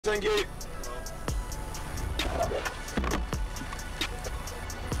Thank you.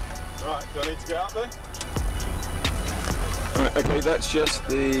 Right, do I need to get up there? Right, okay, that's just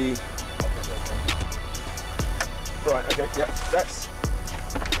the... Right, okay, yeah, that's...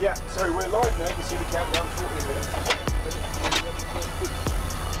 Yeah, so we're live now, you can see the countdown, 40 minutes.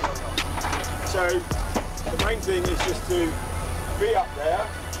 So, the main thing is just to be up there,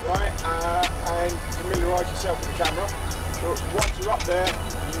 right, and familiarise yourself with the camera. So once you're up there,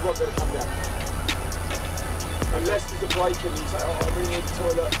 you won't be able to come down. Unless there's a break and you say, oh, I really need the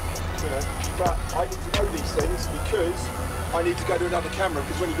toilet, you know. But I need to know these things because I need to go to another camera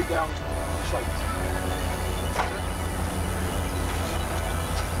because when you get down, you shake.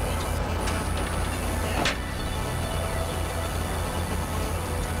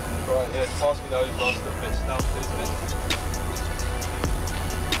 Right, yeah, pass me those last little bits down, please.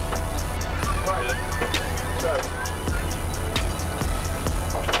 Right, yeah. So,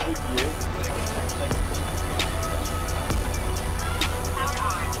 with you.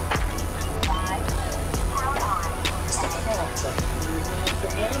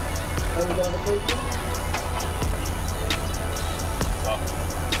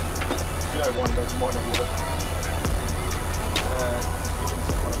 You know, one doesn't mind a water.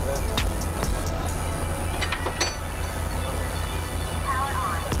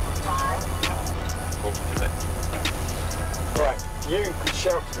 Right, you can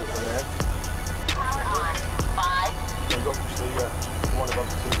shout to me from there. Power on. 5. You've got to see one above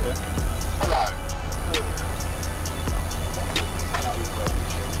the two there. Hello.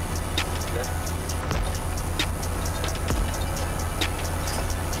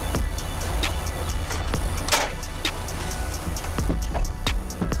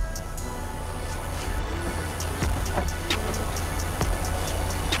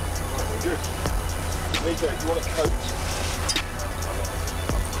 Good. Nico, you want a coat?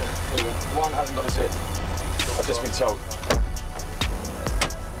 One hasn't got a zip. I've just been told.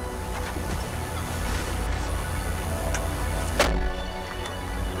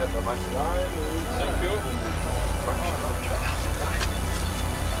 Thank you.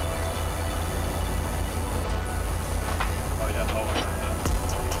 Oh yeah,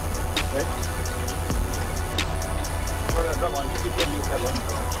 Okay. Well, that one, you keep getting your head on.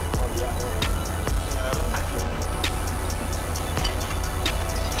 Oh, yeah.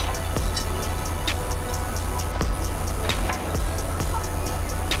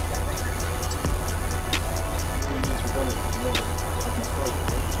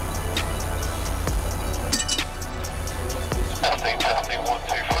 Testing, 1, 2,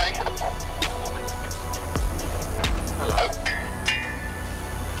 3. Hello.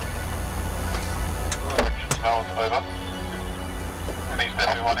 Smells over. Needs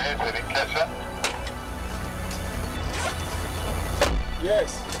everyone here, so they didn't catch that. Yes.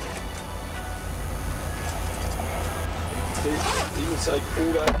 You can say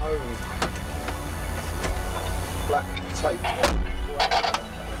all that home. Black tape.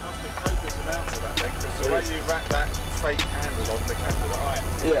 The way you wrap that fake handle on the camera that I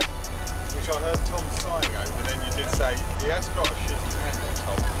have, Yeah. which I heard Tom sighing over, and then you did say, he has got a shitty handle,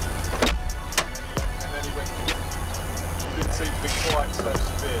 Tom. And then he went, you didn't seem to be quite so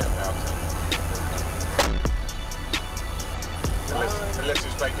severe about it. Unless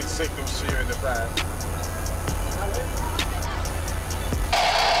it's making signals to you in the van.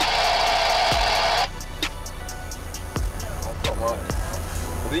 I've got mine.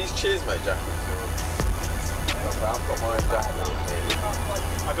 Are these CheersMate jackets? I've got my own jacket.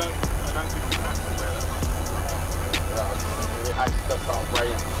 I don't think you have to wear that. It actually does start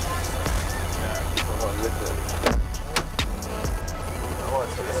raining. Yeah. I'm not lifting. I want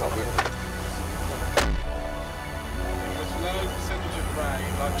to take this up with me. There's no percentage of rain,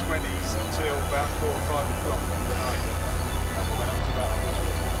 like 20s until about 4 or 5 o'clock in the night. When it was about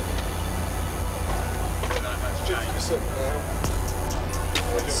then that's changed. 50% now.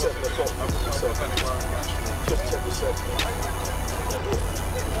 It's 7 o'clock. I've only worried actually. Just 10%.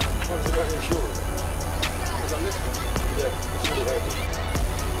 What is about insurance? Because I listened. Yeah, it's really heavy.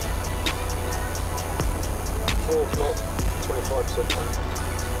 4 o'clock, 25%.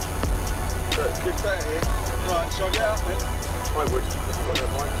 So it's good better here. Right, shall I get out then? I would, if you've got no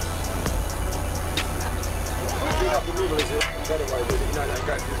mind. Being up the middle is it? Better way with it, you know that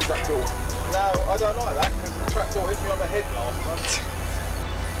going through the trap door. No, I don't like that because the trapdoor hit me on the head last time.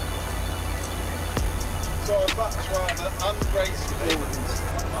 So I'd much rather ungracefully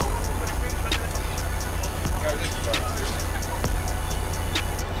go this way.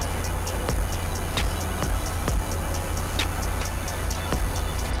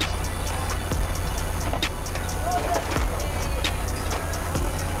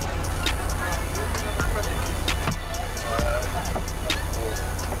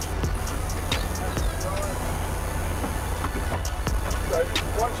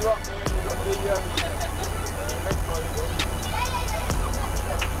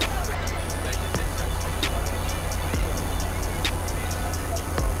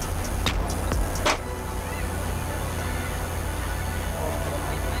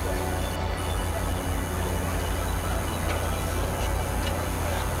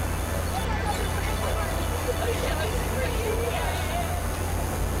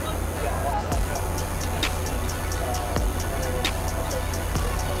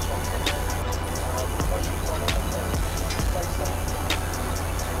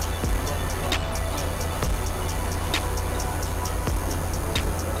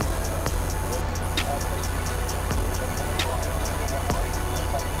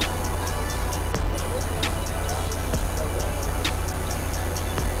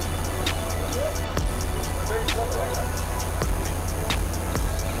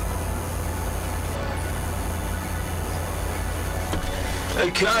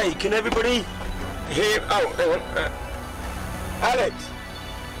 Okay, can everybody hear? Oh, hang on. Alex.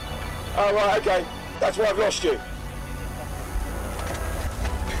 Oh, right, okay. That's why I've lost you.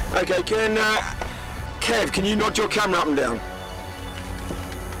 Okay, can Kev, can you nod your camera up and down?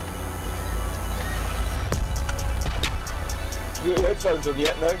 You got your headphones on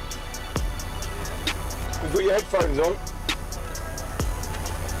yet? No? You've got your headphones on.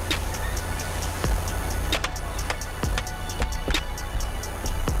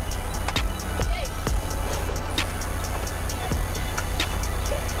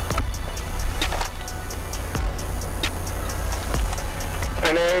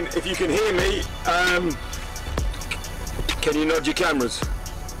 And then, if you can hear me, can you nod your cameras?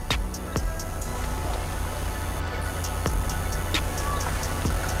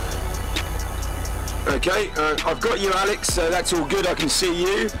 Okay, I've got you, Alex, so that's all good. I can see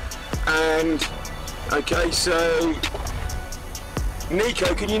you. And, okay, so,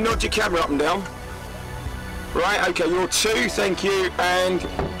 Nico, can you nod your camera up and down? Right, okay, you're 2, thank you, and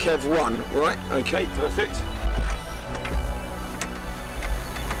Kev 1, right, okay, perfect.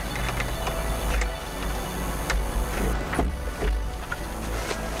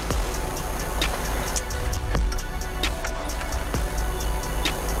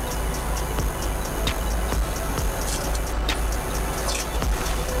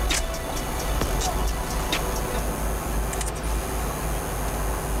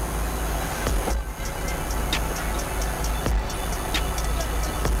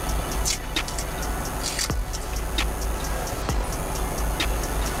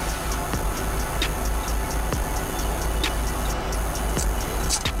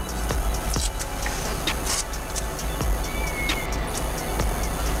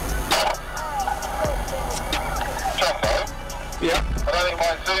 Yeah. I don't think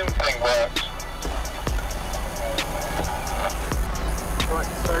my Zoom thing works. Right,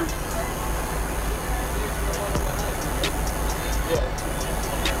 so... Yeah.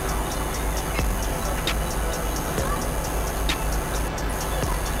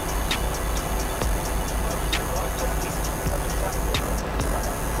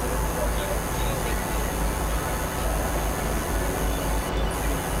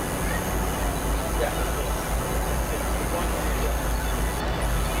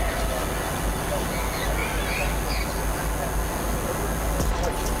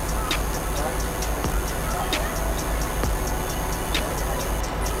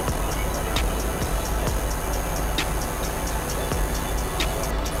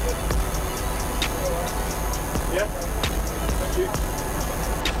 Yeah, thank you.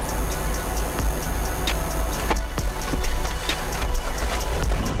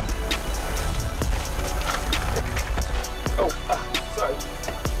 Oh, sorry.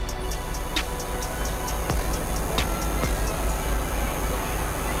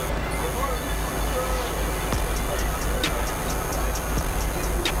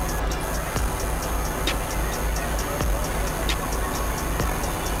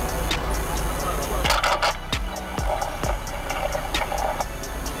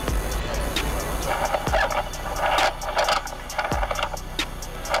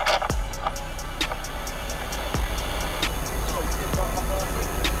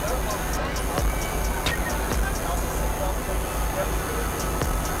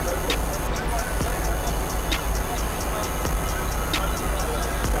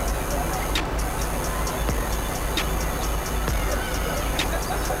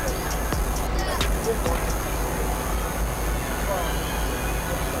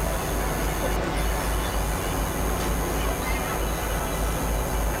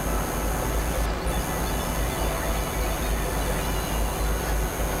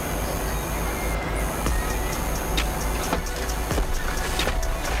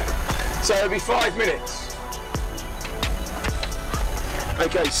 So it'll be 5 minutes.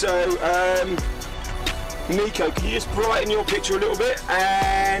 Okay, so Nico, can you just brighten your picture a little bit,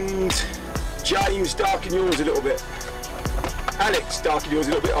 and James, darken yours a little bit. Alex, darken yours a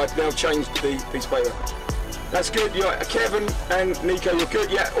little bit. I've now changed the piece of paper. That's good. You're Kevin and Nico, you're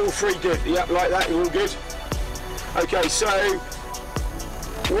good. Yeah, all 3 good. Yeah, like that. You're all good. Okay, so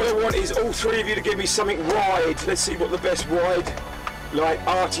what I want is all 3 of you to give me something wide. Let's see what the best wide, like,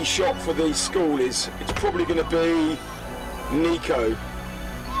 arty shot for the school is. It's probably going to be Nico.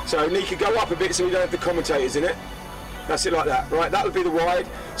 So Nico, go up a bit so we don't have the commentators in it. That's it, like that. Right, that would be the wide.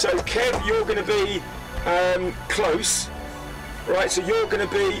 So Kev, you're going to be close. Right, so you're going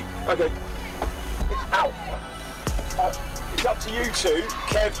to be, okay. Ow! It's up to you 2,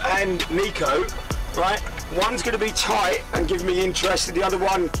 Kev and Nico. right? One's going to be tight and give me interest, and the other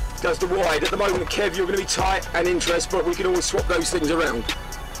one does the wide. At the moment, Kev, you're going to be tight and interest, but we can always swap those things around.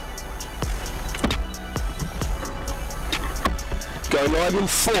 Go live in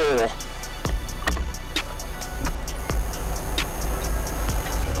 4.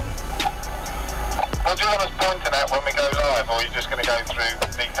 What do you want us pointing at when we go live, or are you just going to go through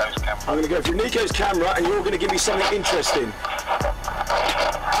Nico's camera? I'm going to go through Nico's camera, and you're going to give me something interesting.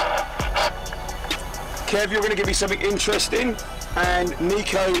 Kev, you're going to give me something interesting, and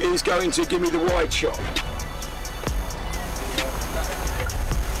Nico is going to give me the wide shot.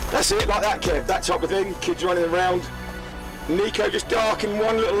 That's it, like that, Kev, that type of thing. Kids running around. Nico, just darken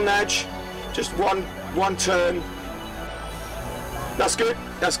one little nudge, just one turn. That's good,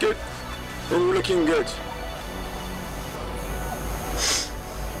 that's good. All looking good.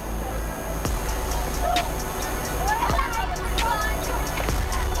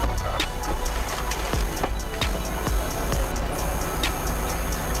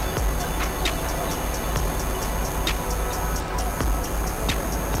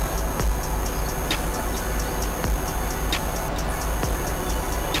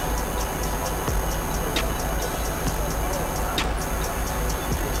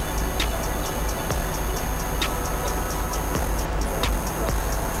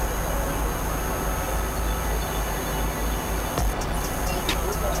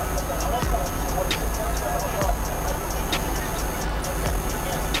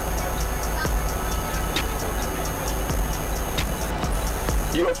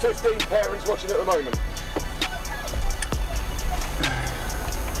 You've got 15 parents watching at the moment.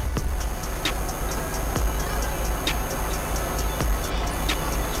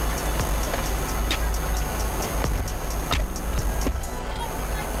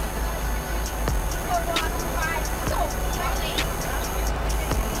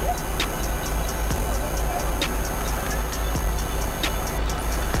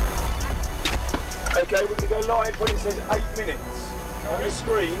 Okay, we're going to go live when it says 8 minutes. On the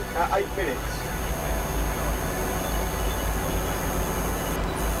screen at 8 minutes.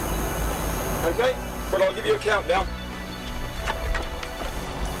 Okay, well I'll give you a countdown.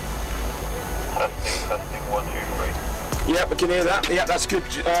 Testing 1, 2, 3. Yeah, we can hear that. Yeah, that's good,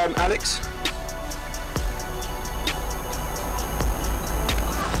 Alex.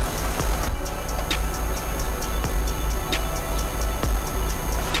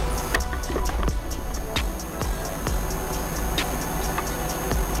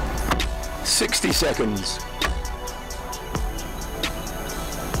 $60 seconds.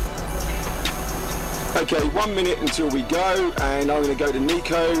 Okay, 1 minute until we go, and I'm going to go to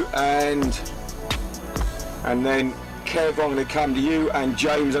Nico, and then Kev, I'm going to come to you, and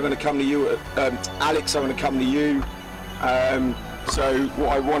James, I'm going to come to you. Alex, I'm going to come to you. So what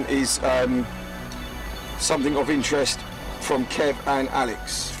I want is something of interest from Kev and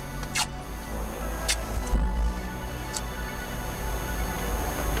Alex.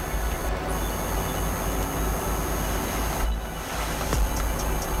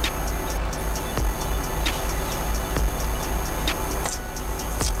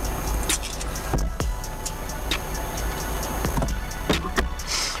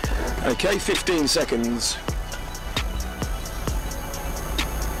 Okay, 15 seconds.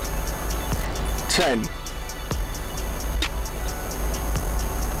 10.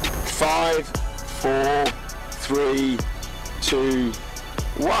 5, 4, 3, 2,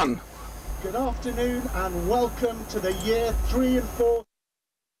 1. Good afternoon and welcome to the year 3 and 4.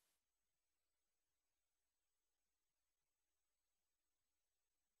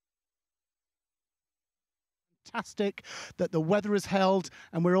 Fantastic that the weather is held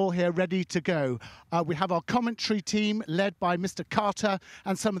and we're all here ready to go. We have our commentary team led by Mr. Carter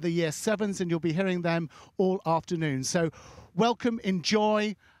and some of the year 7s, and you'll be hearing them all afternoon. So welcome,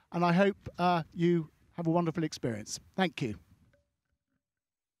 enjoy, and I hope you have a wonderful experience. Thank you.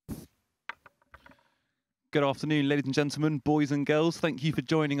 Good afternoon, ladies and gentlemen, boys and girls. Thank you for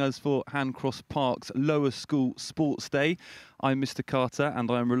joining us for Handcross Park's Lower School Sports Day. I'm Mr. Carter,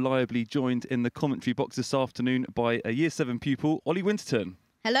 and I am reliably joined in the commentary box this afternoon by a Year 7 pupil, Ollie Winterton.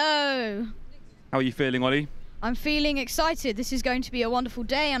 Hello. How are you feeling, Ollie? I'm feeling excited. This is going to be a wonderful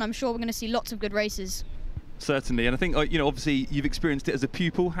day, and I'm sure we're going to see lots of good races. Certainly, and I think, obviously you've experienced it as a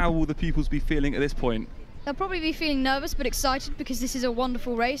pupil. How will the pupils be feeling at this point? They'll probably be feeling nervous but excited because this is a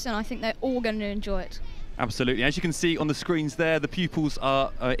wonderful race, and I think they're all going to enjoy it. Absolutely. As you can see on the screens there, the pupils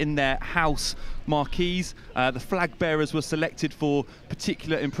are in their house marquees. The flag bearers were selected for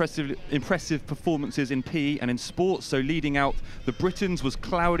particular impressive performances in PE and in sports. So leading out the Britons was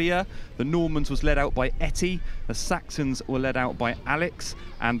Claudia, the Normans was led out by Etty, the Saxons were led out by Alex,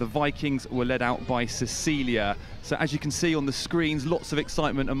 and the Vikings were led out by Cecilia. So as you can see on the screens, lots of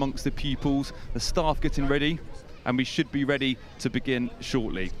excitement amongst the pupils, the staff getting ready, and we should be ready to begin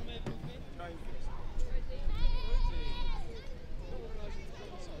shortly.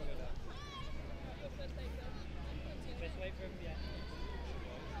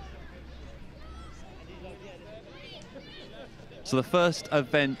 So the first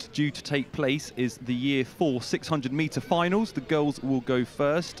event due to take place is the Year 4 600 metre finals. The girls will go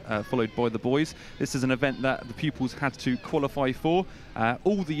first, followed by the boys. This is an event that the pupils had to qualify for.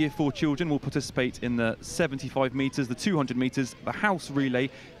 All the Year 4 children will participate in the 75 metres, the 200 metres, the house relay,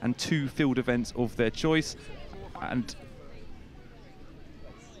 and 2 field events of their choice. And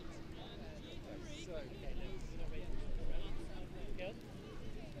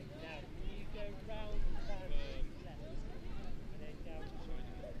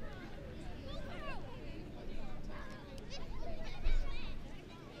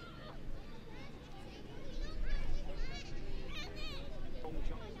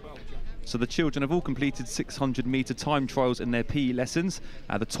so the children have all completed 600 metre time trials in their PE lessons.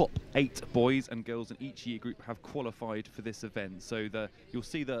 The top 8 boys and girls in each year group have qualified for this event. So you'll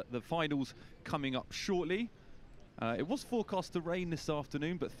see the finals coming up shortly. It was forecast to rain this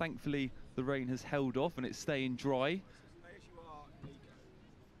afternoon, but thankfully the rain has held off and it's staying dry.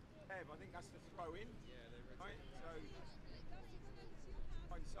 I think that's the throw in. Right? So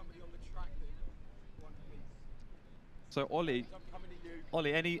find somebody on the track that wants me. So Ollie,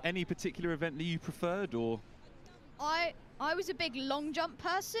 any particular event that you preferred, or? I was a big long jump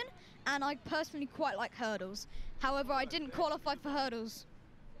person, and I personally quite like hurdles. However, I didn't qualify for hurdles.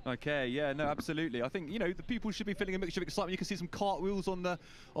 Okay, yeah, no, absolutely. I think, you know, the people should be feeling a mixture of excitement. You can see some cartwheels on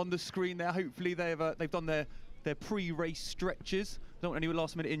the screen there. Hopefully they've done their pre-race stretches. Don't want any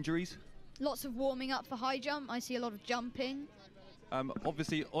last-minute injuries. Lots of warming up for high jump. I see a lot of jumping.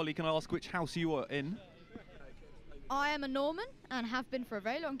 Obviously, Ollie, can I ask which house you are in? I am a Norman and have been for a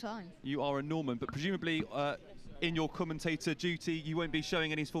very long time. You are a Norman, but presumably in your commentator duty, you won't be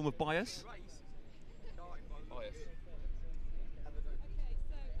showing any form of bias?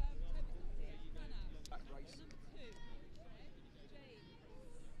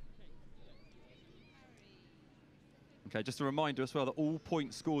 Okay, just a reminder as well that all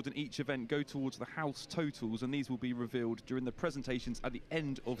points scored in each event go towards the house totals, and these will be revealed during the presentations at the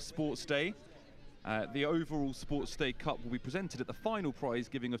end of Sports Day. The overall Sports Day Cup will be presented at the final prize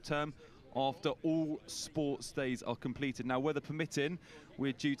giving of term after all Sports Days are completed. Now, weather permitting,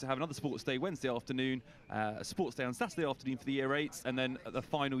 we're due to have another Sports Day Wednesday afternoon, a Sports Day on Saturday afternoon for the Year 8s, and then the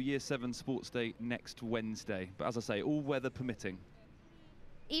final Year 7 Sports Day next Wednesday. But as I say, all weather permitting.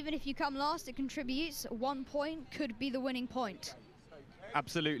 Even if you come last, it contributes. 1 point could be the winning point.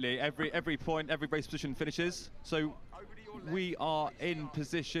 Absolutely. Every point, every race position finishes. So we are in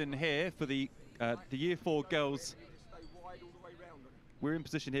position here for the Year 4 girls. We're in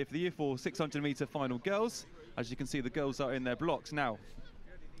position here for the Year 4 600 metre final girls. As you can see, the girls are in their blocks now.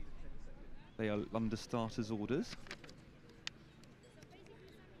 They are under starters' orders.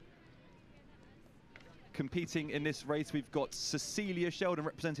 Competing in this race, we've got Cecilia Sheldon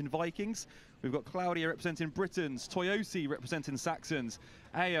representing Vikings. We've got Claudia representing Britons, Toyosi representing Saxons,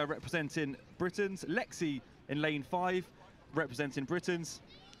 Aya representing Britons, Lexi in lane 5 representing Britons,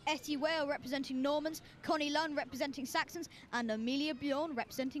 Etty Whale representing Normans, Connie Lunn representing Saxons, and Amelia Bjorn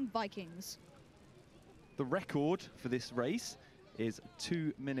representing Vikings. The record for this race is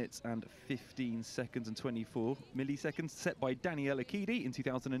 2 minutes and 15 seconds and 24 milliseconds, set by Danielle Akidi in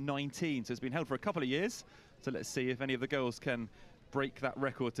 2019. So it's been held for a couple of years. So let's see if any of the girls can break that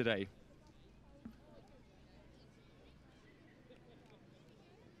record today.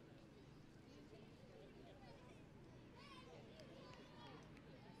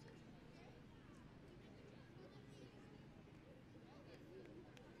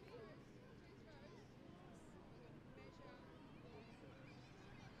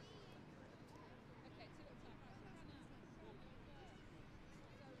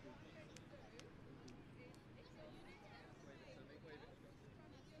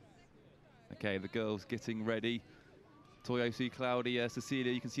 Okay, the girls getting ready. Toyosi, Claudia,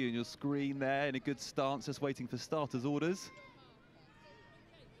 Cecilia, you can see on your screen there in a good stance, just waiting for starters' orders.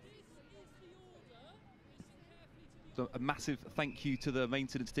 So a massive thank you to the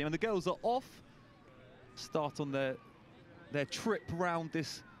maintenance team. And the girls are off. Start on their trip round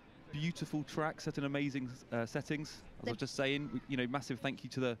this beautiful track set in amazing settings. As I was just saying, you know, massive thank you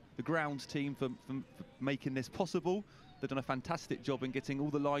to the grounds team for making this possible. They've done a fantastic job in getting all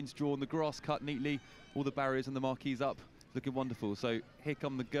the lines drawn, the grass cut neatly, all the barriers and the marquees up, looking wonderful. So here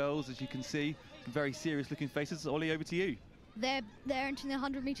come the girls, as you can see, very serious looking faces. Ollie, over to you. They're entering the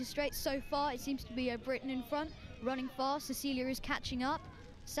 100-metre straight. So far, it seems to be Britain in front, running fast. Cecilia is catching up.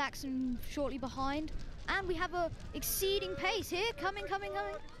 Saxon shortly behind. And we have a exceeding pace here. Coming.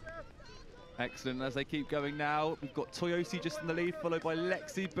 Excellent. As they keep going now, we've got Toyosi just in the lead, followed by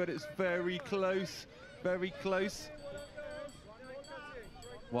Lexi, but it's very close, very close.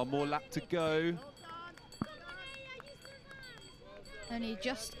 One more lap to go. Only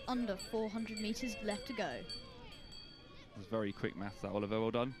just under 400 metres left to go. It was very quick maths, that, Oliver.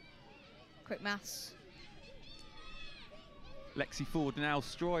 Well done. Quick maths. Lexi Ford now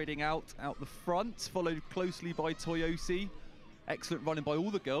striding out the front, followed closely by Toyosi. Excellent running by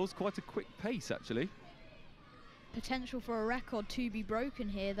all the girls. Quite a quick pace, actually. Potential for a record to be broken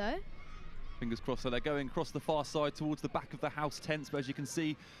here, though. Fingers crossed. So they're going across the far side towards the back of the house tents, but as you can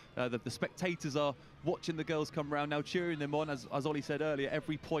see, the spectators are watching the girls come round now, cheering them on. As Ollie said earlier,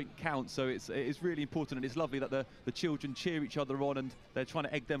 every point counts, so it is really important, and it's lovely that the children cheer each other on, and they're trying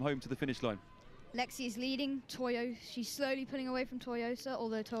to egg them home to the finish line. Lexi is leading. She's slowly pulling away from Toyosa,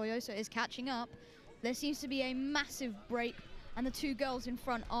 although Toyosa is catching up. There seems to be a massive break, and the two girls in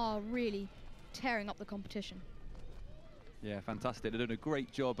front are really tearing up the competition. Yeah, fantastic. They're doing a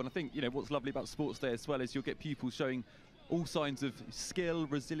great job. And I think, you know, what's lovely about Sports Day as well is you'll get pupils showing all signs of skill,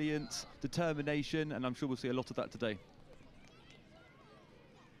 resilience, determination, and I'm sure we'll see a lot of that today.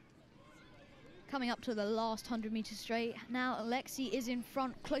 Coming up to the last 100 metres straight. Now Alexi is in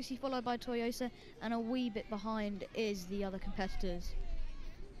front, closely followed by Toyosa, and a wee bit behind is the other competitors.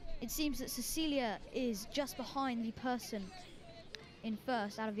 It seems that Cecilia is just behind the person in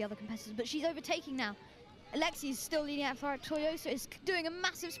first out of the other competitors, but she's overtaking now. Alexi is still leading out for Toyosa, is doing a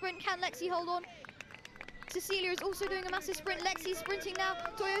massive sprint. Can Lexi hold on? Cecilia is also doing a massive sprint. Lexi's sprinting now.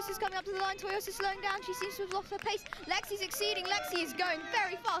 Toyosa's coming up to the line. Toyosa's slowing down. She seems to have lost her pace. Lexi's exceeding. Lexi is going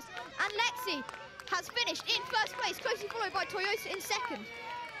very fast. And Lexi has finished in first place, closely followed by Toyosa in second.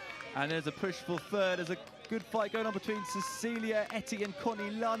 And there's a push for third. There's a good fight going on between Cecilia, Etty and Connie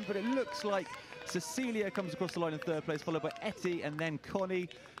Lund, but it looks like Cecilia comes across the line in third place, followed by Etty and then Connie.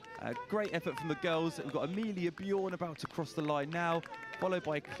 Great effort from the girls. We've got Amelia Bjorn about to cross the line now, followed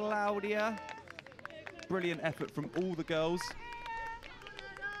by Claudia. Brilliant effort from all the girls.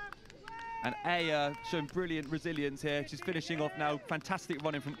 And Aya showing brilliant resilience here. She's finishing off now. Fantastic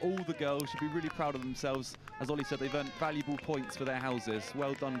running from all the girls. Should be really proud of themselves. As Ollie said, they've earned valuable points for their houses.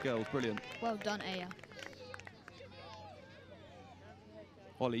 Well done, girls. Brilliant. Well done, Aya.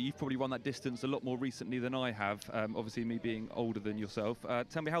 Ollie, you've probably run that distance a lot more recently than I have, obviously me being older than yourself.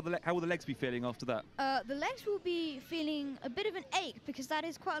 Tell me, how will the legs be feeling after that? The legs will be feeling a bit of an ache because that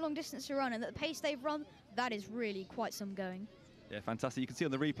is quite a long distance to run, and at the pace they've run, that is really quite some going. Yeah, fantastic. You can see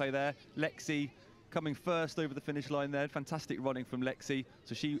on the replay there, Lexi coming first over the finish line there. Fantastic running from Lexi.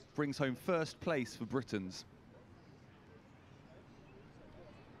 So she brings home first place for Britons.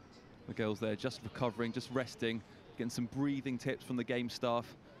 The girls there just recovering, just resting, getting some breathing tips from the game staff.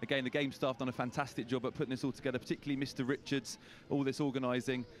 Again, the game staff done a fantastic job at putting this all together, particularly Mr. Richards, all this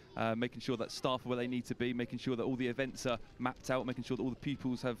organising, making sure that staff are where they need to be, making sure that all the events are mapped out, making sure that all the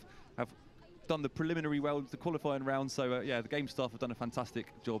pupils have done the preliminary rounds, the qualifying rounds. So yeah, the game staff have done a fantastic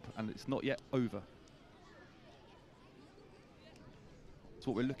job, and it's not yet over. That's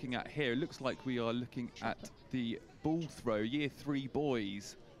what we're looking at here. It looks like we are looking at the ball throw. Year 3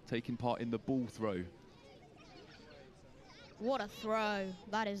 boys taking part in the ball throw. What a throw.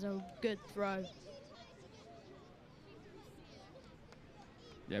 That is a good throw.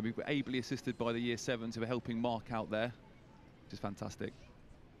 Yeah, we were ably assisted by the Year 7s who are helping Mark out there, which is fantastic.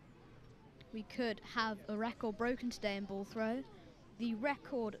 We could have a record broken today in ball throw. The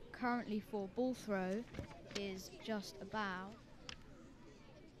record currently for ball throw is just about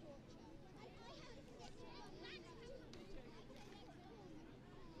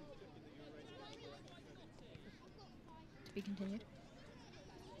to be continued.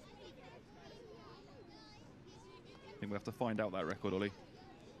 I think we have to find out that record, Ollie.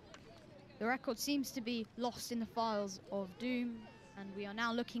 The record seems to be lost in the files of Doom, and we are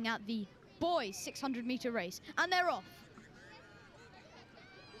now looking at the boys 600-meter race, and they're off.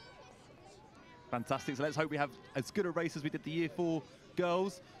 Fantastic. So let's hope we have as good a race as we did the Year 4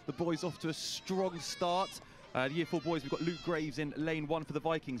 girls. The boys off to a strong start. Year 4 boys, we've got Luke Graves in lane 1 for the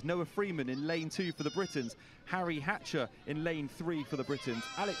Vikings, Noah Freeman in lane 2 for the Britons, Harry Hatcher in lane 3 for the Britons,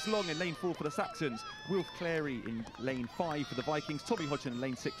 Alex Long in lane 4 for the Saxons, Wilf Clary in lane 5 for the Vikings, Tommy Hodgson in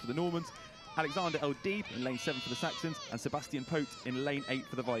lane 6 for the Normans, Alexander El Deeb in lane 7 for the Saxons, and Sebastian Pote in lane 8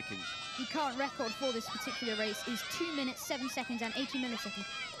 for the Vikings. The current record for this particular race is 2 minutes, 7 seconds and 80 milliseconds,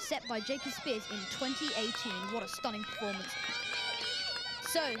 set by Jacob Spears in 2018. What a stunning performance.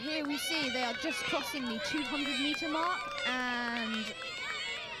 So here we see they are just crossing the 200-meter mark, and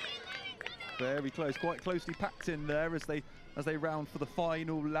very close, quite closely packed in there as they round for the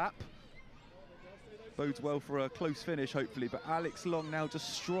final lap. Bodes well for a close finish, hopefully, but Alex Long now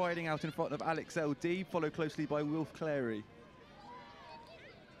just striding out in front of Alex L. Deeb, followed closely by Wilf Clary.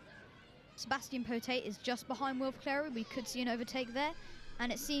 Sebastian Pote is just behind Wilf Clary. We could see an overtake there, and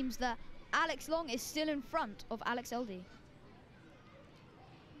it seems that Alex Long is still in front of Alex L. Deeb.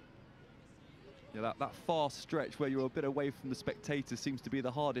 Yeah, that fast stretch where you're a bit away from the spectators seems to be the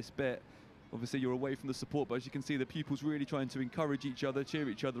hardest bit. Obviously, you're away from the support, but as you can see, the pupils really trying to encourage each other, cheer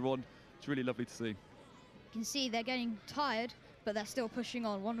each other on. It's really lovely to see. You can see they're getting tired, but they're still pushing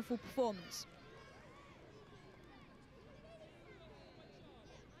on. Wonderful performance.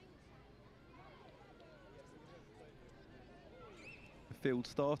 The field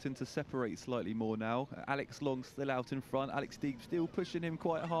starting to separate slightly more now. Alex Long still out in front. Alex Deeb still pushing him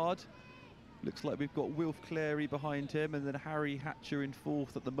quite hard. Looks like we've got Wilf Clary behind him and then Harry Hatcher in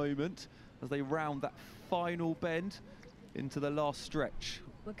 4th at the moment as they round that final bend into the last stretch.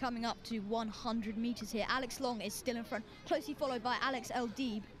 We're coming up to 100 meters here. Alex Long is still in front, closely followed by Alex L.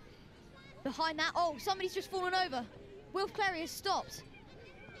 Deeb. Behind that, oh, somebody's just fallen over. Wilf Clary has stopped.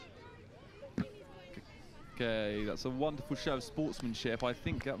 Okay, that's a wonderful show of sportsmanship. I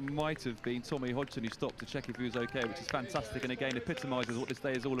think that might have been Tommy Hodgson who stopped to check if he was okay, which is fantastic and again epitomises what this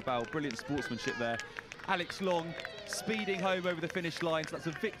day is all about. Brilliant sportsmanship there. Alex Long speeding home over the finish line, so that's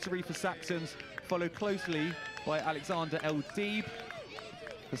a victory for Saxons, followed closely by Alexander L. Deeb.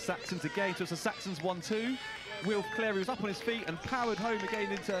 The Saxons again, so it's a Saxons 1-2. Wilf Clary was up on his feet and powered home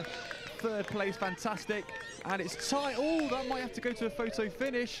again into 3rd place, fantastic. And it's tight, oh, that might have to go to a photo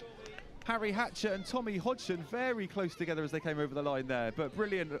finish. Harry Hatcher and Tommy Hodgson very close together as they came over the line there, but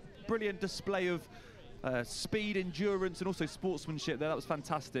brilliant display of speed, endurance and also sportsmanship there. That was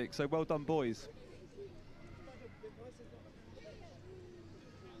fantastic, so well done boys.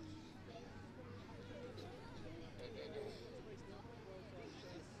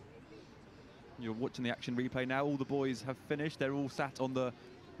 You're watching the action replay now. All the boys have finished. They're all sat on the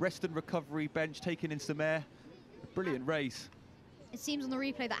rest and recovery bench, taking in some air. A brilliant race. It seems on the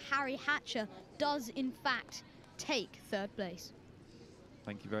replay that Harry Hatcher does in fact take 3rd place.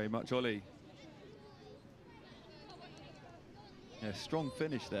 Thank you very much, Ollie. Yeah, strong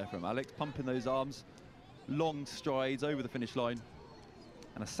finish there from Alex, pumping those arms, long strides over the finish line,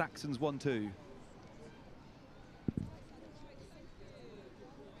 and a Saxons 1-2.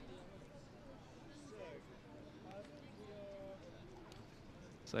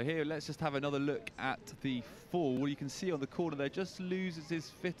 So here, let's just have another look at the fall. You can see on the corner there, just loses his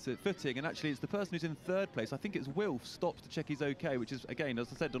footing, and actually it's the person who's in 3rd place. I think it's Wilf, stops to check he's okay, which is, again, as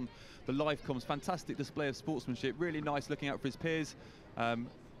I said on the live comms, fantastic display of sportsmanship, really nice looking out for his peers, and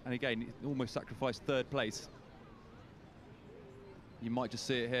again, almost sacrificed 3rd place. You might just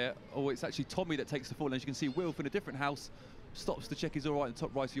see it here. Oh, it's actually Tommy that takes the fall, and as you can see, Wilf in a different house, stops to check he's all right in the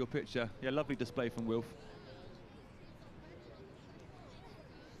top right of your picture. Yeah, lovely display from Wilf.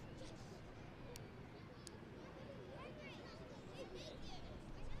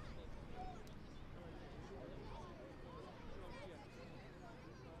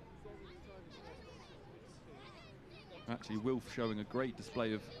 Actually, Wilf showing a great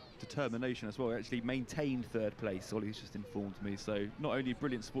display of determination as well. He actually maintained 3rd place. Ollie's just informed me. So not only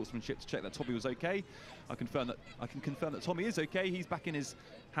brilliant sportsmanship to check that Tommy was okay, I can confirm that Tommy is okay. He's back in his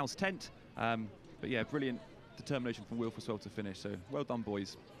house tent. But yeah, brilliant determination from Wilf as well to finish. So well done,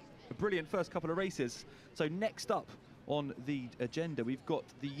 boys. A brilliant first couple of races. So next up on the agenda, we've got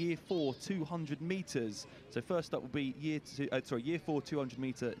the Year 4 200 metres. So first up will be Year 4 200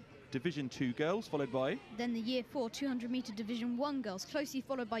 metre Division 2 girls, followed by... Then the Year 4 200 metre Division 1 girls, closely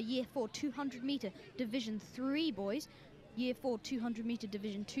followed by Year 4 200 metre Division 3 boys, Year 4 200 metre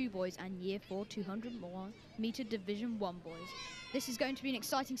Division 2 boys, and Year 4 200 metre Division 1 boys. This is going to be an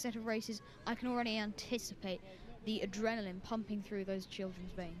exciting set of races. I can already anticipate the adrenaline pumping through those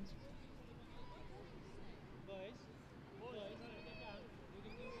children's veins.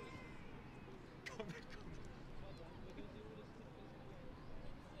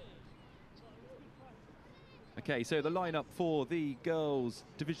 Okay, so the lineup for the girls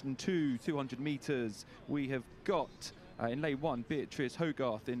Division 2 200 metres. We have got in lane 1 Beatrice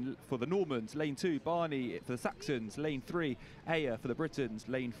Hogarth for the Normans, lane 2 Barney for the Saxons, lane 3 Aya for the Britons,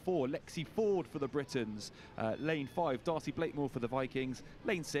 lane 4 Lexi Ford for the Britons, lane 5 Darcy Blakemore for the Vikings,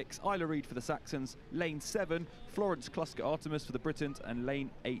 lane 6 Isla Reid for the Saxons, lane 7 Florence Klusker Artemis for the Britons, and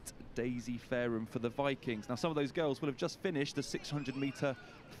lane 8 Daisy Fairham for the Vikings. Now some of those girls will have just finished the 600 metre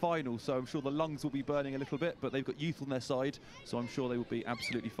final, so I'm sure the lungs will be burning a little bit, but they've got youth on their side, so I'm sure they will be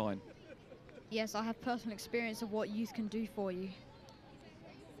absolutely fine. Yes, I have personal experience of what youth can do for you.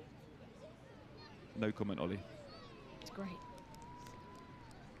 No comment, Ollie. It's great.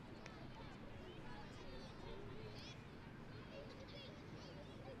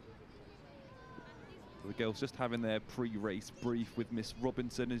 The girls just having their pre-race brief with Miss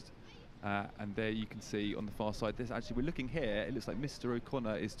Robinson, and there you can see on the far side, this actually, we're looking here, it looks like Mr.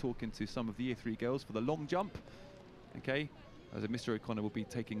 O'Connor is talking to some of the Year 3 girls for the long jump. Okay, as Mr. O'Connor will be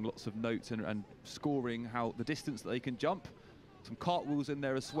taking lots of notes and scoring how the distance that they can jump. Some cartwheels in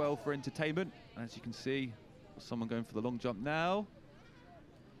there as well for entertainment. As you can see, someone going for the long jump now.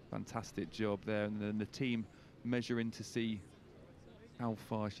 Fantastic job there, and then the team measuring to see how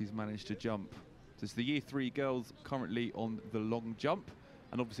far she's managed to jump. So it's the Year 3 girls currently on the long jump,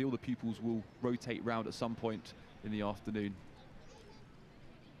 and obviously all the pupils will rotate round at some point in the afternoon.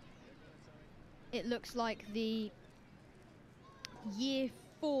 It looks like the Year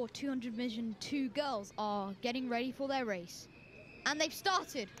 4 200 Division 2 girls are getting ready for their race. And they've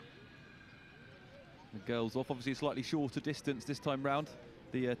started. The girls off, obviously a slightly shorter distance this time round,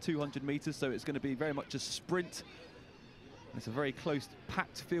 the 200 metres, so it's going to be very much a sprint. It's a very close,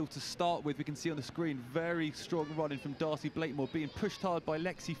 packed field to start with. We can see on the screen, very strong running from Darcy Blakemore, being pushed hard by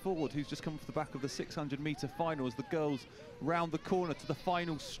Lexi Ford, who's just come off the back of the 600 metre final as the girls round the corner to the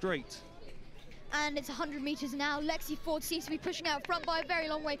final straight. And it's 100 metres now. Lexi Ford seems to be pushing out front by a very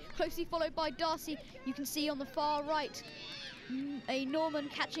long way, closely followed by Darcy. You can see on the far right, a Norman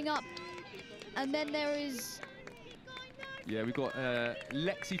catching up. And then there is... Yeah, we've got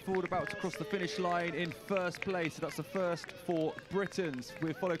Lexi Ford about to cross the finish line in first place. So that's the first for Britons.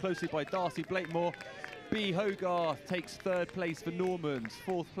 We're followed closely by Darcy Blakemore. B. Hogarth takes third place for Normans.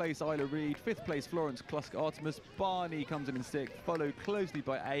 Fourth place, Isla Reid. Fifth place, Florence Klusker Artemis. Barney comes in sixth, followed closely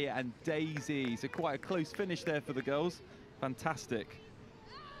by Aya and Daisy. So quite a close finish there for the girls. Fantastic.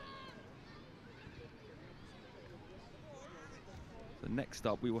 So next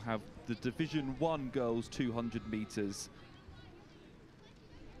up, we will have the Division 1 girls 200 metres.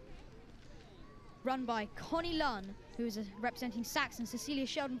 Run by Connie Lunn, who is representing Saxons, Cecilia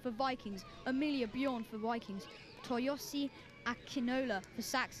Sheldon for Vikings, Amelia Bjorn for Vikings, Toyosi Akinola for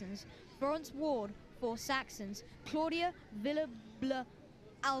Saxons, Florence Ward for Saxons, Claudia Villabla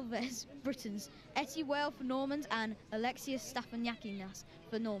Alves, Britons, Etty Whale for Normans, and Alexia Stafaniakinas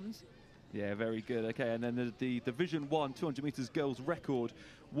for Normans. Yeah, very good. Okay, and then the Division 1 200 metres girls record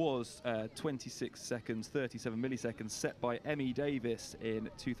was 26 seconds, 37 milliseconds, set by Emmy Davis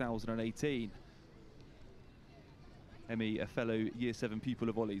in 2018. Emmy, a fellow Year 7 pupil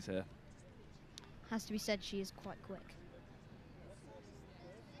of Ollie's here. Has to be said, she is quite quick.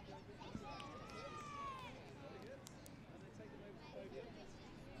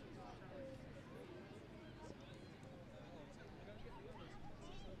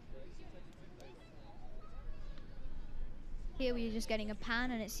 Here we are just getting a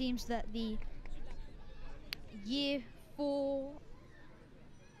pan, and it seems that the Year 4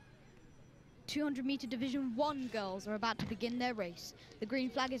 200 metre Division 1 girls are about to begin their race. The green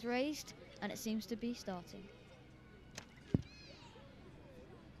flag is raised, and it seems to be starting.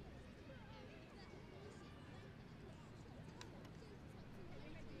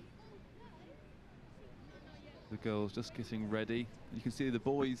 The girls just getting ready. You can see the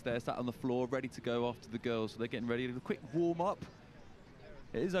boys there sat on the floor ready to go after the girls, so they're getting ready. A quick warm up.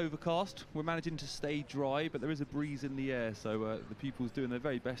 It is overcast. We're managing to stay dry, but there is a breeze in the air, so the pupils doing their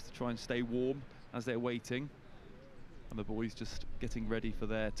very best to try and stay warm as they're waiting. And the boys just getting ready for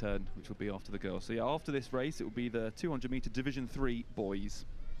their turn, which will be after the girls. So yeah, after this race, it will be the 200 metre Division 3 boys.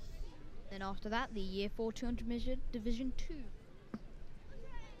 Then after that, the Year 4 200 metre Division 2.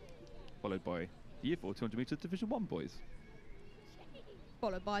 Followed by Year 4 200 metre Division 1 boys.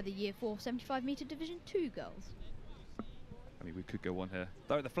 Followed by the Year 4 75 metre Division 2 girls. I mean, we could go on here.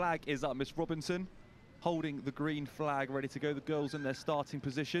 Though the flag is up, Miss Robinson holding the green flag, ready to go. The girls in their starting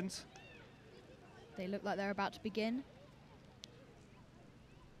positions. They look like they're about to begin.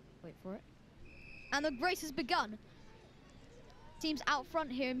 Wait for it. And the race has begun. Teams out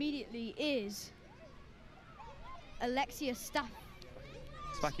front here immediately is Alexia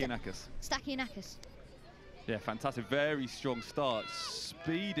Stakianakis. Yeah, fantastic. Very strong start.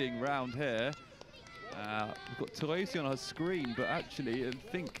 Speeding round here. We've got Toyosi on our screen, but actually, I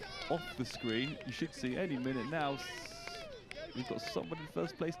think off the screen, you should see any minute now. We've got someone in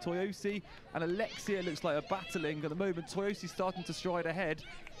first place, Toyosi, and Alexia looks like a battling at the moment. Toyosi starting to stride ahead.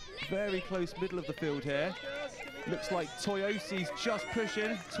 Very close middle of the field here. Looks like Toyosi's just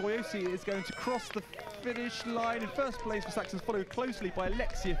pushing. Toyosi is going to cross the finish line in first place for Saxons, followed closely by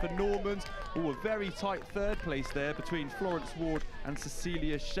Alexia for Normans. Oh, a very tight third place there between Florence Ward and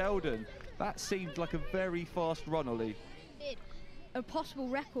Cecilia Sheldon. That seemed like a very fast run, Ollie. A possible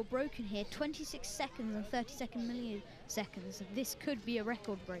record broken here, 26 seconds and 32nd milliseconds. This could be a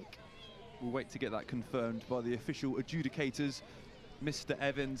record break. We'll wait to get that confirmed by the official adjudicators, Mr.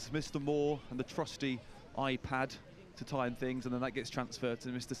 Evans, Mr. Moore, and the trusty iPad to time things, and then that gets transferred to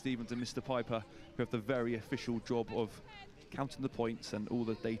Mr. Stevens and Mr. Piper, who have the very official job of counting the points and all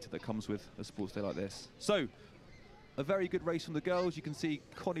the data that comes with a sports day like this. So, a very good race from the girls. You can see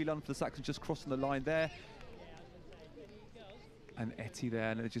Connie Lund for the Saxons just crossing the line there. And Etty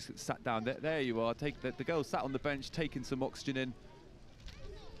there, and it just sat down. There you are. The girls sat on the bench, taking some oxygen in.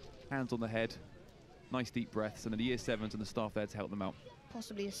 Hands on the head. Nice deep breaths, and then the year 7s and the staff there to help them out.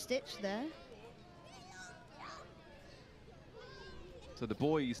 Possibly a stitch there. So the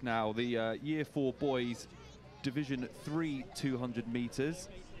boys now, the year 4 boys, Division 3 200 metres.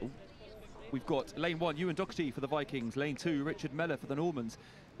 We've got lane 1, Ewan Doherty for the Vikings. Lane 2, Richard Meller for the Normans.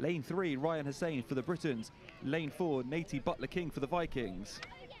 Lane 3, Ryan Hussain for the Britons. Lane 4, Nate Butler-King for the Vikings.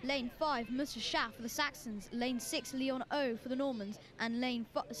 Lane 5, Musa Shah for the Saxons. Lane 6, Leon O for the Normans. And lane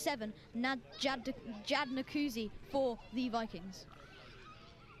 7, Jad Nakuzi for the Vikings.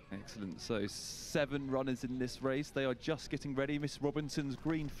 Excellent. So 7 runners in this race. They are just getting ready. Miss Robinson's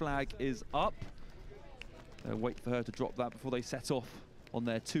green flag is up. They'll wait for her to drop that before they set off on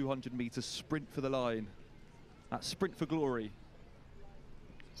their 200-metre sprint for the line. That sprint for glory.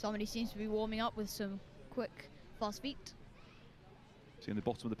 Somebody seems to be warming up with some quick, fast feet. See in the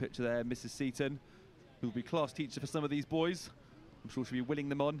bottom of the picture there, Mrs. Seaton, who will be class teacher for some of these boys. I'm sure she'll be willing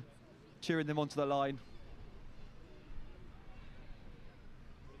them on, cheering them onto the line.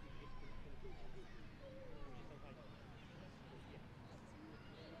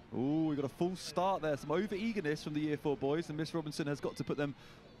 Oh, we've got a full start there. Some over-eagerness from the year 4 boys, and Miss Robinson has got to put them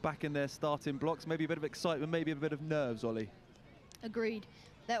back in their starting blocks. Maybe a bit of excitement, maybe a bit of nerves, Ollie. Agreed.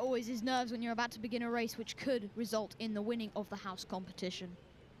 There always is nerves when you're about to begin a race, which could result in the winning of the house competition.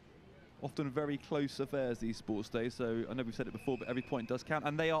 Often very close affairs, these sports days, so I know we've said it before, but every point does count.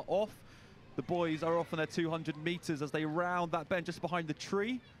 And they are off. The boys are off on their 200 metres as they round that bend just behind the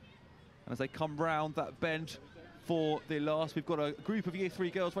tree. And as they come round that bend for the last, we've got a group of year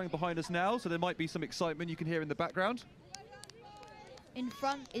 3 girls running behind us now, so there might be some excitement you can hear in the background. In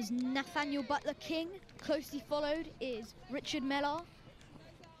front is Nathaniel Butler-King. Closely followed is Richard Mellar.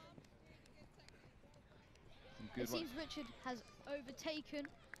 It seems Richard has overtaken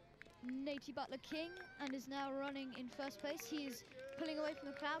Nate Butler-King and is now running in first place. He is pulling away from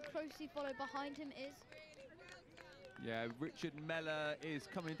the crowd. Closely followed behind him is... Yeah, Richard Meller is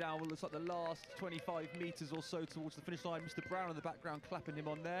coming down. Well, looks like the last 25 metres or so towards the finish line. Mr. Brown in the background clapping him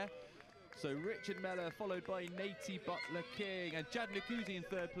on there. So Richard Meller followed by Nate Butler-King, and Jad Nakuzi in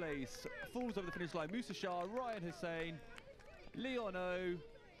third place. Falls over the finish line. Musa Shah, Ryan Hussain, Leon O.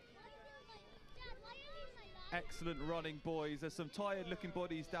 Excellent running, boys. There's some tired looking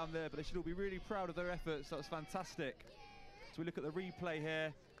bodies down there, but they should all be really proud of their efforts. That was fantastic. So we look at the replay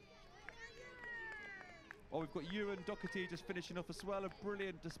here. Oh, we've got Ewan Doherty just finishing off as well. A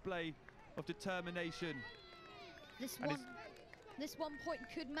brilliant display of determination. This one point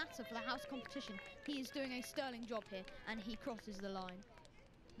could matter for the house competition. He is doing a sterling job here, and he crosses the line.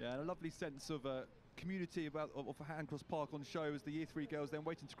 Yeah, and a lovely sense of community of Handcross Park on show as the year 3 girls then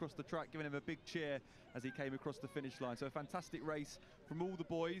waiting to cross the track, giving him a big cheer as he came across the finish line. So a fantastic race from all the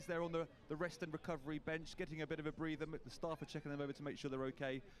boys. They're on the rest and recovery bench, getting a bit of a breather. The staff are checking them over to make sure they're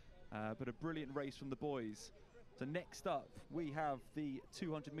okay. But a brilliant race from the boys. So next up, we have the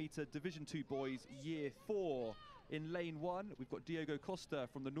 200-metre Division 2 boys, year 4. In lane 1, we've got Diogo Costa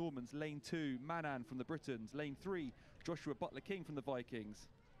from the Normans. Lane 2, Manan from the Britons. Lane 3, Joshua Butler-King from the Vikings.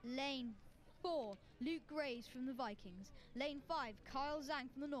 Lane 4, Luke Graves from the Vikings. Lane 5, Kyle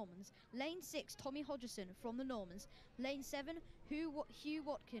Zhang from the Normans. Lane 6, Tommy Hodgson from the Normans. Lane 7, Hugh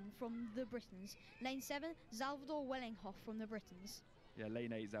Watkin from the Britons. Lane 7, Salvador Wellinghoff from the Britons. Yeah,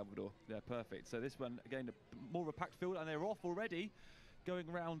 lane 8, Salvador. Yeah, perfect. So this one, again, more of a packed field, and they're off already, going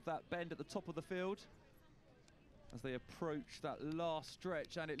around that bend at the top of the field as they approach that last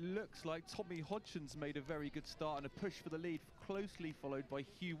stretch. And it looks like Tommy Hodgson's made a very good start and a push for the lead closely followed by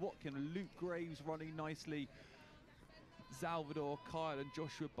Hugh Watkin and Luke Graves running nicely. Salvador, Kyle and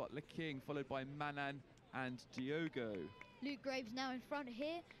Joshua Butler-King, followed by Manan and Diogo. Luke Graves now in front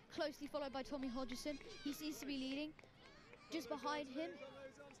here, closely followed by Tommy Hodgson. He seems to be leading. Just behind him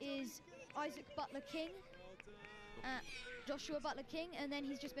is Isaac Butler-King, Joshua Butler-King, and then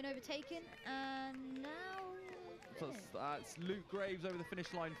he's just been overtaken, and now... So that's Luke Graves over the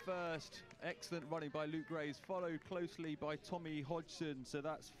finish line first. Excellent running by Luke Graves, followed closely by Tommy Hodgson. So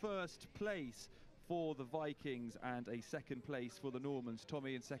that's first place for the Vikings and a second place for the Normans.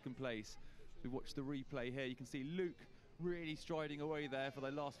 Tommy in second place. We watch the replay here. You can see Luke really striding away there for the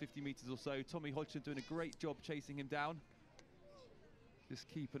last 50 metres or so. Tommy Hodgson doing a great job chasing him down. Just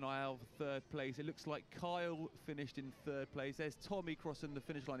keep an eye out for third place. It looks like Kyle finished in third place. There's Tommy crossing the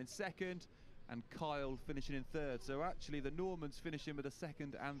finish line in second and Kyle finishing in third. So actually the Normans finishing with a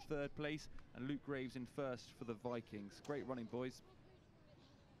second and third place and Luke Graves in first for the Vikings. Great running, boys.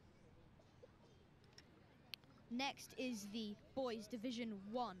 Next is the boys Division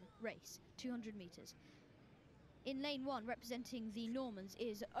 1 race, 200 metres. In lane 1, representing the Normans,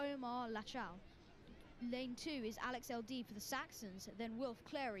 is Omar Lachau. Lane 2 is Alex LD for the Saxons, then Wilf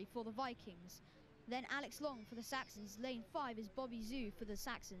Clary for the Vikings. Then Alex Long for the Saxons. Lane 5 is Bobby Zoo for the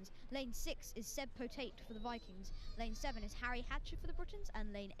Saxons. Lane 6 is Seb Potate for the Vikings. Lane 7 is Harry Hatcher for the Britons,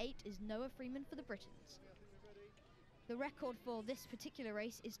 and lane 8 is Noah Freeman for the Britons. The record for this particular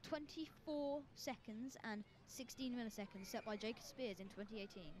race is 24 seconds and 16 milliseconds, set by Jacob Spears in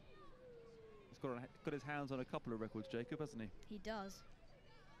 2018. He's got his hands on a couple of records, Jacob, hasn't he? He does.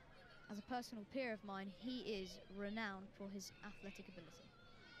 As a personal peer of mine, he is renowned for his athletic ability.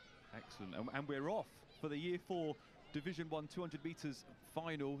 Excellent. And we're off for the Year 4 Division 1 200 metres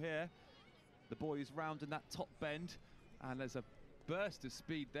final here. The boys rounding that top bend, and there's a burst of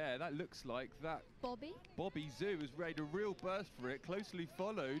speed there. That looks like that Bobby Zoo has made a real burst for it, closely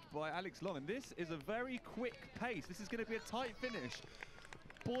followed by Alex Long. And this is a very quick pace. This is going to be a tight finish.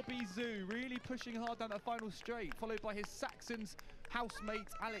 Bobby Zoo really pushing hard down that final straight, followed by his Saxons housemate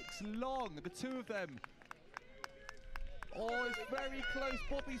Alex Long. The two of them. Oh, it's very close.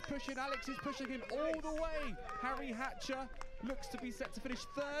 Bobby's pushing, Alex is pushing him all the way. Harry Hatcher looks to be set to finish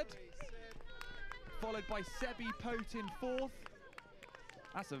third, followed by Sebi Pote in fourth.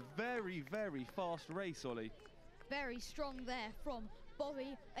 That's a very, very fast race, Ollie. Very strong there from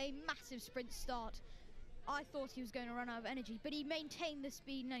Bobby. A massive sprint start. I thought he was going to run out of energy, but he maintained the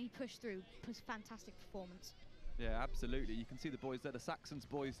speed and then he pushed through. It was a fantastic performance. Yeah, absolutely. You can see the boys there, the Saxons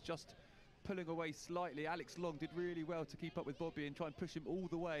boys, just pulling away slightly. Alex Long did really well to keep up with Bobby and try and push him all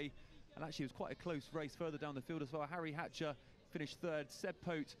the way. And actually, it was quite a close race further down the field as well. Harry Hatcher finished third, Seb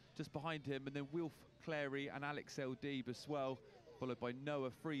Pote just behind him, and then Wilf Clary and Alex Eldeeb as well, followed by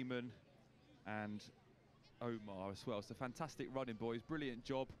Noah Freeman and Omar as well. So fantastic running, boys. Brilliant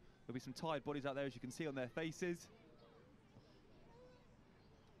job. There'll be some tired bodies out there, as you can see on their faces.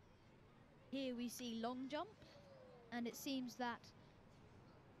 Here we see long jump, and it seems that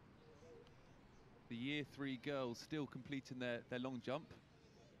the Year 3 girls still completing their long jump.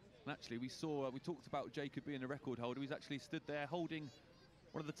 And actually, we talked about Jacob being a record holder. He's actually stood there holding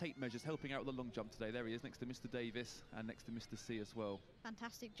one of the tape measures, helping out with the long jump today. There he is, next to Mr. Davis and next to Mr. C as well.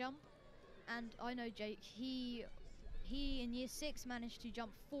 Fantastic jump. And I know Jake, he in Year 6 managed to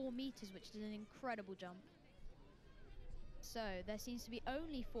jump 4 meters, which is an incredible jump. So there seems to be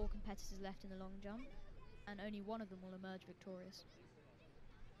only 4 competitors left in the long jump, and only one of them will emerge victorious.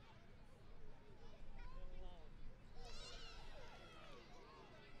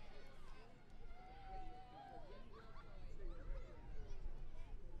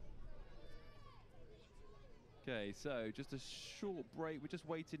 Okay, so just a short break. We're just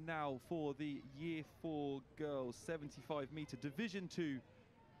waiting now for the Year 4 girls 75-metre Division 2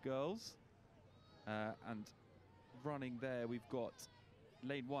 girls. And running there, we've got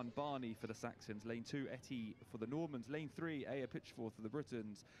lane 1, Barney for the Saxons. Lane 2, Etty for the Normans. Lane 3, Aya Pitchforth for the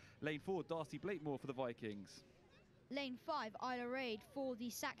Britons. Lane 4, Darcy Blakemore for the Vikings. Lane 5, Isla Raid for the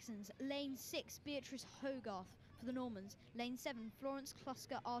Saxons. Lane 6, Beatrice Hogarth for the Normans. Lane 7, Florence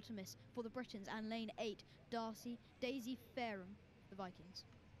Klusker Artemis for the Britons. And lane 8, Daisy Fairham for the Vikings.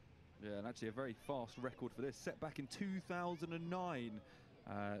 Yeah, and actually a very fast record for this, set back in 2009.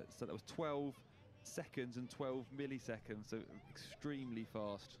 So that was 12 seconds and 12 milliseconds, so extremely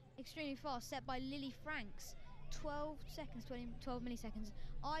fast. Extremely fast, set by Lily Franks. 12 seconds, 12 milliseconds.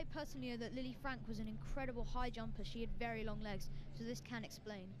 I personally know that Lily Frank was an incredible high jumper. She had very long legs, so this can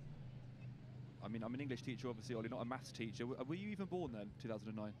explain. I mean, I'm an English teacher, obviously, Ollie, not a maths teacher. Were you even born then,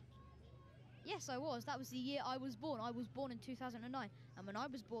 2009? Yes, I was. That was the year I was born. I was born in 2009. And when I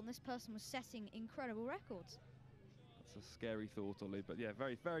was born, this person was setting incredible records. That's a scary thought, Ollie. But yeah,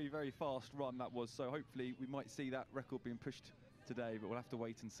 very, very, very fast run that was. So hopefully we might see that record being pushed today, but we'll have to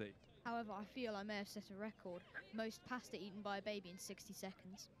wait and see. However, I feel I may have set a record. Most pasta eaten by a baby in 60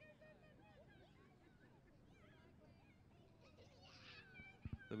 seconds.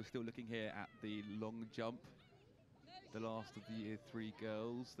 So we're still looking here at the long jump, the last of the Year 3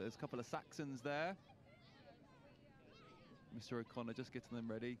 girls. There's a couple of Saxons there. Mr. O'Connor just getting them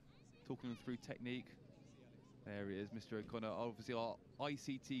ready, talking them through technique. There he is, Mr. O'Connor, obviously our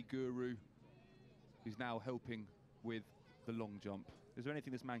ICT guru, who's now helping with the long jump. Is there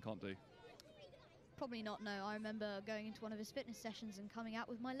anything this man can't do? Probably not, no. I remember going into one of his fitness sessions and coming out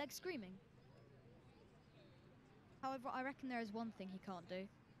with my legs screaming. However, I reckon there is one thing he can't do,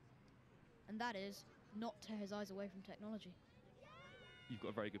 and that is not tear his eyes away from technology. You've got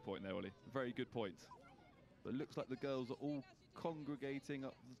a very good point there, Ollie. A very good point. But it looks like the girls are all congregating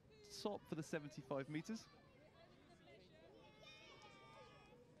up the top for the 75 metres.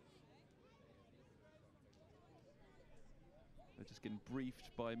 They're just getting briefed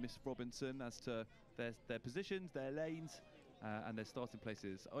by Miss Robinson as to their positions, their lanes, and their starting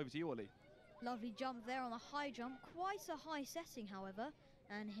places. Over to you, Ollie. Lovely jump there on a high jump. Quite a high setting, however.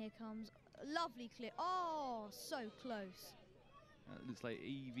 And here comes a lovely clear. Oh, so close. Looks like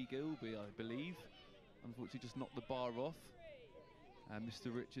Evie Gilby, I believe. Unfortunately, just knocked the bar off.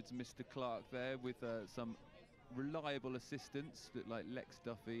 Mr. Richards and Mr. Clark there with some reliable assistants. Look like Lex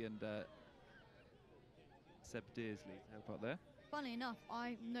Duffy and Seb Dearsley to help out there. Funnily enough,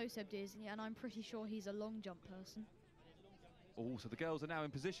 I know Seb Dearsley, and I'm pretty sure he's a long jump person. Oh, so the girls are now in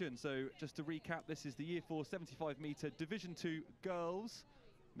position. So just to recap, this is the Year 4 75-metre Division 2 girls.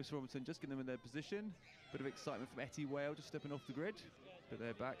 Miss Robinson just getting them in their position. Bit of excitement from Etty Whale just stepping off the grid. But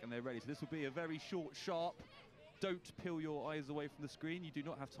they're back and they're ready. So this will be a very short, sharp. Don't peel your eyes away from the screen. You do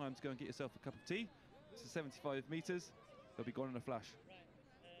not have time to go and get yourself a cup of tea. This is 75 metres. They'll be gone in a flash.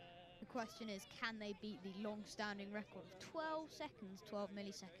 The question is, can they beat the long-standing record of 12 seconds, 12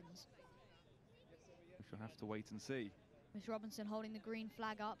 milliseconds? We shall have to wait and see. Miss Robinson holding the green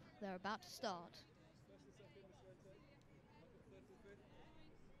flag up. They're about to start.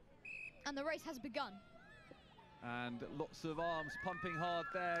 And the race has begun. And lots of arms pumping hard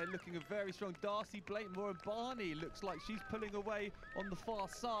there, looking a very strong Darcy Blakemore, and Barney looks like she's pulling away on the far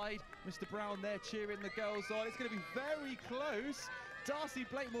side. Mr. Brown there cheering the girls on. It's going to be very close. Darcy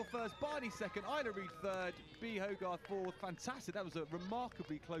Blakemore first, Barney second, Isla Reid third, B. Hogarth fourth. Fantastic, that was a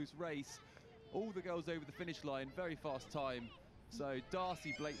remarkably close race. All the girls over the finish line, very fast time. So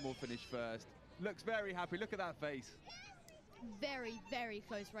Darcy Blakemore finished first. Looks very happy, look at that face. Very, very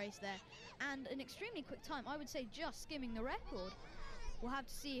close race there. And an extremely quick time, I would say just skimming the record. We'll have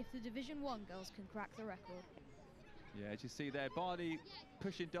to see if the Division 1 girls can crack the record. Yeah, as you see there, Barney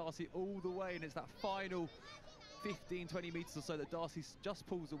pushing Darcy all the way, and it's that final 15, 20 metres or so that Darcy just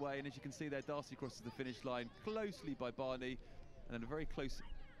pulls away, and as you can see there, Darcy crosses the finish line closely by Barney, and then a very close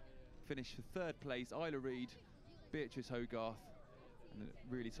finish for third place, Isla Reid, Beatrice Hogarth, and then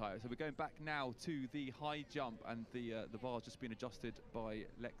really tight. So we're going back now to the high jump, and the bar's just been adjusted by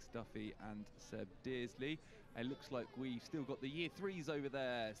Lex Duffy and Seb Dearsley. And it looks like we've still got the Year 3s over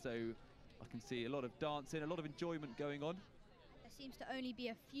there, so I can see a lot of dancing, a lot of enjoyment going on. There seems to only be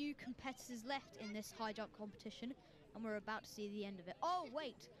a few competitors left in this high jump competition, and we're about to see the end of it. Oh,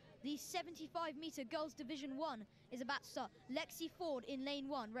 wait! The 75-metre Girls Division 1 is about to start. Lexi Ford in lane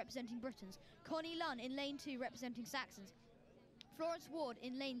 1, representing Britons. Connie Lunn in lane 2, representing Saxons. Florence Ward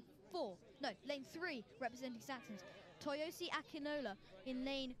in lane 3, representing Saxons. Toyosi Akinola in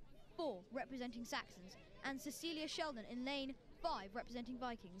lane 4, representing Saxons. And Cecilia Sheldon in lane 5, representing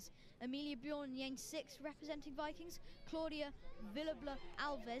Vikings. Amelia Bjorn in lane 6, representing Vikings. Claudia Villabla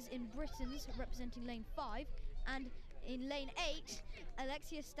Alves in Britons, representing lane 5. And in lane 8,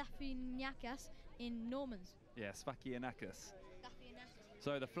 Alexia Stafiniakas in Normans. Yeah, Svakianakis.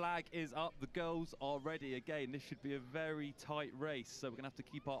 So the flag is up, the girls are ready again. This should be a very tight race, so we're going to have to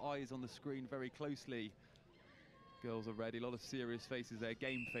keep our eyes on the screen very closely. Girls are ready, a lot of serious faces there,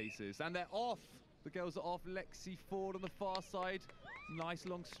 game faces, and they're off. The girls are off. Lexi Ford on the far side. Nice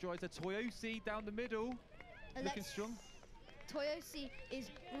long strides there. Toyosi down the middle, looking strong. Toyosi is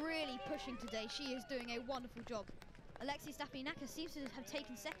really pushing today. She is doing a wonderful job. Alexi Stafiniakas seems to have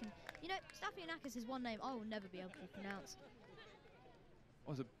taken second. You know, Stafiniakas is one name I will never be able to pronounce.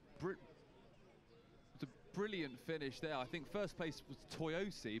 Oh, it was a brilliant finish there. I think first place was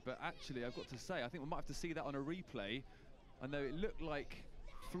Toyosi, but actually I've got to say, I think we might have to see that on a replay. I know it looked like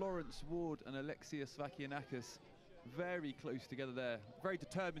Florence Ward and Alexia Svakianakis very close together there. Very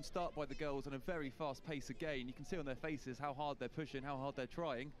determined start by the girls and a very fast pace again. You can see on their faces how hard they're pushing, how hard they're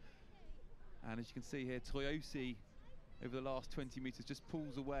trying. And as you can see here, Toyosi over the last 20 metres, just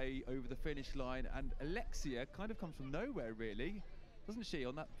pulls away over the finish line, and Alexia kind of comes from nowhere, really, doesn't she?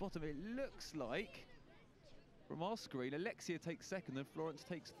 On that bottom, it looks like, from our screen, Alexia takes second and Florence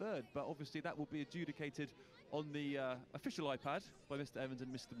takes third, but obviously that will be adjudicated on the official iPad by Mr. Evans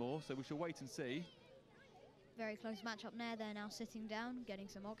and Mr. Moore, so we shall wait and see. Very close match-up there. They're now sitting down, getting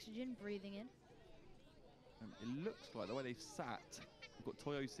some oxygen, breathing in. It looks like the way they've sat, we've got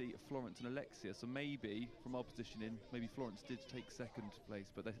Toyosi, Florence and Alexia, so maybe, from our positioning, maybe Florence did take second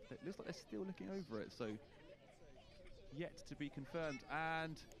place, but it looks like they're still looking over it, so yet to be confirmed.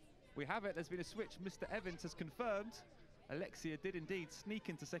 And we have it, there's been a switch. Mr. Evans has confirmed Alexia did indeed sneak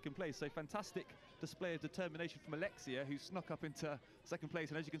into second place, so fantastic display of determination from Alexia, who snuck up into second place,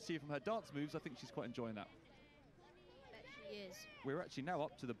 and as you can see from her dance moves, I think she's quite enjoying that. Is. We're actually now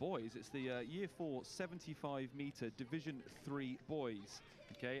up to the boys. It's the Year 4 75-metre Division 3 boys.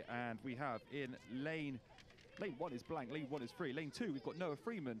 Okay, and we have in lane 1 is blank, lane 1 is free. Lane 2, we've got Noah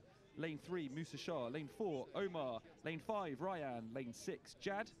Freeman. Lane 3, Musa Shah. Lane 4, Omar. Lane 5, Ryan. Lane 6,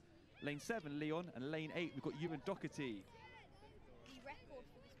 Jad. Lane 7, Leon. And lane 8, we've got Ewan Doherty. The record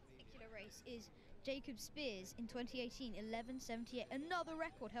for this particular race is Jacob Spears in 2018, 11:78. Another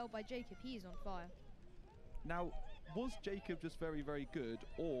record held by Jacob. He is on fire. Now, was Jacob just very, very good,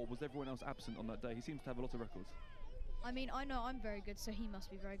 or was everyone else absent on that day? He seems to have a lot of records. I mean, I know I'm very good, so he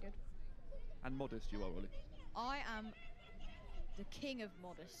must be very good. And modest you are, Ollie. I am the king of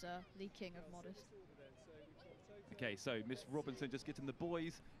modest, sir. The king of modest. Okay, so Miss Robinson just getting the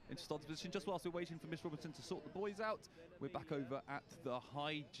boys into starting position. Just whilst we're waiting for Miss Robinson to sort the boys out, we're back over at the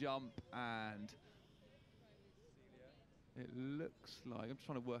high jump, and it looks like, I'm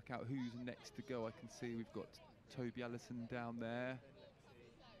trying to work out who's next to go. I can see we've got Toby Allison down there.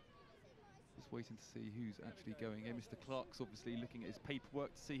 Just waiting to see who's actually going in. Mr. Clark's obviously looking at his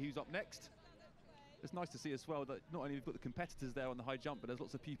paperwork to see who's up next. It's nice to see as well that not only we've got the competitors there on the high jump, but there's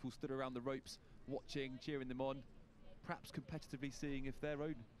lots of people stood around the ropes watching, cheering them on, perhaps competitively seeing if their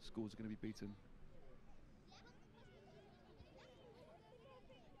own scores are going to be beaten.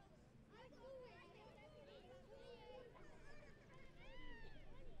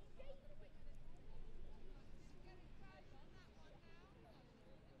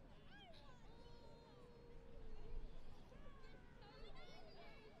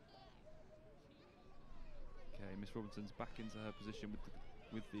 Okay, Miss Robinson's back into her position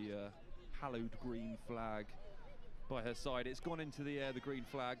with the hallowed green flag by her side. It's gone into the air, the green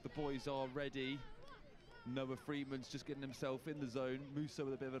flag. The boys are ready. Noah Freeman's just getting himself in the zone. Musa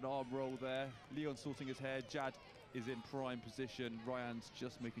with a bit of an arm roll there. Leon sorting his hair. Jad is in prime position. Ryan's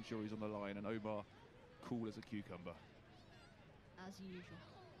just making sure he's on the line. And Omar, cool as a cucumber. As usual.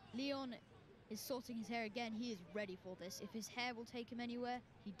 Leon is sorting his hair again. He is ready for this. If his hair will take him anywhere,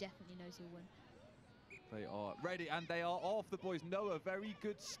 he definitely knows he'll win. They are ready, and they are off, the boys. Noah, very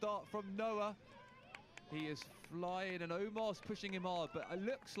good start from Noah. He is flying, and Omar's pushing him hard, but it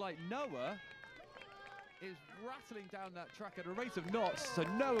looks like Noah is rattling down that track at a rate of knots. So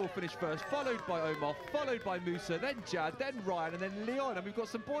Noah will finish first, followed by Omar, followed by Musa, then Jad, then Ryan, and then Leon. And we've got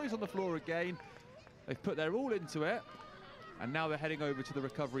some boys on the floor again. They've put their all into it, and now they're heading over to the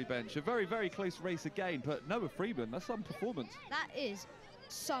recovery bench. A very, very close race again, but Noah Freeman, that's some performance. That is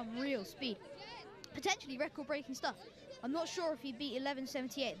some real speed. Potentially record-breaking stuff. I'm not sure if he beat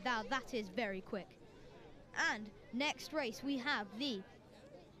 11:78. Now that is very quick. And next race we have the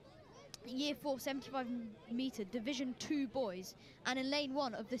Year 4 75-metre Division 2 boys. And in lane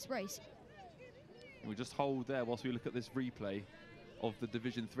 1 of this race, we'll just hold there whilst we look at this replay of the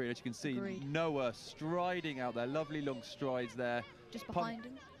Division 3. As you can see, Agreed. Noah striding out there, lovely long strides there. Just behind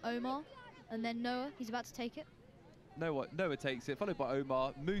him, Omar, and then Noah. He's about to take it. Noah takes it, followed by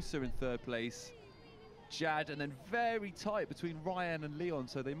Omar. Musa in third place. Jad, and then very tight between Ryan and Leon,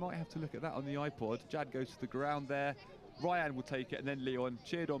 so they might have to look at that on the iPod. Jad goes to the ground there. Ryan will take it, and then Leon,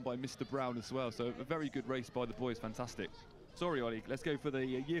 cheered on by Mr. Brown as well. So a very good race by the boys, fantastic. Sorry, Ollie, let's go for the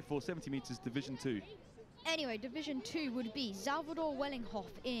Year 4 70 metres Division 2. Anyway, Division 2 would be Salvador Wellinghoff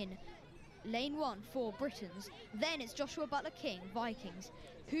in lane 1 for Britons. Then it's Joshua Butler-King, Vikings.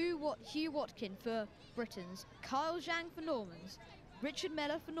 Hugh Watkin for Britons. Kyle Zhang for Normans. Richard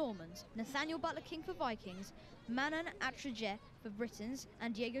Meller for Normans, Nathaniel Butler-King for Vikings, Manon Atraje for Britons,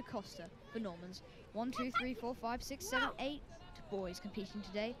 and Diego Costa for Normans. 1, 2, 3, 4, 5, 6, 7, 8 boys competing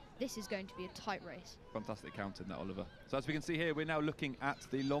today. This is going to be a tight race. Fantastic counting that, Oliver. So as we can see here, we're now looking at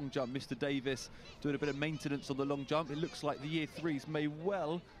the long jump. Mr. Davis doing a bit of maintenance on the long jump. It looks like the Year 3s may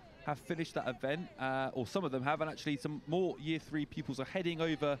well have finished that event, or some of them have, and actually some more Year 3 pupils are heading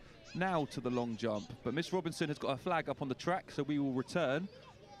over now to the long jump. But Miss Robinson has got a flag up on the track, so we will return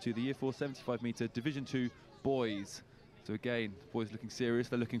to the Year 4 75-metre Division 2 boys. So again, the boys looking serious,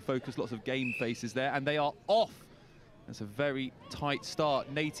 they're looking focused, lots of game faces there, and they are off. That's a very tight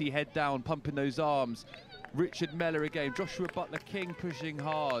start. Natey head down, pumping those arms. Richard Mellor again, Joshua Butler-King pushing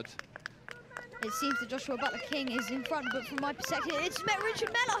hard. It seems that Joshua Butler-King is in front, but from my perspective, it's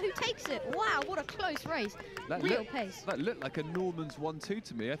Richard Mellor who takes it. Wow, what a close race. Real pace. That looked like a Norman's 1-2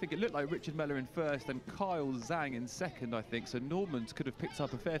 to me. I think it looked like Richard Mellor in first and Kyle Zhang in second, I think. So Norman's could have picked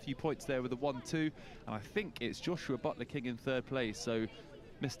up a fair few points there with a 1-2. And I think it's Joshua Butler-King in third place. So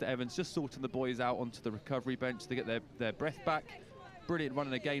Mr. Evans just sorting the boys out onto the recovery bench to get their breath back. Brilliant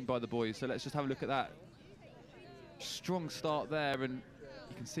running again by the boys. So let's just have a look at that. Strong start there, and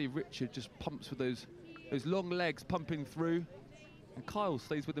you can see Richard just pumps with those long legs pumping through, and Kyle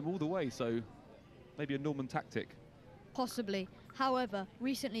stays with him all the way, so maybe a Norman tactic. Possibly. However,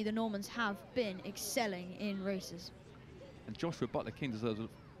 recently the Normans have been excelling in races. And Joshua Butler-King deserves a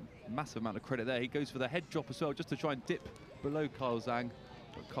massive amount of credit there. He goes for the head drop as well, just to try and dip below Kyle Zhang,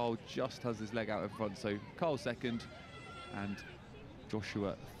 but Kyle just has his leg out in front, so Kyle second and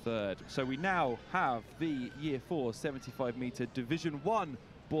Joshua third. So we now have the Year 4 75-metre Division 1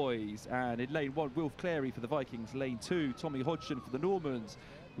 boys, and in lane 1, Wilf Clary for the Vikings, lane 2, Tommy Hodgson for the Normans.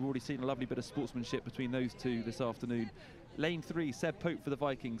 We've already seen a lovely bit of sportsmanship between those two this afternoon. Lane 3, Seb Pope for the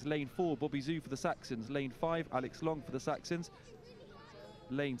Vikings, lane 4, Bobby Zhu for the Saxons, lane 5, Alex Long for the Saxons,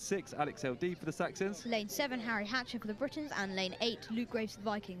 lane 6, Alex LD for the Saxons, lane 7, Harry Hatcher for the Britons, and lane 8, Luke Graves for the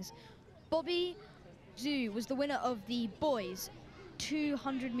Vikings. Bobby Zhu was the winner of the boys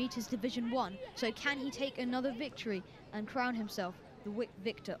 200 metres Division 1, so can he take another victory and crown himself the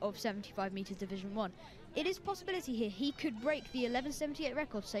victor of 75 metres Division 1? It is a possibility here. He could break the 1178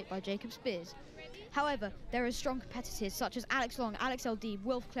 record set by Jacob Spears. However, there are strong competitors such as Alex Long, Alex LD,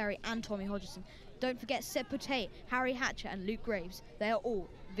 Wilf Clary and Tommy Hodgson. Don't forget Seb Pote, Harry Hatcher and Luke Graves. They are all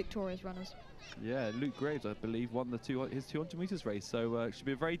victorious runners. Yeah, Luke Graves, I believe, won his 200 metres race, so it should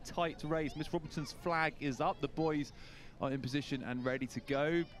be a very tight race. Miss Robinson's flag is up. The boys are in position and ready to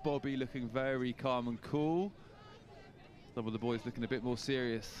go. Bobby looking very calm and cool. Some of the boys looking a bit more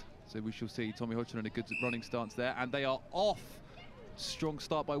serious. So we shall see. Tommy Hodgson in a good running stance there, and they are off. Strong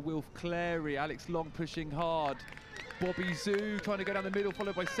start by Wilf Clary. Alex Long pushing hard. Bobby Zhu trying to go down the middle,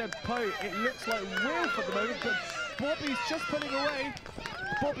 followed by Seb Poe. It looks like Wilf at the moment, but Bobby's just pulling away.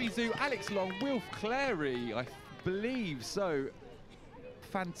 Bobby Zhu, Alex Long, Wilf Clary, I believe so.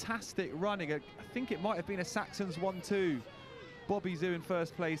 Fantastic running. I think it might have been a Saxons 1-2. Bobby Zhu in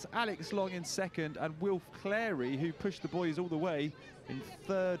first place, Alex Long in second, and Wilf Clary, who pushed the boys all the way, in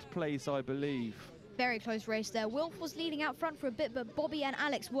third place, I believe. Very close race there. Wilf was leading out front for a bit, but Bobby and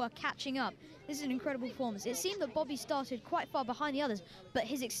Alex were catching up. This is an incredible performance. It seemed that Bobby started quite far behind the others, but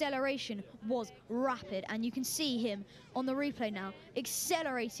his acceleration was rapid, and you can see him on the replay now,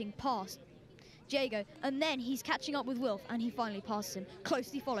 accelerating past Jago, and then he's catching up with Wilf, and he finally passes him,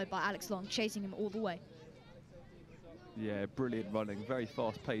 closely followed by Alex Long, chasing him all the way. Yeah, brilliant running, very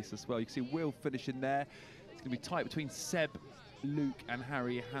fast pace as well. You can see Wilf finishing there. It's going to be tight between Seb, Luke and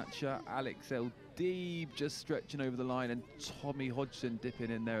Harry Hatcher. Alex LD just stretching over the line, and Tommy Hodgson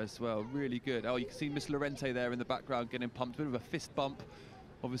dipping in there as well. Really good. Oh, you can see Miss Lorente there in the background getting pumped. A bit of a fist bump.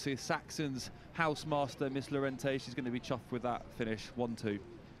 Obviously, Saxon's housemaster, Miss Lorente, she's going to be chuffed with that finish, 1-2.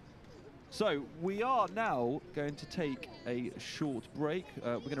 So we are now going to take a short break.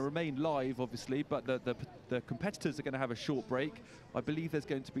 We're going to remain live, obviously, but the competitors are going to have a short break. I believe there's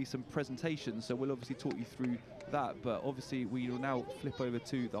going to be some presentations, so we'll obviously talk you through that. But obviously, we will now flip over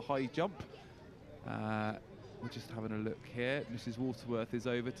to the high jump. We're just having a look here. Mrs. Waterworth is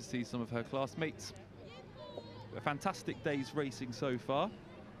over to see some of her classmates. A fantastic day's racing so far.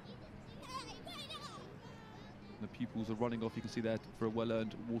 The pupils are running off, you can see there, for a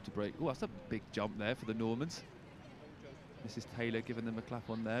well-earned water break. Oh, that's a big jump there for the Normans. Mrs. Taylor giving them a clap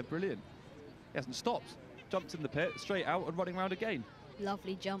on there. Brilliant. He hasn't stopped. Jumped in the pit, straight out and running around again.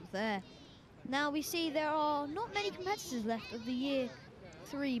 Lovely jump there. Now we see there are not many competitors left of the Year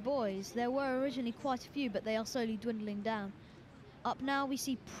 3 boys. There were originally quite a few, but they are slowly dwindling down. Up now we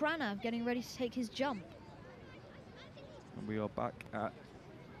see Pranav getting ready to take his jump. And we are back at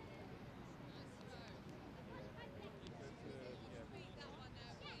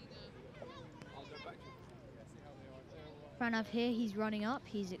Pranav here, he's running up,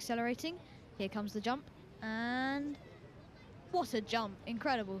 he's accelerating. Here comes the jump, and what a jump.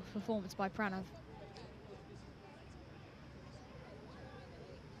 Incredible performance by Pranav.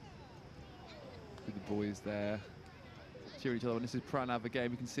 with the boys there cheering each other on. This is Pranav again.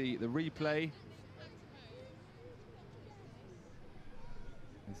 We can see the replay.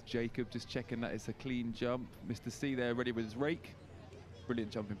 There's Jacob just checking that it's a clean jump. Mr. C there ready with his rake.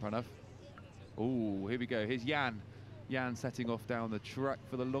 Brilliant jumping, Pranav. Oh, here we go. Here's Jan. Jan setting off down the track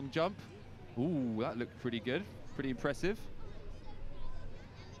for the long jump. Ooh, that looked pretty good, pretty impressive.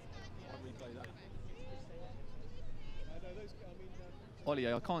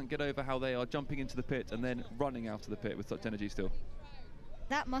 Ollie, I can't get over how they are jumping into the pit and then running out of the pit with such energy still.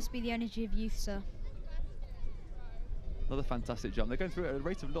 That must be the energy of youth, sir. Another fantastic jump. They're going through it at a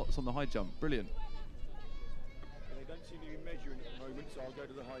rate of knots on the high jump. Brilliant. They don't seem to be measuring at the moment, so I'll go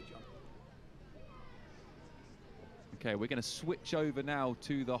to the high jump. Okay, we're going to switch over now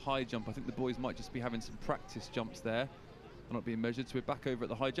to the high jump. I think the boys might just be having some practice jumps there. They're not being measured, so we're back over at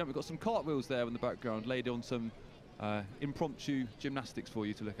the high jump. We've got some cartwheels there in the background, laid on some impromptu gymnastics for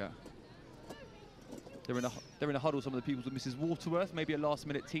you to look at. They're in a huddle, some of the pupils with Mrs. Waterworth. Maybe a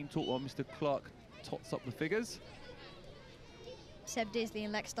last-minute team talk while Mr. Clark tots up the figures. Seb Disley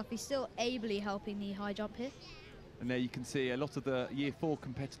and Lex Duffy still ably helping the high jump here. And there you can see a lot of the Year 4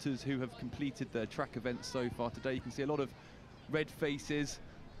 competitors who have completed their track events so far today. You can see a lot of red faces,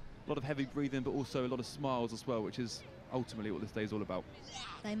 a lot of heavy breathing, but also a lot of smiles as well, which is ultimately what this day is all about.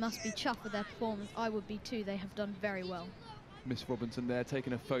 They must be chuffed with their performance. I would be too. They have done very well. Miss Robinson there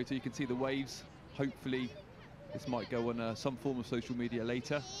taking a photo. You can see the waves. Hopefully this might go on some form of social media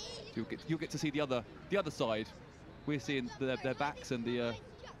later. So you'll get to see the other side. We're seeing their backs and the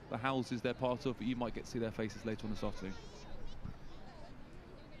houses they're part of, but you might get to see their faces later on this afternoon.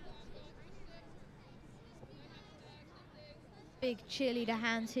 Big cheerleader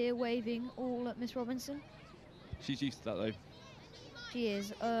hands here waving all at Miss Robinson. She's used to that though. She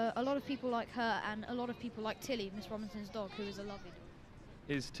is. A lot of people like her, and a lot of people like Tilly, Miss Robinson's dog, who is a lovely dog.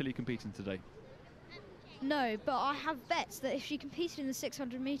 Is Tilly competing today? No, but I have bets that if she competed in the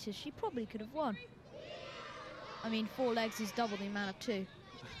 600 metres, she probably could have won. I mean, 4 legs is double the amount of 2.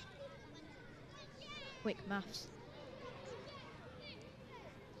 Quick maths.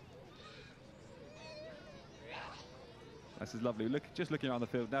 This is lovely. Look, just looking around the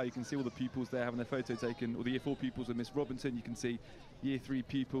field now, you can see all the pupils there having their photo taken, all the Year 4 pupils with Miss Robinson. You can see Year 3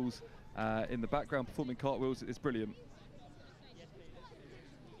 pupils in the background performing cartwheels. It's brilliant.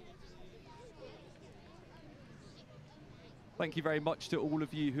 Thank you very much to all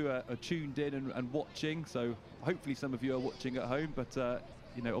of you who are tuned in and watching. So hopefully some of you are watching at home, but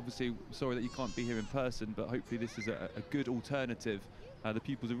you know, obviously sorry that you can't be here in person, but hopefully this is a good alternative. The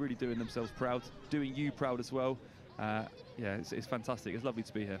pupils are really doing themselves proud, doing you proud as well. Yeah, it's fantastic. It's lovely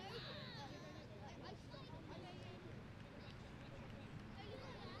to be here.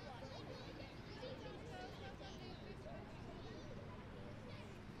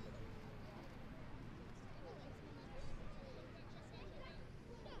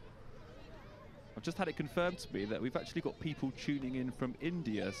 I've just had it confirmed to me that we've actually got people tuning in from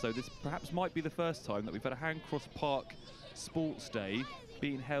India, so this perhaps might be the first time that we've had a Handcross Park Sports Day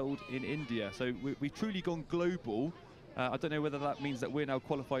being held in India. So we've truly gone global. I don't know whether that means that we're now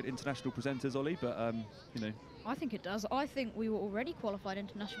qualified international presenters, Ollie, but you know. I think it does. I think we were already qualified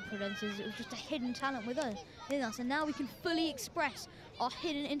international presenters. It was just a hidden talent within us, and now we can fully express our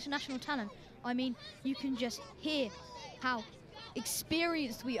hidden international talent. I mean, you can just hear how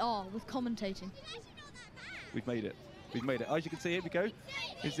experienced we are with commentating. We've made it. We've made it. As you can see, here we go.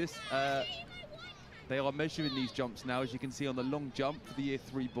 Is this? They are measuring these jumps now, as you can see on the long jump for the Year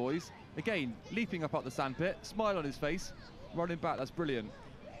 3 boys. Again, leaping up the sandpit, smile on his face, running back. That's brilliant.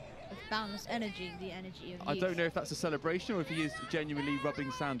 With boundless energy, the energy of youth. I don't know if that's a celebration or if he is genuinely rubbing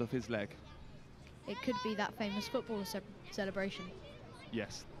sand off his leg. It could be that famous footballer celebration.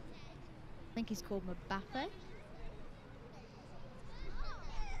 Yes. I think he's called Mbappe.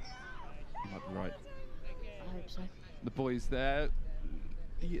 You might be right. I hope so. The boys there.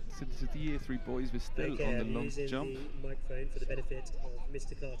 So this is the Year 3 boys. We're still on the long jump. The microphone for the benefit of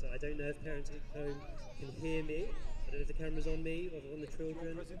Mr. Carter. I don't know if parents at home can hear me. I don't know if the camera's on me or on the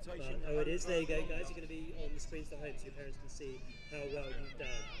children. But, oh, it is. There you go, guys. You're going to be on the screens at home so your parents can see how well you've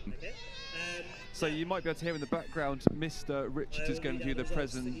done. Okay. So you might be able to hear in the background, Mr. Richards is going to do the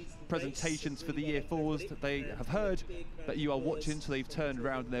presentations for the Year 4s. That they have heard that you are watching, so they've turned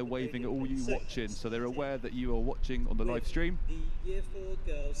around and they're waving at all you watching. So they're aware that you are watching on the live stream. The Year 4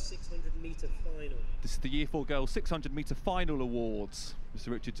 girls 600 metre final. This is the Year 4 girls 600 metre final awards. Mr.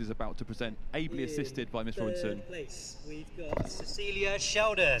 Richards is about to present, ably assisted by Miss Robinson. In place, we've got Cecilia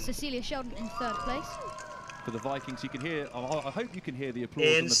Sheldon. Cecilia Sheldon in 3rd place. For the Vikings, you can hear, I hope you can hear the applause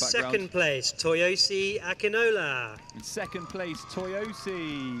in in the background. In 2nd place, Toyosi Akinola. In 2nd place,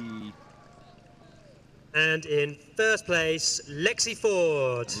 Toyosi. And in 1st place, Lexi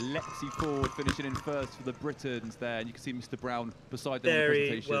Ford. Lexi Ford finishing in 1st for the Britons there. And you can see Mr. Brown beside them on the Very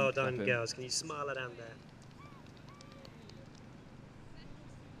presentation. well done, girls. Can you smile at down there?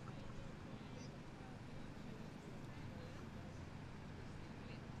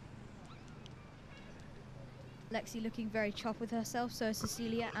 Lexi looking very chuffed with herself, so is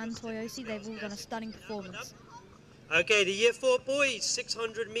Cecilia and Toyosi. They've all done a stunning performance. Okay, the Year 4 boys,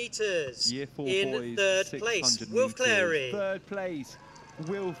 600 metres. Year 4 in boys, third 600 place, metres. Wilf Clary. Third place,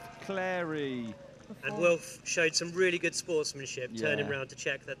 Wilf Clary. And Wilf showed some really good sportsmanship, turning Yeah. round to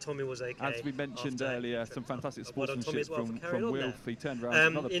check that Tommy was okay. As we mentioned earlier, some fantastic Well done, Tommy, sportsmanship as well, for from carrying on Wilf. there. He turned around,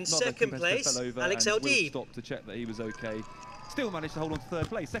 In another second competitor place, fell over, Alex and LD. Wilf stopped to check that he was okay. Still managed to hold on to third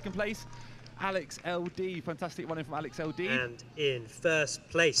place. Second place, Alex LD. Fantastic running from Alex LD. And in first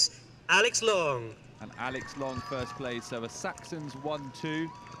place, Alex Long. And Alex Long first place. So a Saxons 1-2,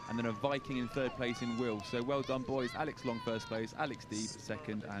 and then a Viking in third place in Wilf. So well done, boys. Alex Long first place, Alex D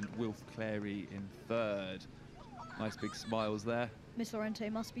second, and Wilf Clary in third. Nice big smiles there. Miss Lorente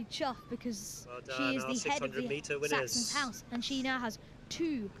must be chuffed because Well done, she is our the head of 600 the metre winners. Saxons house, and she now has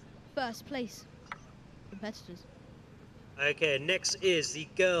 2 first place competitors. Okay, next is the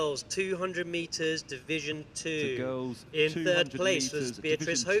girls 200 metres Division 2. The girls in 200 third place was metres,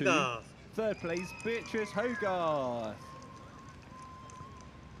 Beatrice Division 2. Hogarth. Third place, Beatrice Hogarth.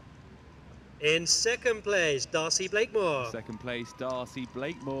 In second place, Darcy Blakemore. Second place, Darcy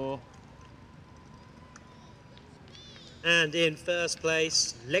Blakemore. And in first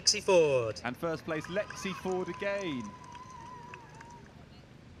place, Lexi Ford. And first place, Lexi Ford again.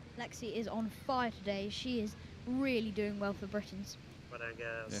 Lexi is on fire today. She is really doing well for Britons. Well done,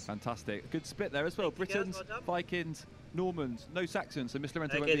 girls. Yeah, fantastic. Good split there as well. Thank you, girls. Britons, Well done. Vikings, Normans, no Saxons. So Miss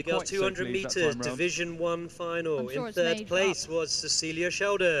Lorente won't Okay, be the girls quite so 200 pleased that metres time round. Division 1 final. I'm sure In it's third made place up. was Cecilia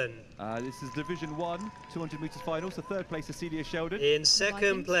Sheldon. This is Division 1, 200 metres final. So third place, Cecilia Sheldon. In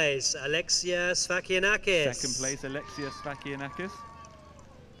second Vikings. place, Alexia Svakianakis. Second place, Alexia Svakianakis.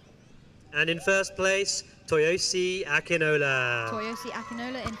 And in first place, Toyosi Akinola. Toyosi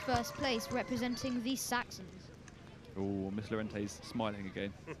Akinola in first place, representing the Saxons. Oh, Miss Lorente's smiling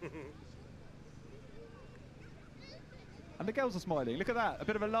again. And the girls are smiling. Look at that. A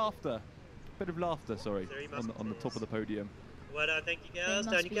bit of a laughter. Bit of laughter, sorry, There he on must the be. top of the podium. Well done, thank you, They girls.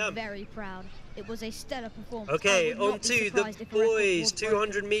 Down must you be come. very proud. It was a stellar performance. Okay, I would on not be to the surprised if a record boys, was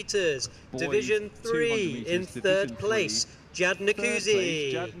 200 metres, Boys, Division 3. 200 metres, In Division third 3. place, Jad Third place,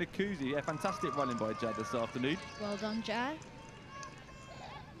 Nakuzi. Jad Nakuzi. Yeah, fantastic running by Jad this afternoon. broken. Well done, Jad.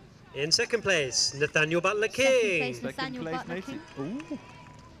 In second place, Nathaniel Butler Second King. place, Nathaniel Butler Nathan. King. Ooh.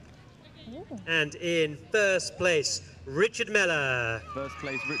 Ooh. And in first place, Richard Meller. First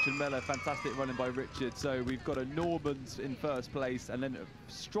place, Richard Meller. Fantastic running by Richard. So we've got a Normans in first place, and then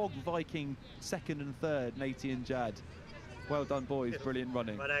a strong Viking second and third, Natey and Jad. Well done, boys. Brilliant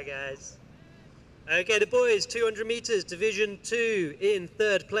running. Well done, guys. Okay, the boys, 200 metres, Division 2. In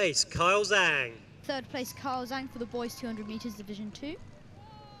third place, Kyle Zhang. Third place, Carl Zhang for the boys 200 metres Division 2.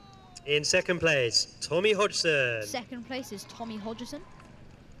 In second place, Tommy Hodgson. Second place is Tommy Hodgson.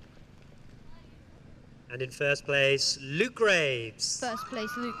 And in first place, Luke Graves. First place,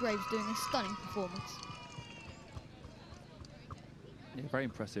 Luke Graves doing a stunning performance. Yeah, very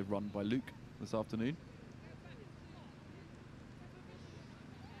impressive run by Luke this afternoon.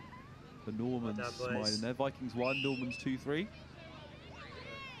 The Normans Well done, boys. smiling there. Vikings 1, Normans 2-3.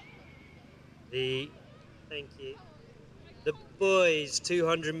 Thank you. The boys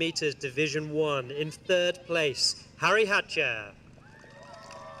 200 metres Division 1 in third place, Harry Hatcher.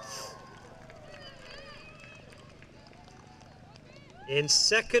 In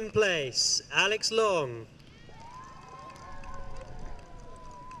second place, Alex Long.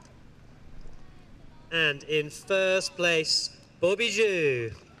 And in first place, Bobby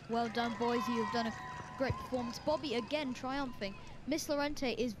Zhu. Well done, boys. You have done a great performance. Bobby again triumphing. Miss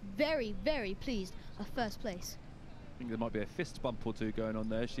Lorente is very, very pleased at first place. I think there might be a fist bump or two going on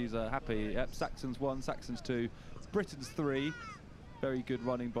there. She's happy. Yep, Saxons 1, Saxons 2, Britons 3. Very good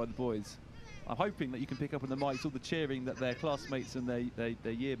running by the boys. I'm hoping that you can pick up on the mics all the cheering that their classmates and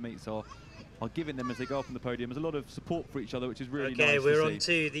their year mates are giving them as they go up on the podium. There's a lot of support for each other, which is really Okay, nice we're to on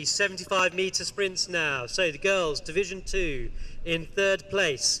see. to the 75-metre sprints now. So the girls, Division 2, in third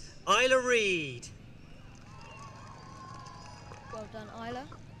place, Isla Reed. Well done, Isla.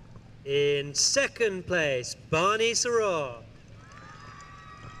 In second place, Barney Saror.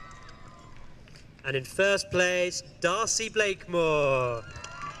 And in first place, Darcy Blakemore.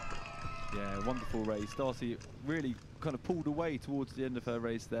 Yeah, wonderful race. Darcy really kind of pulled away towards the end of her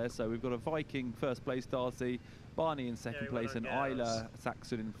race there. So we've got a Viking first place, Darcy, Barney in second Very well place, and done, girls. Isla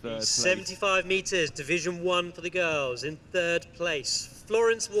Saxon in third The place. 75 metres, Division 1 for the girls. In third place,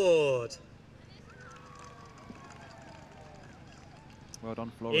 Florence Ward. Well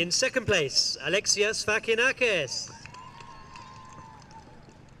done, Florence. In second place, Alexia Svakinakis.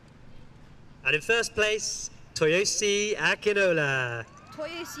 And in first place, Toyosi Akinola.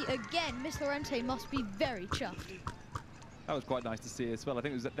 Toyosi again. Miss Lorente must be very chuffed. That was quite nice to see as well. I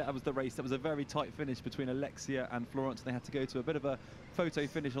think that was the race. That was a very tight finish between Alexia and Florence. They had to go to a bit of a photo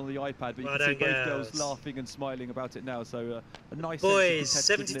finish on the iPad, but you can see both girls laughing and smiling about it now. So a nice boys,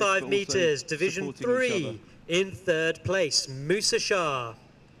 75 metres, Division 3. In third place, Musa Shah.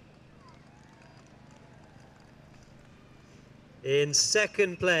 In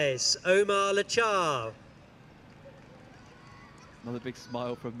second place, Omar Lachar. Another big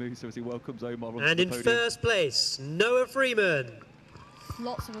smile from Musa as he welcomes Omar onto and the in podium. first place, Noah Freeman.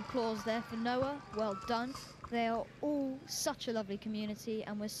 Lots of applause there for Noah. Well done. They are all such a lovely community,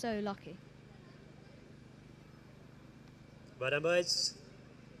 and we're so lucky. Well done, boys.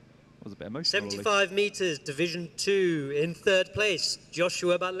 That was a bit emotional. 75 metres, Division 2. In third place,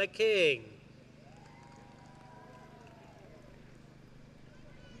 Joshua Butler King.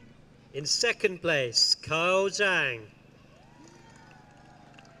 In second place, Kyle Zhang.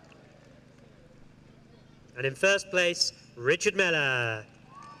 And in first place, Richard Meller.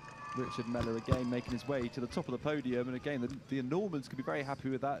 Richard Meller again making his way to the top of the podium, and again the Normans could be very happy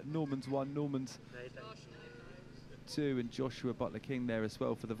with that. Normans 1, Normans 2, and Joshua Butler King there as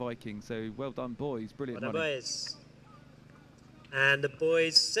well for the Vikings. So well done, boys. Brilliant Well running. done, boys. And the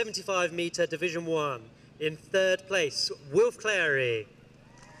boys 75 metre Division 1. In third place, Wilf Clary.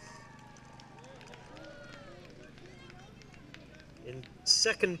 In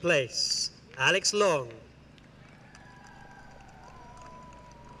second place, Alex Long.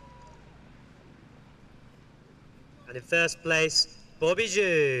 And in first place, Bobby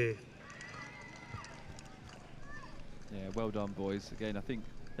Zhu. Yeah, well done, boys. Again, I think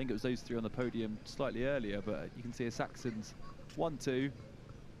it was those three on the podium slightly earlier, but you can see a Saxons 1, 2,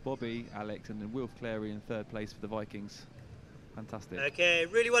 Bobby, Alex, and then Wilf Clary in third place for the Vikings. Fantastic. Okay,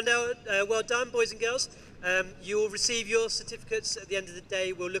 really well done, boys and girls. You will receive your certificates at the end of the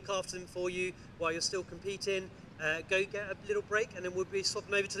day. We'll look after them for you while you're still competing. Go get a little break, and then we'll be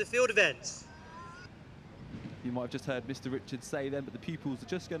swapping over to the field events. You might have just heard Mr. Richards say then, but the pupils are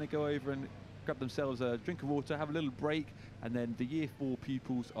just going to go over and grab themselves a drink of water, have a little break, and then the Year 4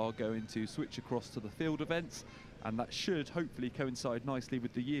 pupils are going to switch across to the field events, and that should hopefully coincide nicely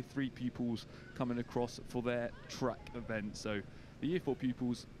with the Year 3 pupils coming across for their track event. So the Year 4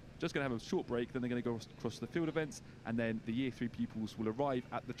 pupils just going to have a short break, then they're going to go across to the field events, and then the Year 3 pupils will arrive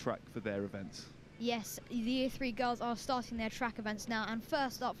at the track for their events. Yes, the Year 3 girls are starting their track events now, and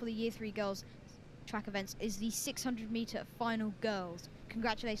first up for the Year 3 girls track events is the 600 metre final girls.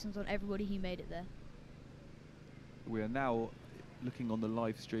 Congratulations on everybody who made it there. We are now looking on the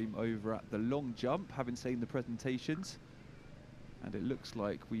live stream over at the long jump, having seen the presentations, and it looks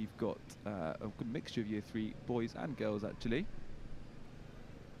like we've got a good mixture of Year 3 boys and girls actually.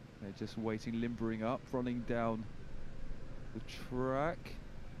 They're just waiting, limbering up, running down the track.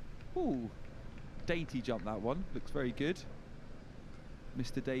 Ooh, dainty jump that one, looks very good.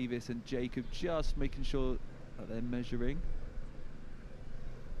 Mr. Davis and Jacob just making sure that they're measuring.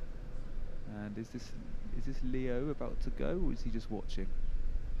 And is this Leo about to go, or is he just watching?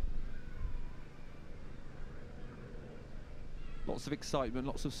 Lots of excitement,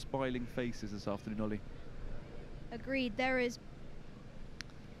 lots of smiling faces this afternoon, Ollie. Agreed. There is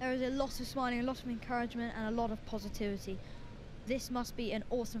a lot of smiling, a lot of encouragement, and a lot of positivity. This must be an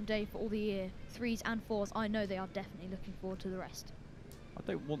awesome day for all the Year 3s and 4s. I know they are definitely looking forward to the rest. I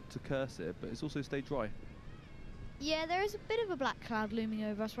don't want to curse it, but it's also stayed dry. Yeah, there is a bit of a black cloud looming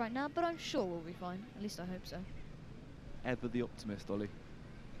over us right now, but I'm sure we'll be fine. At least I hope so. Ever the optimist, Ollie.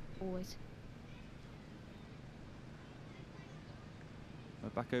 Always.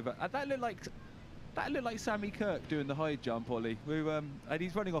 Back over. That looked like Sammy Kirk doing the high jump, Ollie. And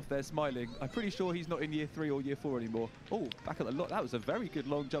he's running off there smiling. I'm pretty sure he's not in Year 3 or Year 4 anymore. Oh, back at the lot. That was a very good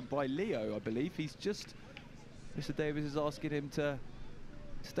long jump by Leo, I believe. He's just... Mr. Davis is asking him to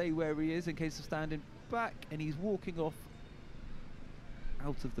stay where he is in case of standing back, and he's walking off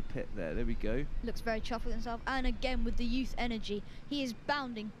out of the pit there. There we go. Looks very chuffed with himself, and again with the youth energy, he is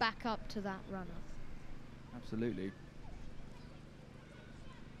bounding back up to that runner. Absolutely.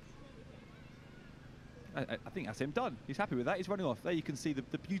 I think that's him done. He's happy with that. He's running off. There you can see the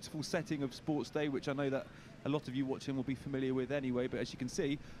beautiful setting of Sports Day, which I know that a lot of you watching will be familiar with anyway, but as you can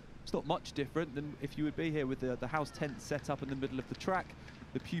see, it's not much different than if you would be here with the house tent set up in the middle of the track,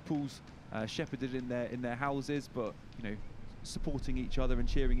 the pupils shepherded in their houses, but you know, supporting each other and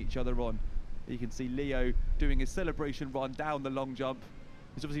cheering each other on. You can see Leo doing his celebration run down the long jump.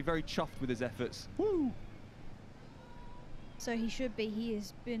 He's obviously very chuffed with his efforts. Woo! So he should be. He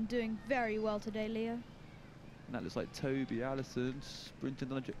has been doing very well today, Leo. And that looks like Toby Allison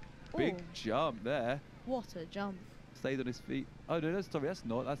sprinting on a big jump there. What a jump. Stayed on his feet. Oh no, sorry, that's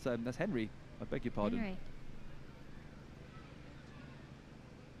not. That's Henry. I beg your pardon. Henry.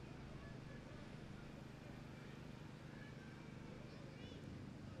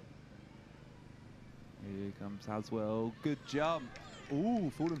 Here comes Haswell. Good jump.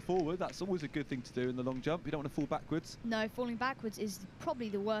 Ooh, falling forward. That's always a good thing to do in the long jump. You don't want to fall backwards. No, falling backwards is probably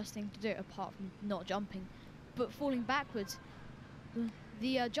the worst thing to do, apart from not jumping. But falling backwards,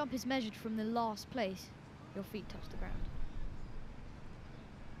 the jump is measured from the last place your feet touch the ground.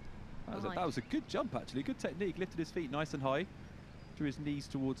 That was a good jump, actually. Good technique. Lifted his feet nice and high. Drew his knees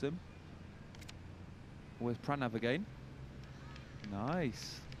towards him. Where's Pranav again?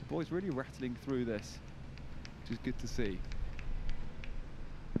 Nice. The boy's really rattling through this, which is good to see.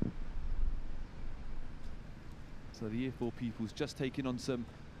 So the Year 4 pupils just taking on some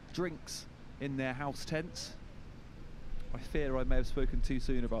drinks in their house tents. I fear I may have spoken too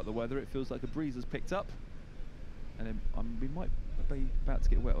soon about the weather. It feels like a breeze has picked up. And then we might be about to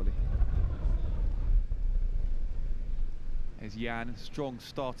get wet, Ollie. There's Jan, strong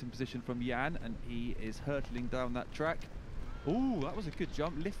starting position from Jan, and he is hurtling down that track. Ooh, that was a good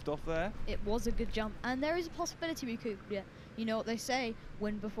jump, lift off there. It was a good jump, and there is a possibility we could get, you know what they say,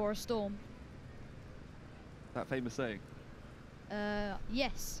 wind before a storm. That famous saying?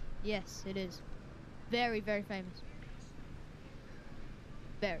 Yes, it is. Very, very famous.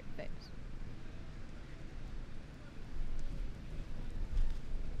 Very famous.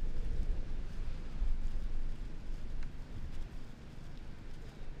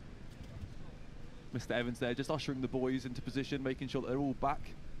 Mr. Evans there, just ushering the boys into position, making sure that they're all back.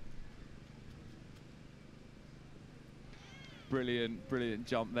 Brilliant, brilliant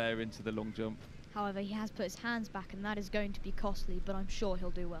jump there into the long jump. However, he has put his hands back, and that is going to be costly, but I'm sure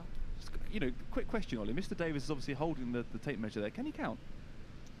he'll do well. Just, you know, quick question, Ollie. Mr. Davis is obviously holding the tape measure there. Can he count?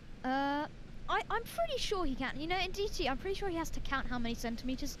 I'm pretty sure he can. You know, in DT, I'm pretty sure he has to count how many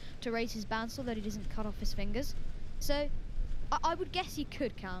centimeters to raise his band so that he doesn't cut off his fingers. So, I would guess he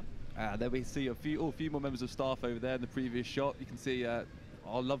could count. There we see a few more members of staff over there in the previous shot. You can see our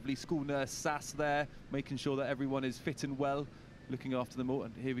lovely school nurse Sass there, making sure that everyone is fit and well, looking after them all.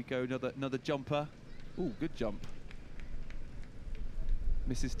 And here we go, another jumper. Ooh, good jump.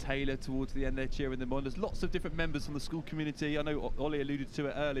 Mrs. Taylor towards the end there, cheering them on. There's lots of different members from the school community. I know Ollie alluded to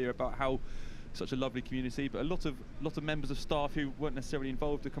it earlier about how such a lovely community, but a lot of members of staff who weren't necessarily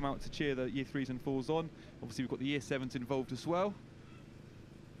involved to come out to cheer the Year 3s and 4s on. Obviously, we've got the Year 7s involved as well.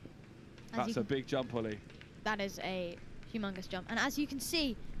 That's a big jump, Ollie. That is a humongous jump. And as you can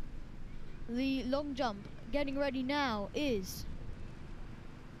see, the long jump getting ready now is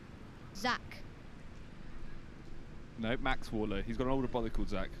Zach. No, Max Warlow. He's got an older brother called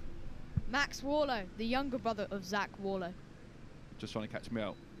Zach. Max Warlow, the younger brother of Zach Warlow. Just trying to catch me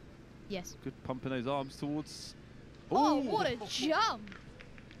out. Yes. Good pumping those arms towards... Oh, what a jump!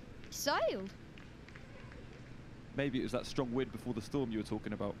 Sailed. Maybe it was that strong wind before the storm you were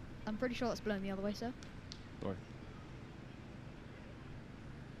talking about. I'm pretty sure that's blowing the other way, sir. Sorry.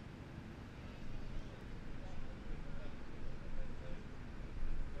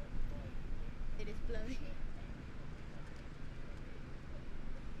 It is blowing.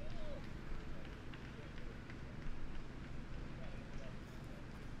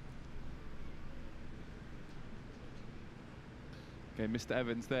 Okay, Mr.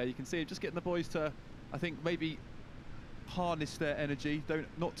 Evans there. You can see him just getting the boys to, I think, maybe harness their energy,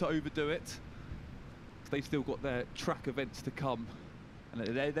 not to overdo it. They've still got their track events to come. And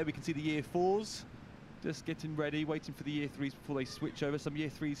there we can see the Year 4s just getting ready, waiting for the Year 3s before they switch over. Some Year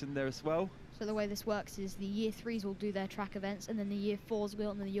 3s in there as well. So the way this works is the Year 3s will do their track events, and then the Year 4s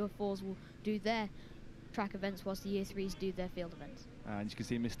will, and then the Year 4s will do their track events whilst the Year 3s do their field events. And you can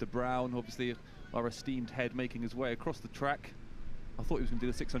see Mr. Brown, obviously our esteemed head, making his way across the track. I thought he was going to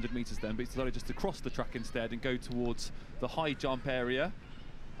do the 600 metres then, but he decided just to cross the track instead and go towards the high jump area.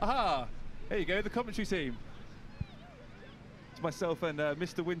 Aha! There you go, the commentary team. It's myself and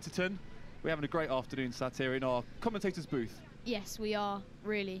Mr. Winterton. We're having a great afternoon sat here in our commentators' booth. Yes, we are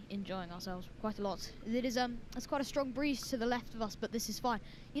really enjoying ourselves quite a lot. It is it's quite a strong breeze to the left of us, but this is fine.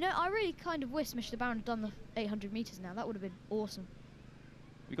 You know, I really kind of wish Mr. Barron had done the 800 metres now. That would have been awesome.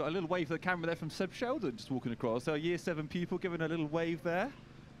 We got a little wave for the camera there from Seb Sheldon just walking across. So Year 7 pupil giving a little wave there.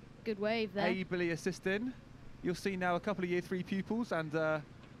 Good wave there. Ably assisting. You'll see now a couple of Year 3 pupils and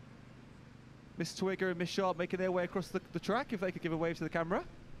Miss Twigger and Miss Sharp making their way across the track, if they could give a wave to the camera.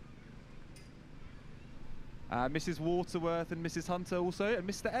 Mrs. Waterworth and Mrs. Hunter also, and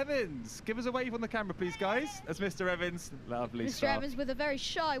Mr. Evans. Give us a wave on the camera, please, guys. That's Mr. Evans. Lovely Mr. stuff. Evans with a very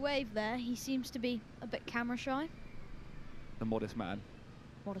shy wave there. He seems to be a bit camera shy. The modest man.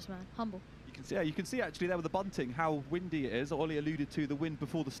 Modest man. Humble. You can see actually there with the bunting how windy it is. Ollie alluded to the wind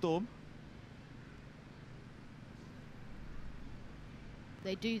before the storm.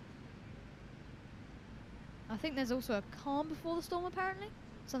 They do. I think there's also a calm before the storm, apparently.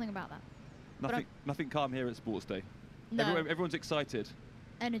 Something about that. Nothing calm here at Sports Day. No. Everyone's excited.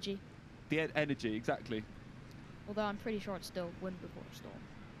 Energy. The energy, exactly. Although I'm pretty sure it's still wind before a storm.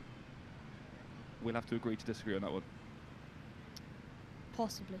 We'll have to agree to disagree on that one.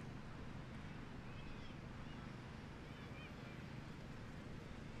 Possibly.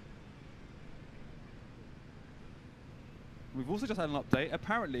 We've also just had an update.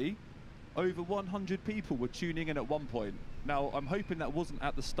 Apparently, over 100 people were tuning in at one point. Now, I'm hoping that wasn't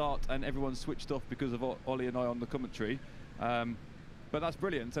at the start and everyone switched off because of Ollie and I on the commentary. But that's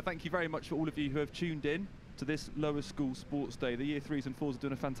brilliant. So thank you very much for all of you who have tuned in to this lower school sports day. The year 3s and 4s are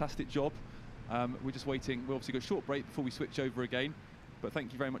doing a fantastic job. We're just waiting. We've obviously got a short break before we switch over again. But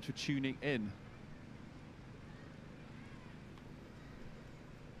thank you very much for tuning in.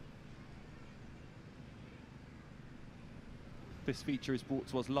 This feature is brought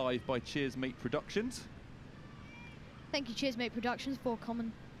to us live by CheersMate Productions. Thank you, CheersMate Productions, for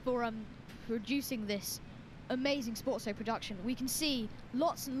producing this amazing sports day production. We can see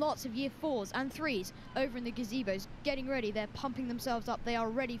lots and lots of year 4s and 3s over in the gazebos getting ready. They're pumping themselves up. They are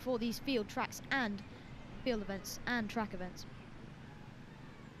ready for these field tracks and field events and track events.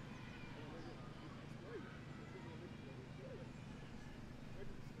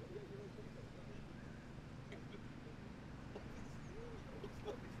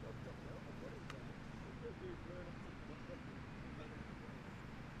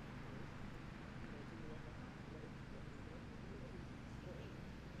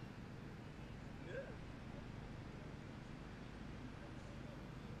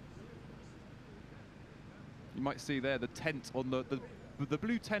 You might see there the tent on the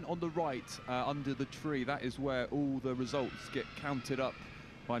blue tent on the right under the tree. That is where all the results get counted up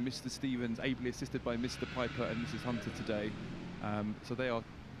by Mr. Stevens, ably assisted by Mr. Piper and Mrs. Hunter today. So they are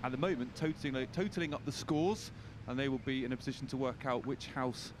at the moment totaling up the scores, and they will be in a position to work out which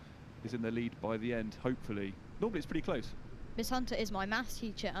house is in the lead by the end, hopefully. Normally it's pretty close. Miss Hunter is my maths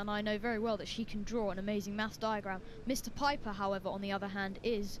teacher, and I know very well that she can draw an amazing maths diagram. Mr. Piper, however, on the other hand,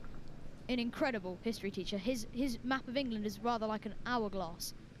 is an incredible history teacher. His map of England is rather like an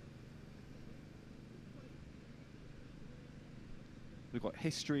hourglass. We've got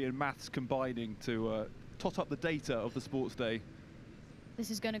history and maths combining to tot up the data of the sports day. This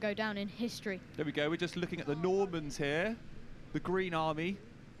is going to go down in history. There we go. We're just looking at the Normans here, the Green Army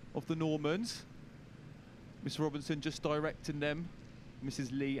of the Normans. Miss Robinson just directing them.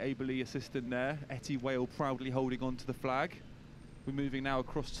 Mrs. Lee ably assisting there. Etty Whale proudly holding on to the flag. We're moving now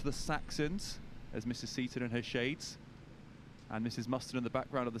across to the Saxons. There's Mrs. Seaton and her shades. And Mrs. Mustard in the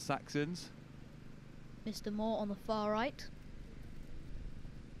background of the Saxons. Mr. Moore on the far right.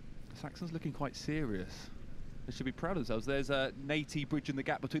 The Saxons looking quite serious. They should be proud of themselves. There's Natey bridging the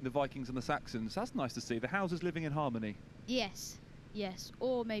gap between the Vikings and the Saxons. That's nice to see. The houses living in harmony. Yes, yes.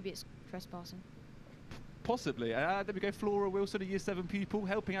 Or maybe it's trespassing. Possibly. There we go. Flora Wilson, a year 7 pupil,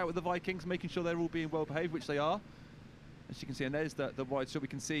 helping out with the Vikings, making sure they're all being well behaved, which they are. As you can see, and there's the wide shot. We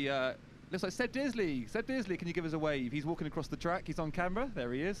can see, looks like Seb Disley. Seb Disley, can you give us a wave? He's walking across the track. He's on camera.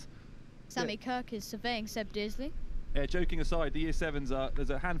 There he is. Sammy Kirk is surveying Seb Disley. Yeah, joking aside, the year 7s, there's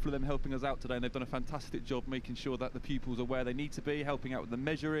a handful of them helping us out today, and they've done a fantastic job making sure that the pupils are where they need to be, helping out with the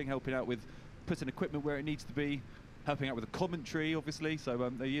measuring, helping out with putting equipment where it needs to be, helping out with the commentary, obviously. So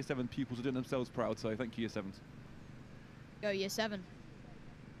the year 7 pupils are doing themselves proud, so thank you, year 7s. Go year 7.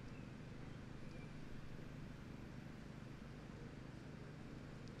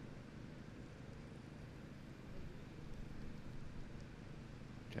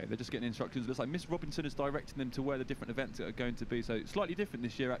 Okay, they're just getting instructions. Looks like Miss Robinson is directing them to where the different events are going to be. So slightly different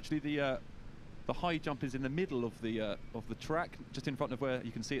this year, actually. The high jump is in the middle of the track, just in front of where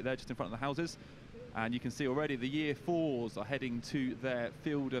you can see it there, just in front of the houses. And you can see already the year 4s are heading to their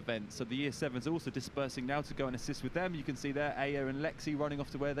field events. So the year 7s are also dispersing now to go and assist with them. You can see there Aya and Lexi running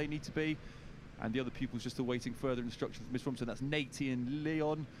off to where they need to be. And the other pupils just awaiting further instructions from Miss Robinson. That's Natey and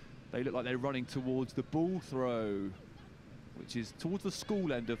Leon. They look like they're running towards the ball throw, which is towards the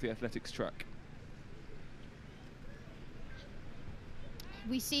school end of the athletics track.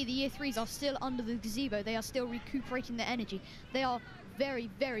 We see the year 3s are still under the gazebo. They are still recuperating their energy. They are very,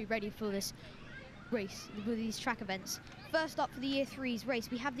 very ready for this race, with these track events. First up for the year 3's race,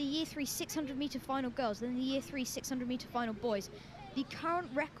 we have the year 3 600 metre final girls, then the year 3 600 metre final boys. The current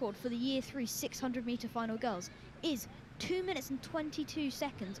record for the year 3 600 metre final girls is 2 minutes and 22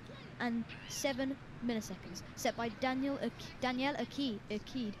 seconds 107 milliseconds, set by Daniel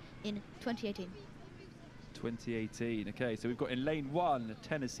Akid in 2018. 2018. Okay, so we've got in lane 1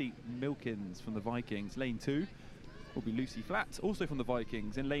 Tennessee Milkins from the Vikings. Lane 2 will be Lucy Flatt, also from the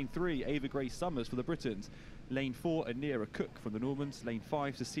Vikings. In lane 3, Ava Grace Summers for the Britons. Lane 4, Anira Cook from the Normans. Lane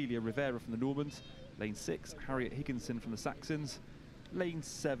 5, Cecilia Rivera from the Normans. Lane 6, Harriet Higginson from the Saxons. Lane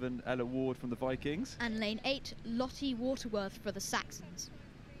 7, Ella Ward from the Vikings. And lane 8, Lottie Waterworth for the Saxons.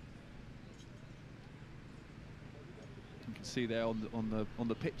 You can see there on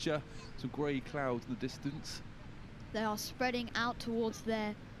the picture some grey clouds in the distance. They are spreading out towards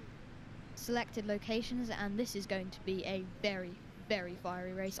their selected locations, and this is going to be a very, very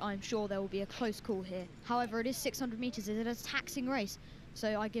fiery race. I'm sure there will be a close call here. However, it is 600 metres. It is a taxing race,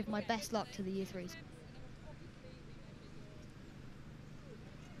 so I give my best luck to the Year 3s.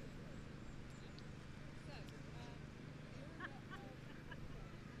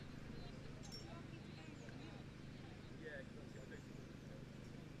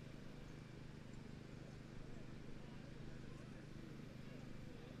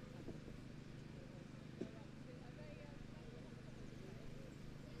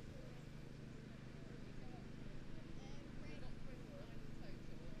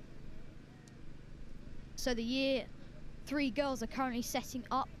 So the Year 3 girls are currently setting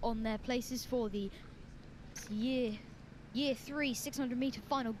up on their places for the Year 3 600 metre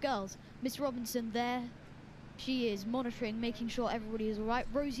final girls. Miss Robinson there, she is monitoring, making sure everybody is all right.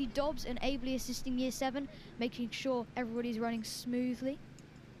 Rosie Dobbs and ably assisting Year 7, making sure everybody's running smoothly.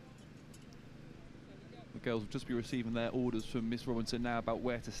 The girls will just be receiving their orders from Miss Robinson now about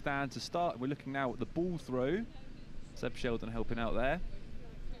where to stand to start. We're looking now at the ball throw. Seb Sheldon helping out there.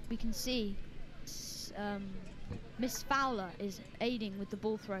 We can see Miss Fowler is aiding with the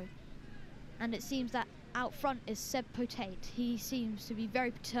ball throw, and it seems that out front is Seb Potate. He seems to be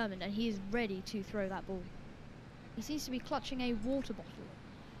very determined and he is ready to throw that ball. He seems to be clutching a water bottle.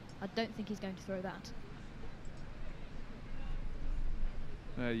 I don't think he's going to throw that.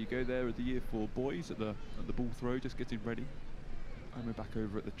 There you go, there at the Year 4 boys at the ball throw, just getting ready. And we're back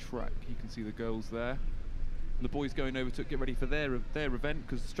over at the track. You can see the girls there. The boys going over to get ready for their event,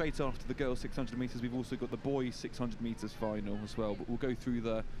 because straight after the girls 600 metres we've also got the boys 600 metres final as well, but we'll go through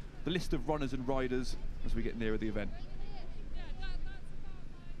the list of runners and riders as we get nearer the event.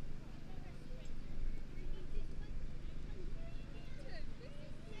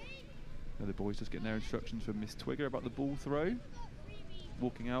 Now the boys just getting their instructions from Miss Twigger about the ball throw,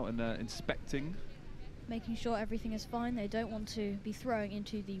 walking out and inspecting, making sure everything is fine. They don't want to be throwing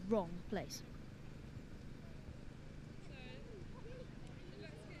into the wrong place.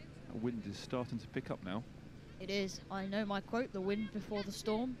 Wind is starting to pick up now. It is. I know my quote, the wind before the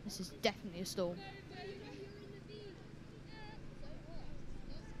storm. This is definitely a storm.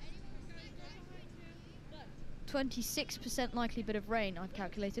 26% likelihood of rain, I've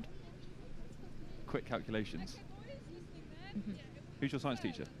calculated. Quick calculations. Who's your science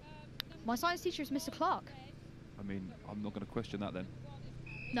teacher? My science teacher is Mr. Clark. I mean, I'm not going to question that then.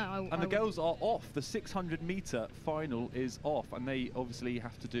 No, and the girls are off. The 600 metre final is off, and they obviously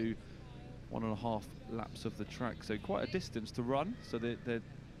have to do 1.5 laps of the track, so quite a distance to run. So they're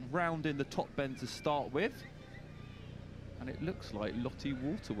rounding the top bend to start with, and it looks like Lottie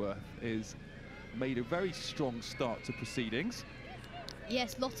Waterworth is made a very strong start to proceedings.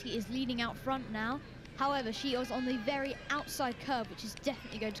 Yes, Lottie is leading out front now. However, she is on the very outside curve, which is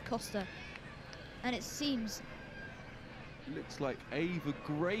definitely going to cost her. And it seems... Looks like Ava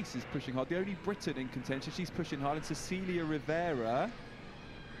Grace is pushing hard. The only Briton in contention, she's pushing hard, and Cecilia Rivera.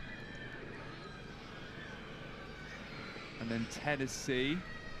 And then Tennessee,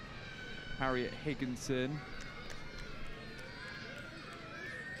 Harriet Higginson.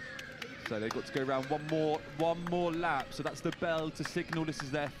 So they've got to go around one more lap. So that's the bell to signal this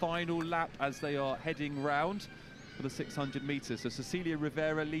is their final lap as they are heading round for the 600 metres. So Cecilia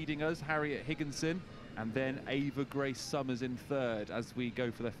Rivera leading us, Harriet Higginson, and then Ava Grace Summers in third as we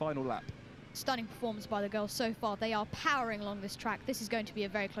go for their final lap. Stunning performance by the girls so far. They are powering along this track. This is going to be a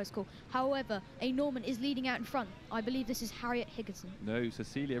very close call. However, a Norman is leading out in front. I believe this is Harriet Higginson. No,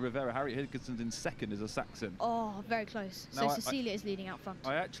 Cecilia Rivera. Harriet Higginson's in second as a Saxon. Oh, very close. Now so Cecilia is leading out front.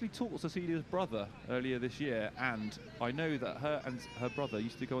 I actually taught Cecilia's brother earlier this year, and I know that her and her brother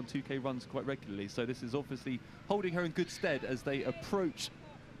used to go on 2K runs quite regularly. So this is obviously holding her in good stead as they approach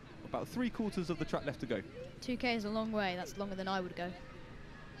about 3/4 of the track left to go. 2K is a long way. That's longer than I would go.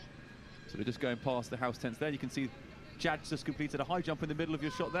 So they're just going past the house tents there. You can see Jad's just completed a high jump in the middle of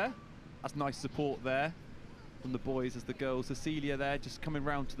your shot there. That's nice support there from the boys as the girls. Cecilia there just coming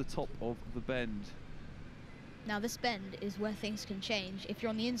round to the top of the bend. Now this bend is where things can change. If you're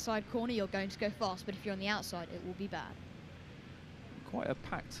on the inside corner, you're going to go fast, but if you're on the outside, it will be bad. Quite a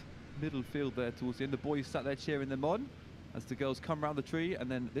packed middle field there towards the end. The boys sat there cheering them on as the girls come round the tree, and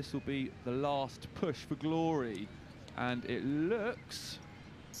then this will be the last push for glory. And it looks...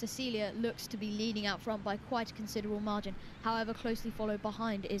 Cecilia looks to be leading out front by quite a considerable margin. However, closely followed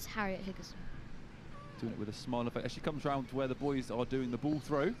behind is Harriet Higginson. Doing it with a smile on her face as she comes round to where the boys are doing the ball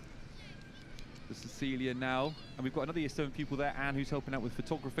throw. To Cecilia now, and we've got another Year 7 pupil there, Anne, who's helping out with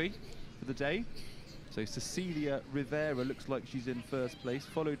photography for the day. So Cecilia Rivera looks like she's in first place,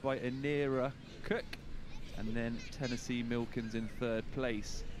 followed by Anira Cook, and then Tennessee Milkins in third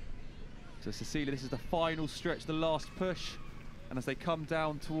place. So Cecilia, this is the final stretch, the last push, and as they come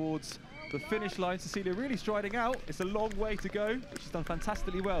down towards the finish line, Cecilia really striding out. It's a long way to go, but she's done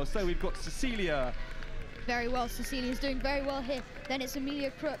fantastically well. So we've got Cecilia. Very well, Cecilia's doing very well here. Then it's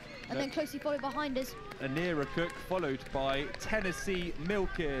Amelia Crook, and then closely followed behind us Anira Cook, followed by Tennessee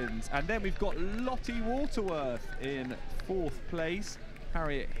Milkins. And then we've got Lottie Waterworth in fourth place,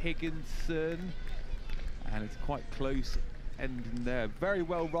 Harriet Higginson, and it's quite close ending there. Very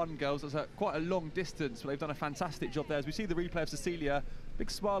well run, girls. That's quite a long distance, but they've done a fantastic job there. As we see the replay of Cecilia,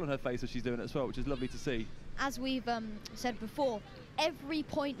 big smile on her face as she's doing it as well, which is lovely to see. As we've said before, every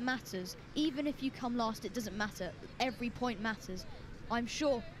point matters. Even if you come last, it doesn't matter. Every point matters. I'm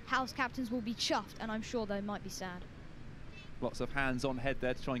sure house captains will be chuffed, and I'm sure they might be sad. Lots of hands on head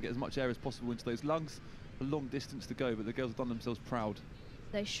there to try and get as much air as possible into those lungs. A long distance to go, but the girls have done themselves proud.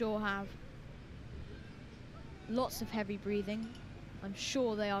 They sure have. Lots of heavy breathing. I'm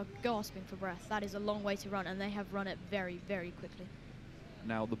sure they are gasping for breath. That is a long way to run, and they have run it very, very quickly.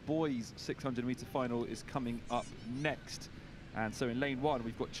 Now the boys' 600-metre final is coming up next. And so in lane 1,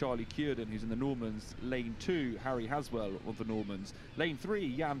 we've got Charlie Kierden, who's in the Normans. Lane 2, Harry Haswell of the Normans. Lane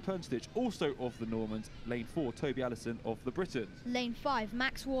 3, Jan Pernstich, also of the Normans. Lane 4, Toby Allison of the Britons. Lane 5,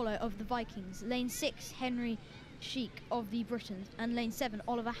 Max Warlow of the Vikings. Lane 6, Henry Sheik of the Britons. And lane 7,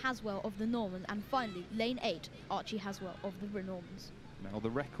 Oliver Haswell of the Normans. And finally, lane 8, Archie Haswell of the Normans. Now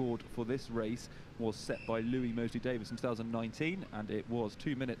the record for this race was set by Louis Mosley Davis in 2019, and it was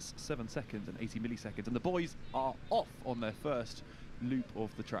 2 minutes, 7 seconds and 80 milliseconds. And the boys are off on their first loop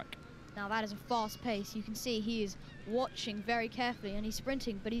of the track. Now that is a fast pace. You can see he is watching very carefully, and he's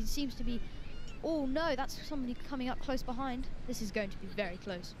sprinting, but he seems to be... Oh no, that's somebody coming up close behind. This is going to be very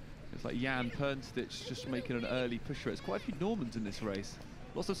close. It's like Jan Pernstich just making an early push for it. There's quite a few Normans in this race.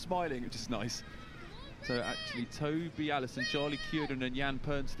 Lots of smiling, which is nice. So actually Toby Allison, Charlie Kierden and Jan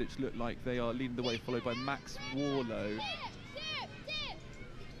Pernstich look like they are leading the way, followed by Max Warlow.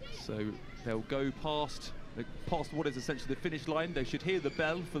 So they'll go past what is essentially the finish line. They should hear the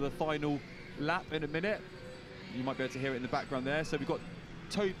bell for the final lap in a minute. You might be able to hear it in the background there. So we've got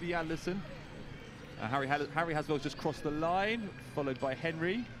Toby Allison. Harry Haswell's just crossed the line, followed by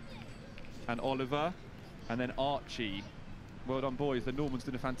Henry and Oliver, and then Archie. Well done, boys. The Normans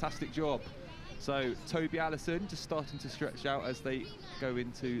did a fantastic job. So Toby Allison just starting to stretch out as they go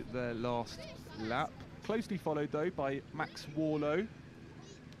into their last lap. Closely followed though by Max Warlow.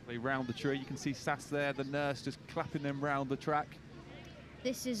 They round the tree. You can see Sass there, the nurse, just clapping them round the track.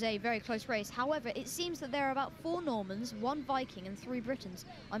 This is a very close race. However, it seems that there are about 4 Normans, 1 Viking and 3 Britons.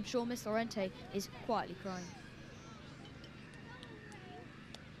 I'm sure Miss Lorente is quietly crying.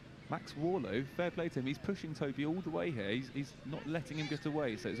 Max Warlow, fair play to him, he's pushing Toby all the way here. He's not letting him get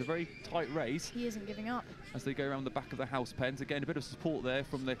away, so it's a very tight race. He isn't giving up. As they go around the back of the house pens, again a bit of support there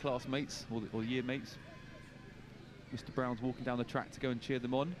from their classmates, or year mates. Mr. Brown's walking down the track to go and cheer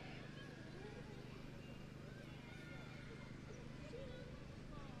them on.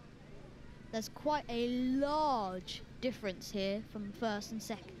 There's quite a large difference here from first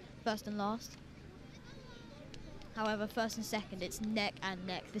and last. However, first and second, it's neck and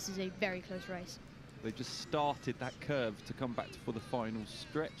neck. This is a very close race. They've just started that curve to come back for the final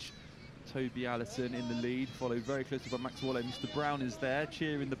stretch. Toby Allison in the lead, followed very closely by Max Warlow. Mr. Brown is there,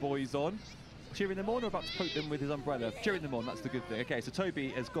 cheering the boys on. Cheering them on or about to poke them with his umbrella? Cheering them on, that's the good thing. Okay, so Toby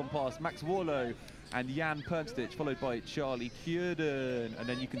has gone past Max Warlow and Jan Pernstich, followed by Charlie Kierden. And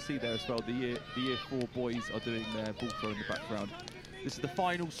then you can see there as well, the year 4 boys are doing their ball throw in the background. This is the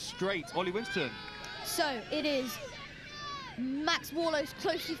final straight. Ollie Winston. So it is Max Warlow's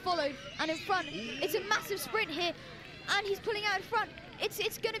closely followed, and in front it's a massive sprint here, and he's pulling out in front.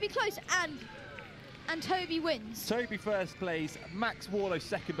 It's going to be close, and Toby wins. Toby first place, Max Warlow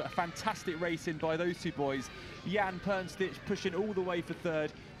second, but a fantastic racing by those 2 boys. Jan Pernstich pushing all the way for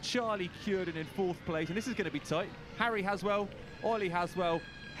third, Charlie Kierden in 4th place, and this is going to be tight. Harry Haswell, Ollie Haswell,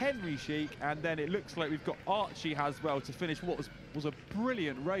 Henry Sheik, and then it looks like we've got Archie Haswell to finish what was a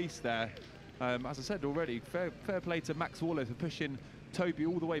brilliant race there. As I said already, fair play to Max Waller for pushing Toby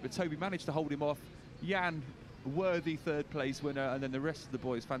all the way, but Toby managed to hold him off. Jan, worthy third place winner, and then the rest of the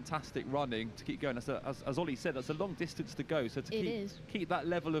boys, fantastic running to keep going. As Ollie said, that's a long distance to go, so to keep that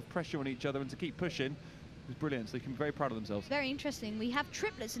level of pressure on each other and to keep pushing is brilliant, so they can be very proud of themselves. Very interesting. We have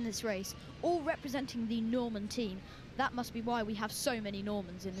triplets in this race, all representing the Norman team. That must be why we have so many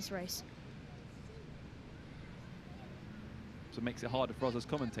Normans in this race. So it makes it harder for us as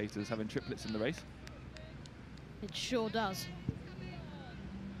commentators having triplets in the race. It sure does.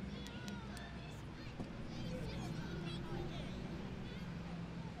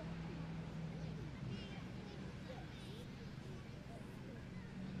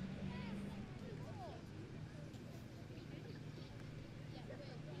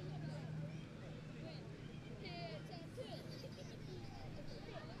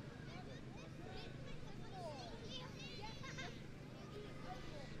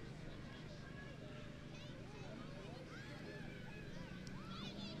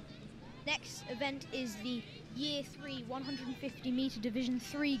 Next event is the Year 3 150 metre Division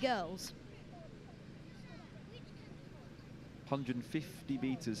 3 girls. 150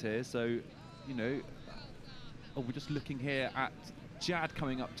 metres here, so, you know, we're just looking here at Jad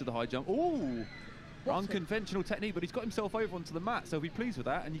coming up to the high jump. Oh, unconventional technique, but he's got himself over onto the mat, so he'll be pleased with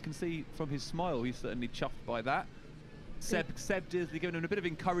that, and you can see from his smile he's certainly chuffed by that. Seb is giving him a bit of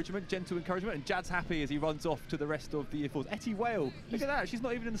encouragement, gentle encouragement, and Jad's happy as he runs off to the rest of the Year 4s. Etty Whale, look at that, she's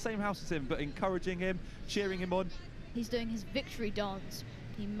not even in the same house as him, but encouraging him, cheering him on. He's doing his victory dance.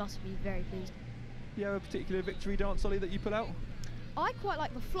 He must be very pleased. You have a particular victory dance, Ollie, that you pull out? I quite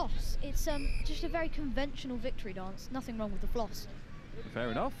like the floss. It's just a very conventional victory dance. Nothing wrong with the floss.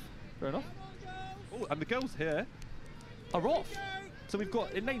 Fair enough, fair enough. Oh, and the girls here are off. So we've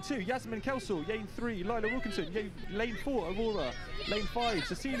got in lane 2, Yasmin Kelsall, lane 3, Lila Wilkinson, lane 4, Aurora, lane 5,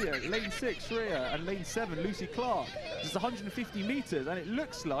 Cecilia, lane 6, Shreya, and lane 7, Lucy Clark. This is 150 metres, and it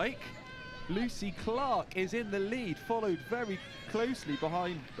looks like Lucy Clark is in the lead, followed very closely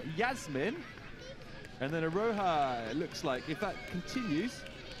behind Yasmin. And then Aroha, it looks like, if that continues,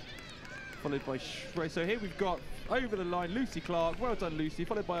 followed by Shreya. So here we've got over the line, Lucy Clark, well done Lucy,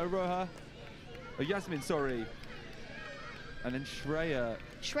 followed by Aroha, Yasmin, sorry. And then Shreya.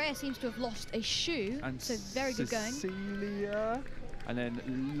 Shreya seems to have lost a shoe, and so very good going. Cecilia. And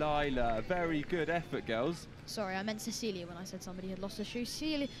then Lila. Very good effort, girls. Sorry, I meant Cecilia when I said somebody had lost a shoe.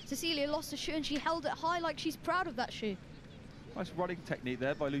 Cecilia lost a shoe and she held it high like she's proud of that shoe. Nice running technique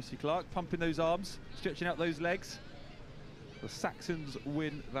there by Lucy Clark. Pumping those arms, stretching out those legs. The Saxons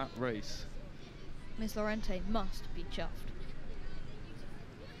win that race. Miss Lorente must be chuffed.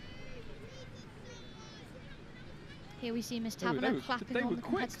 Here we see Miss Taverner clapping on the competitors.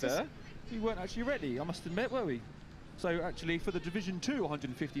 They were quick there. We weren't actually ready, I must admit, were we? So actually for the Division 2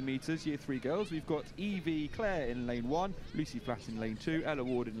 150 metres, Year 3 girls, we've got Evie Clare in lane 1, Lucy Flatt in lane 2, Ella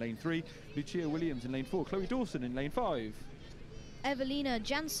Ward in lane 3, Lucia Williams in lane 4, Chloe Dawson in lane 5. Evelina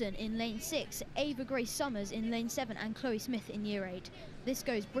Jansen in lane 6, Ava Grace Summers in lane 7, and Chloe Smith in Year 8. This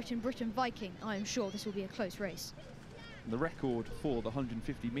goes Britain Viking. I am sure this will be a close race. The record for the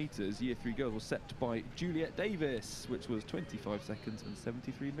 150 metres Year 3 girls was set by Juliet Davis, which was 25 seconds and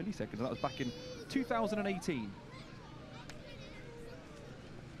 73 milliseconds. And that was back in 2018.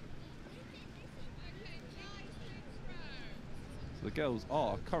 So the girls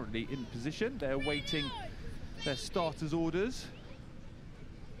are currently in position. They're awaiting their starters' orders.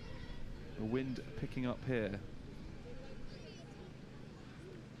 The wind picking up here.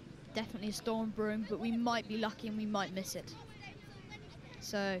 Definitely a storm brewing, but we might be lucky and we might miss it.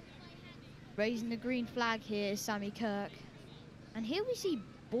 So, raising the green flag here is Sammy Kirk. And here we see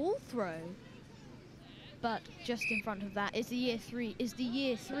ball throw. But just in front of that is the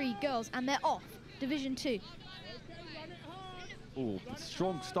Year 3 girls, and they're off. Division 2. Oh,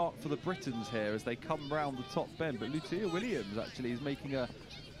 strong start for the Britons here as they come round the top bend, but Lucia Williams actually is making a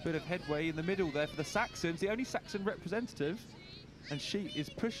bit of headway in the middle there for the Saxons, the only Saxon representative. And she is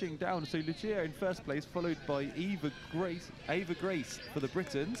pushing down, so Lucia in first place, followed by Ava Grace for the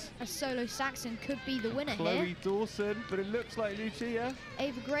Britons. A solo Saxon could be the winner Chloe here. Chloe Dawson, but it looks like Lucia.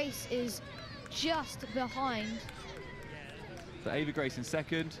 Ava Grace is just behind. So Ava Grace in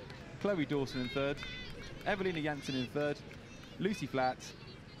second, Chloe Dawson in third, Evelina Jansen in third, Lucy Flatt,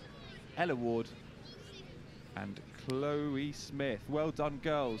 Ella Ward, and Chloe Smith. Well done,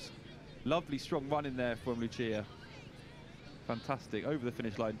 girls. Lovely strong run in there from Lucia. Fantastic, over the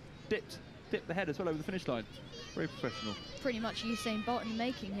finish line. Dipped the head as well over the finish line. Very professional. Pretty much Usain Bolt in the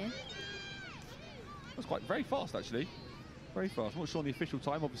making here. That was very fast actually. Very fast. I'm not sure on the official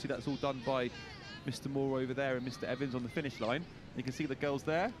time. Obviously that's all done by Mr. Moore over there and Mr. Evans on the finish line. You can see the girls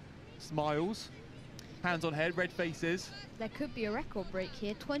there. smiles, hands on head, red faces. There could be a record break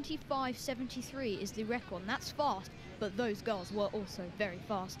here. 25.73 is the record, and that's fast, but those girls were also very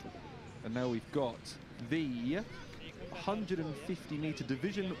fast. And now we've got the 150 metre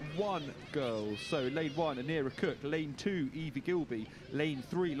Division 1 girls. So lane 1, Anira Cook. Lane 2, Evie Gilby. Lane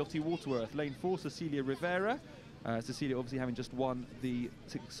 3, Lottie Waterworth. Lane 4, Cecilia Rivera. Cecilia obviously having just won the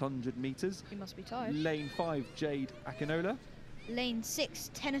 600 metres. You must be tired. Lane 5, Jade Akinola. Lane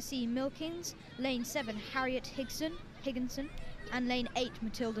 6, Tennessee Milkins. Lane 7, Harriet Higginson. And lane 8,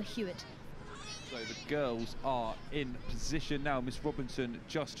 Matilda Hewitt. So the girls are in position now. Miss Robinson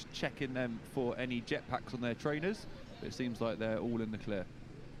just checking them for any jetpacks on their trainers. But it seems like they're all in the clear.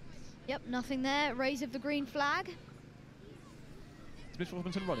 Yep, nothing there. Raise of the green flag. Is Miss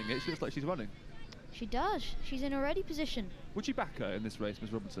Robinson running it? She looks like she's running. She does. She's in a ready position. Would you back her in this race,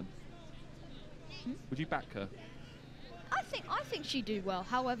 Miss Robinson? Would you back her? I think she'd do well.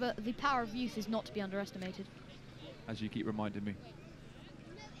 However, the power of youth is not to be underestimated. As you keep reminding me.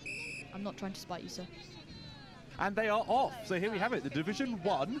 I'm not trying to spite you, sir. And they are off. So here we have it, the Division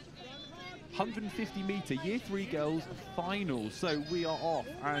 1 150 metre Year 3 girls final. So we are off,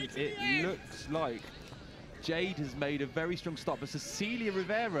 and it looks like Jade has made a very strong start, but Cecilia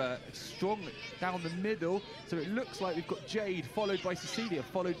Rivera strong down the middle. So it looks like we've got Jade, followed by Cecilia,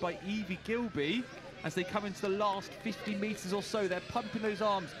 followed by Evie Gilby. As they come into the last 50 metres or so, they're pumping those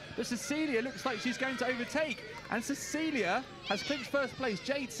arms. But Cecilia looks like she's going to overtake. And Cecilia has clinched first place,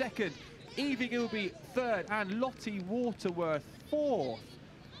 Jade second, Evie Gilby third, and Lottie Waterworth fourth.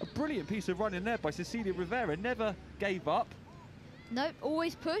 A brilliant piece of running there by Cecilia Rivera, never gave up. Nope,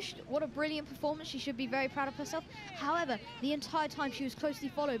 always pushed. What a brilliant performance. She should be very proud of herself. However, the entire time she was closely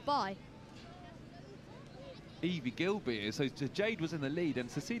followed by Evie Gilby. So Jade was in the lead, and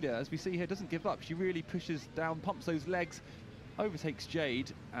Cecilia, as we see here, doesn't give up. She really pushes down, pumps those legs, overtakes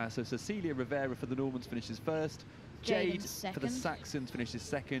Jade. So Cecilia Rivera for the Normans finishes first. Jade for the Saxons finishes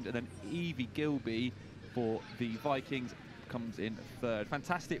second, and then Evie Gilby for the Vikings comes in third.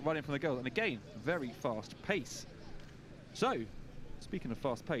 Fantastic running from the girls, and again, very fast pace. So, speaking of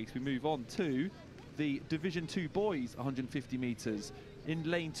fast pace, we move on to the Division 2 boys 150 metres. In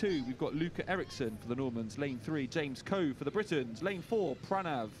lane 2, we've got Luca Eriksson for the Normans. Lane 3, James Coe for the Britons. Lane 4,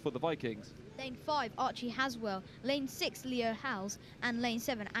 Pranav for the Vikings. Lane 5, Archie Haswell. Lane 6, Leo Howes. And lane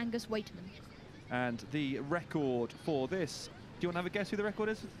 7, Angus Waitman. And the record for this, do you want to have a guess who the record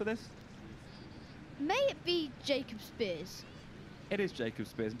is for this? May it be Jacob Spears? It is Jacob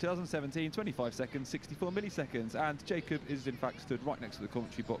Spears. In 2017, 25 seconds, 64 milliseconds. And Jacob is in fact stood right next to the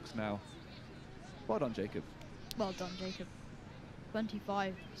commentary box now. Well done, Jacob. Well done, Jacob.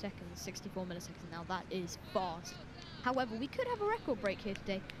 25 seconds, 64 milliseconds. Now that is fast. However, we could have a record break here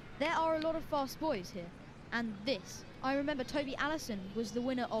today. There are a lot of fast boys here. And this, I remember Toby Allison was the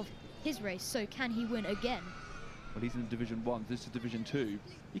winner of his race, so can he win again? Well, he's in Division 1, this is Division 2.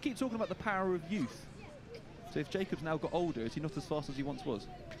 You keep talking about the power of youth. So if Jacob's now got older, is he not as fast as he once was?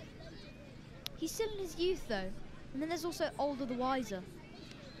 He's still in his youth, though. And then there's also older the wiser.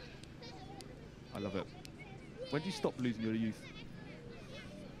 I love it. When do you stop losing your youth?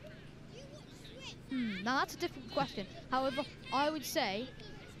 Now that's a different question. However, I would say...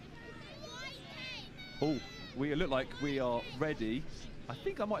 Oh, we look like we are ready. I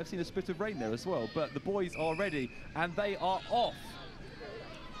think I might have seen a spit of rain there as well, but the boys are ready, and they are off.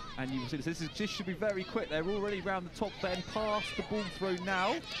 And you will see this should be very quick. They're already round the top then, past the ball throw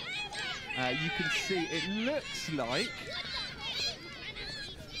now. You can see it looks like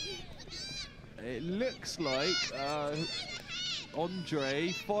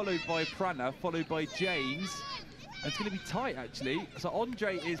Andre, followed by Pranav, followed by James. And it's going to be tight, actually. So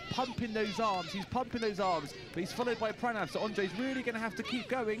Andre is pumping those arms. He's pumping those arms, but he's followed by Pranav. So Andre's really going to have to keep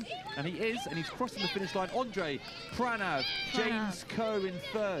going. And he is, and he's crossing the finish line. Andre, Pranav, James Coe in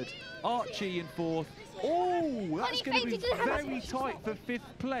third, Archie in fourth. Oh, that's going to be very tight for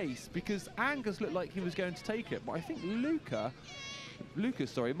 5th place, because Angus looked like he was going to take it. But I think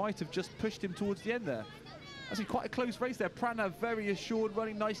Lucas, might have just pushed him towards the end there. Actually, quite a close race there. Pranav very assured,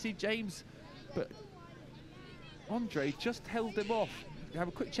 running nicely. James, but Andre just held him off. You have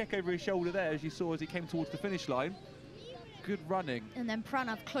a quick check over his shoulder there, as you saw as he came towards the finish line. Good running. And then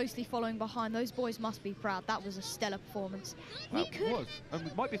Pranav closely following behind. Those boys must be proud. That was a stellar performance. That was. And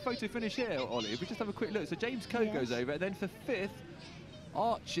it might be a photo finish here, Ollie. If we just have a quick look. So James Coe goes over, and then for 5th,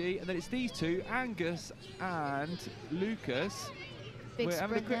 Archie, and then it's these two, Angus and Lucas. Big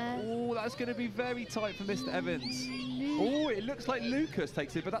sprint there. Oh, that's going to be very tight for Mr. Evans. Oh, it looks like Lucas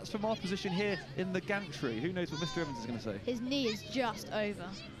takes it, but that's from our position here in the gantry. Who knows what Mr. Evans is going to say? His knee is just over.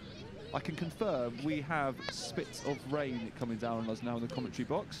 I can confirm we have spits of rain coming down on us now in the commentary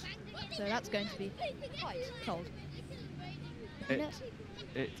box. So that's going to be quite cold.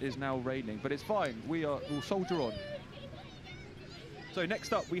 It is now raining, but it's fine. We'll soldier on. So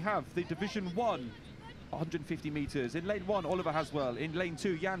next up we have the Division 1, 150 metres. In lane 1, Oliver Haswell. In lane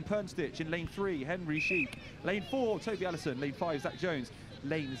 2, Jan Pernstich. In lane 3, Henry Sheik. Lane 4, Toby Allison. Lane 5, Zach Jones.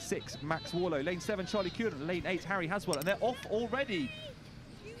 Lane 6, Max Warlow. Lane 7, Charlie Curran. Lane 8, Harry Haswell. And they're off already.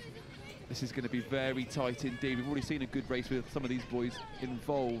 This is going to be very tight indeed. We've already seen a good race with some of these boys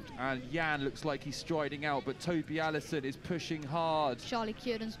involved. And Jan looks like he's striding out, but Toby Allison is pushing hard. Charlie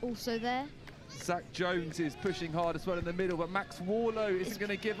Curran's also there. Zach Jones is pushing hard as well in the middle, but Max Warlow isn't going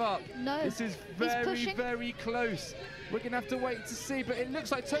to give up. No, this is very, very close. We're going to have to wait to see, but it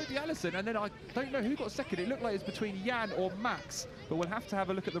looks like Toby Allison, and then I don't know who got second. It looked like it's between Jan or Max, but we'll have to have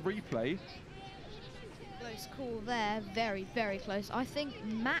a look at the replay. Close call there, very, very close. I think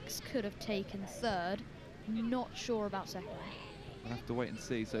Max could have taken third, not sure about second. We'll have to wait and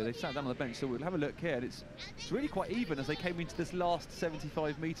see. So they've sat down on the bench, so we'll have a look here. And it's really quite even as they came into this last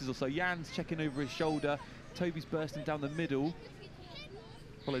 75 metres or so. Jan's checking over his shoulder. Toby's bursting down the middle,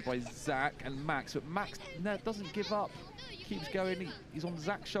 followed by Zach and Max. But Max doesn't give up, keeps going. He's on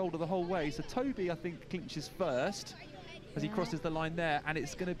Zach's shoulder the whole way. So Toby, I think, clinches first as he crosses the line there. And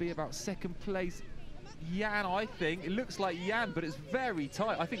it's going to be about second place. Jan, I think. It looks like Jan, but it's very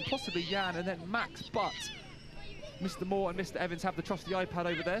tight. I think possibly Jan and then Max, but Mr. Moore and Mr. Evans have the trusty iPad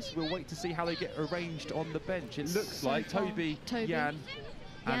over there, so we'll wait to see how they get arranged on the bench. It looks like Toby, Jan,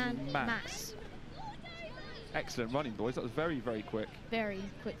 and Max. Excellent running, boys. That was very, very quick. Very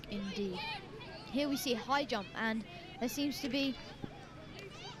quick indeed. Here we see a high jump, and there seems to be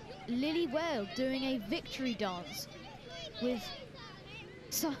Lily Whale doing a victory dance with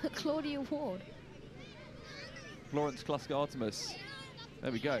Claudia Ward. Florence Kluska-Artemis.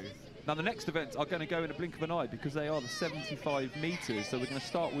 There we go. Now the next events are going to go in a blink of an eye because they are the 75 metres. So we're going to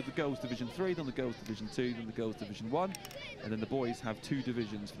start with the Girls Division 3, then the Girls Division 2, then the Girls Division 1, and then the boys have 2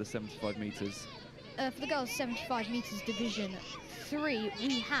 divisions for the 75 metres. For the Girls 75 metres Division 3,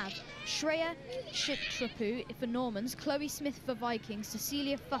 we have Shreya Chitrapu for Normans, Chloe Smith for Vikings,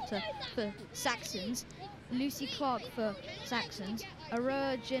 Cecilia Futter for Saxons, Lucy Clark for Saxons,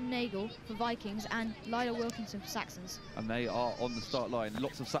 Aurora Nagel for Vikings, and Lila Wilkinson for Saxons. And they are on the start line.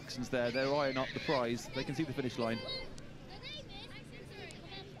 Lots of Saxons there. They're eyeing up the prize. They can see the finish line.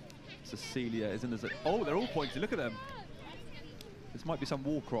 Cecilia is in the... Oh, they're all pointing. Look at them. This might be some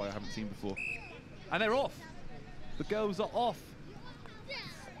war cry I haven't seen before. And they're off. The girls are off.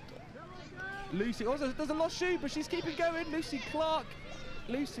 Lucy... Oh, there's a lost shoe, but she's keeping going. Lucy Clark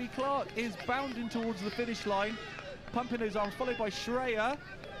is bounding towards the finish line, pumping those arms, followed by Shreya.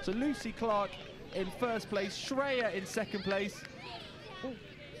 So Lucy Clark in first place, Shreya in second place,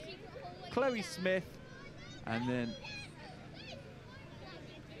 Chloe Smith, and then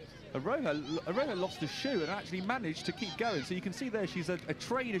Aroha lost a shoe and actually managed to keep going. So you can see there she's a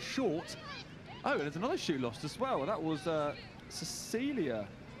trainer short. Oh, and there's another shoe lost as well. That was Cecilia.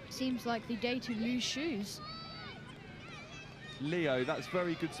 Seems like the day to lose shoes. Leo, that's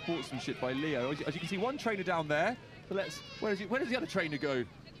very good sportsmanship by Leo. As you can see, one trainer down there. But where does the other trainer go?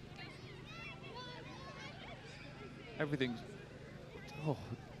 Everything's... Oh,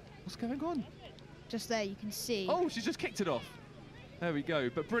 what's going on? Just there, you can see. Oh, she's just kicked it off. There we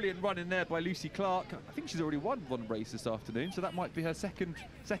go. But brilliant run in there by Lucy Clark. I think she's already won one race this afternoon, so that might be her second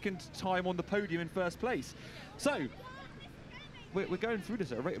time on the podium in first place. So, we're going through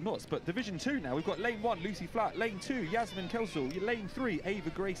this at a rate of knots, but Division 2 now. We've got Lane 1, Lucy Flatt. Lane 2, Yasmin Kelsall. Lane 3, Ava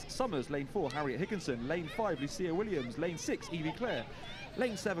Grace Summers. Lane 4, Harriet Higginson. Lane 5, Lucia Williams. Lane 6, Evie Clare.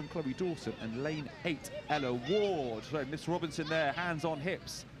 Lane 7, Chloe Dawson. And Lane 8, Ella Ward. So Miss Robinson there, hands on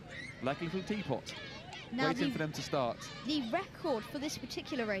hips, like a little teapot, now waiting for them to start. The record for this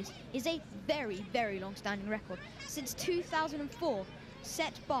particular race is a very, very long-standing record. Since 2004,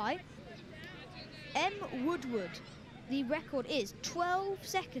 set by M. Woodward. The record is 12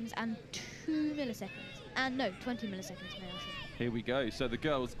 seconds and 2 milliseconds. And no, 20 milliseconds, may I say. Here we go. So the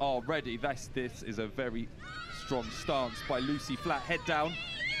girls are ready. This is a very strong stance by Lucy Flatt. Head down,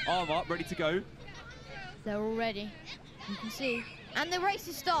 arm up, ready to go. They're all ready. You can see. And the race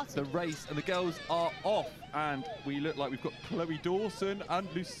is started. The race, and the girls are off. And we look like we've got Chloe Dawson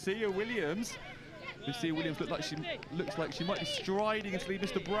and Lucia Williams. Lucia Williams looks like she might be striding into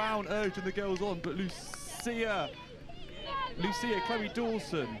Mr. Brown urging the girls on, but Lucia, Chloe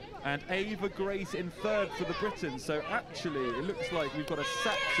Dawson, and Ava Grace in third for the Britons. So actually, it looks like we've got a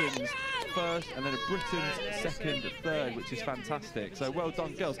Saxons first and then a Britons second, third, which is fantastic. So well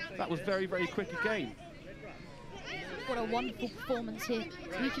done, girls. That was very, very quick again. what a wonderful performance here.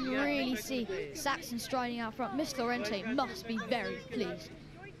 We can really see Saxon striding out front. Miss Lorente must be very pleased.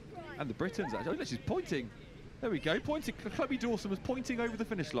 And the Britons, actually, oh, she's pointing. There we go, pointing. Chloe Dawson was pointing over the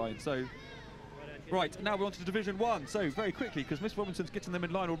finish line. So, right, now we're on to Division 1. So, very quickly, because Miss Robinson's getting them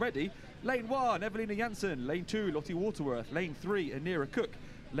in line already. Lane 1, Evelina Janssen. Lane 2, Lottie Waterworth. Lane 3, Anira Cook.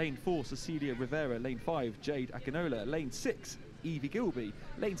 Lane 4, Cecilia Rivera. Lane 5, Jade Akinola. Lane 6, Evie Gilby.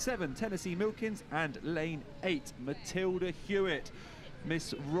 Lane 7, Tennessee Milkins. And Lane 8, Matilda Hewitt.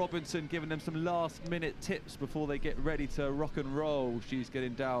 Miss Robinson giving them some last-minute tips before they get ready to rock and roll. She's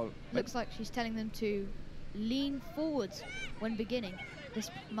getting down. Looks like she's telling them to lean forwards when beginning.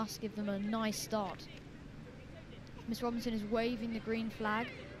 This must give them a nice start. Miss Robinson is waving the green flag,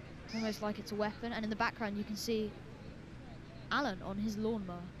 almost like it's a weapon, and in the background you can see Alan on his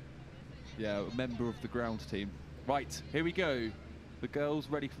lawnmower. Yeah, a member of the ground team. Right, here we go. The girls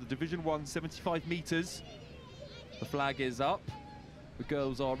ready for the Division 1, 75 metres. The flag is up. The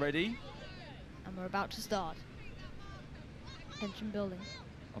girls are ready. And we're about to start. Attention building.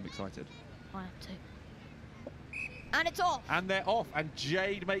 I'm excited. I am too. And it's off! And they're off, and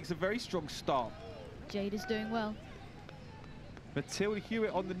Jade makes a very strong start. Jade is doing well. Matilda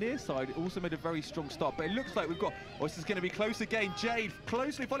Hewitt on the near side also made a very strong start, but it looks like we've got, oh, this is going to be close again. Jade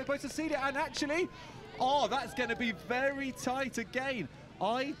closely followed by Cecilia, and actually, oh, that's going to be very tight again.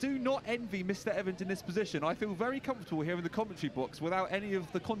 I do not envy Mr. Evans in this position. I feel very comfortable here in the commentary box without any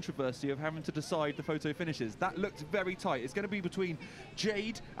of the controversy of having to decide the photo finishes. That looked very tight. It's going to be between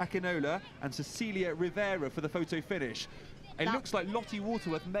Jade Akinola and Cecilia Rivera for the photo finish. It looks like Lottie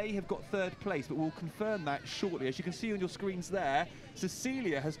Waterworth may have got third place, but we'll confirm that shortly. As you can see on your screens there,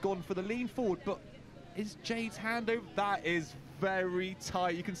 Cecilia has gone for the lean forward, but is Jade's hand over? That is very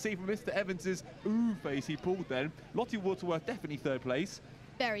tight. You can see from Mr. Evans's ooh face he pulled then. Lottie Waterworth definitely third place.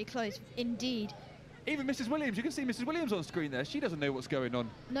 Very close indeed. Even Mrs. Williams, you can see Mrs. Williams on screen there. She doesn't know what's going on.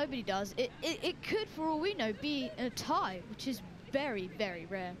 Nobody does. It could, for all we know, be a tie, which is very, very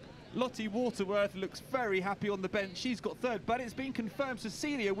rare. Lottie Waterworth looks very happy on the bench. She's got third, but it's been confirmed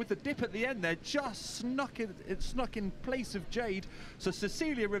Cecilia with the dip at the end there just snuck in place of Jade. So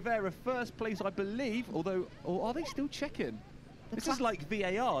Cecilia Rivera first place, I believe, although, or are they still checking? This is like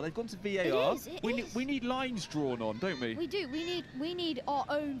VAR. They've gone to VAR. We need lines drawn on, don't we? We do. We need our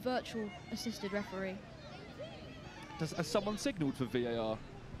own virtual assisted referee. Has someone signalled for VAR?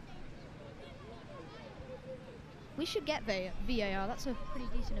 We should get VAR. That's a pretty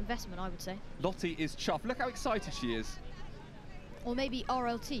decent investment, I would say. Lottie is chuffed. Look how excited she is. Or maybe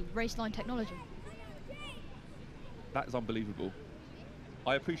RLT, Raceline Technology. That is unbelievable.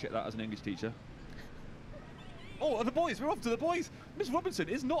 I appreciate that as an English teacher. Oh, the boys, we're off to the boys. Miss Robinson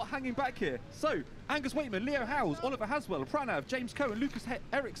is not hanging back here. So, Angus Waitman, Leo Howes, Oliver Haswell, Pranav, James Cohen, Lucas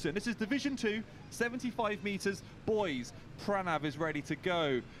Eriksson. This is Division 2, 75 metres. Boys, Pranav is ready to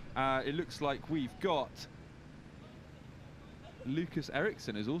go. It looks like we've got Lucas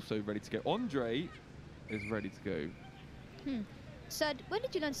Eriksson is also ready to go. Andre is ready to go. Said, when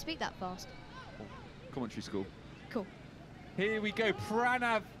did you learn to speak that fast? Commentary school. Cool. Here we go,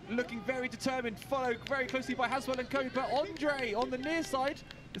 Pranav looking very determined, followed very closely by Haswell and Co, but Andre on the near side,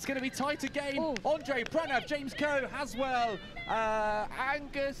 it's going to be tight again. Oh. Andre, Pranav, James Co, Haswell,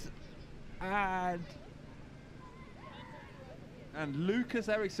 Angus, and Lucas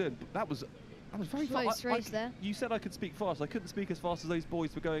Eriksson. That was very close race there. You said I could speak fast. I couldn't speak as fast as those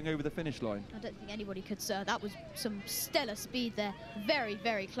boys were going over the finish line. I don't think anybody could, sir. That was some stellar speed there. Very,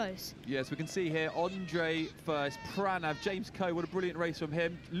 very close. Yes, we can see here Andre first, Pranav, James Coe. What a brilliant race from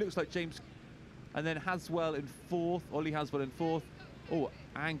him. Looks like James, and then Haswell in fourth. Ollie Haswell in fourth. Oh,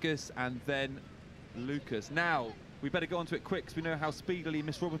 Angus, and then Lucas. Now we better go on to it quick because we know how speedily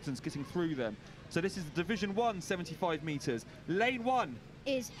Miss Robinson's getting through them. So this is the Division 1, 75 metres. Lane 1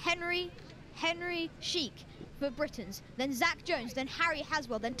 is Henry Sheik for Britons, then Zach Jones, then Harry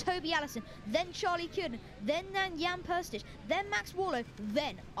Haswell, then Toby Allison, then Charlie Kiernan, then Jan Perstich, then Max Warlow,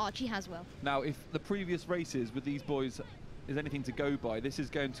 then Archie Haswell. Now, if the previous races with these boys is anything to go by, this is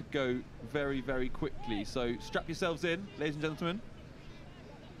going to go very, very quickly. So strap yourselves in, ladies and gentlemen.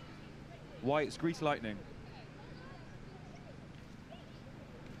 Wyatt's Grease Lightning.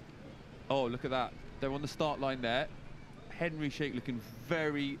 Oh, look at that. They're on the start line there. Henry Sheik looking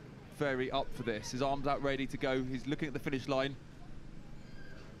very, very up for this. His arms out ready to go. He's looking at the finish line.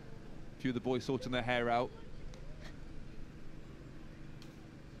 A few of the boys sorting their hair out.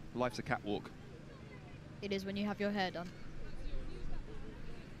 Life's a catwalk. It is when you have your hair done.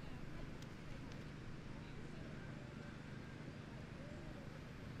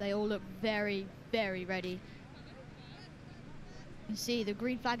 They all look very, very ready. You can see the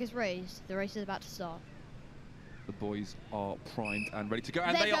green flag is raised. The race is about to start. the boys are primed and ready to go.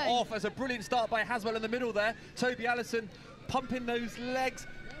 And They're they are going. off as a brilliant start by Haswell in the middle there. Toby Allison pumping those legs.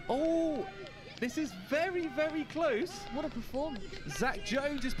 Oh, this is very, very close. What a performance. Zach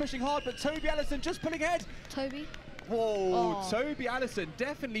Jones is pushing hard, but Toby Allison just pulling ahead. Toby. Whoa, Oh. Toby Allison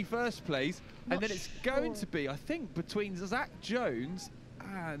definitely first place. Not And then it's sure. going to be, I think, between Zach Jones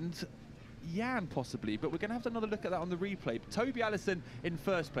and Jan possibly, but we're going to have another look at that on the replay. Toby Allison in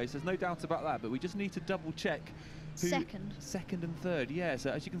first place, there's no doubt about that, but we just need to double check who second and third. Yeah, so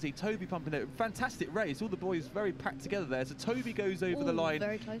as you can see, Toby pumping it. Fantastic race, all the boys very packed together there. So Toby goes over the Ooh, line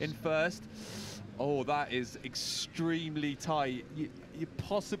very close. in first. Oh, that is extremely tight. You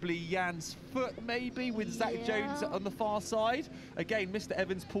possibly Jan's foot maybe with Zach Jones on the far side. Again, Mr.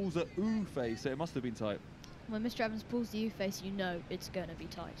 Evans pulls a ooh face, so it must have been tight. When Mr. Evans pulls the U-face, you know it's going to be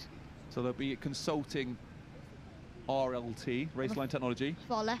tight. So they'll be consulting RLT, Raceline Technology.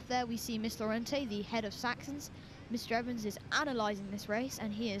 Far left there, we see Miss Lorente, the head of Saxons. Mr. Evans is analysing this race,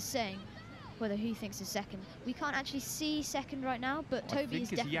 and he is saying whether he thinks is second. We can't actually see second right now, but Toby is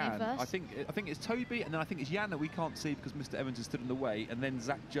definitely in first. I think it's Toby, and then I think it's Jan that we can't see because Mr. Evans has stood in the way, and then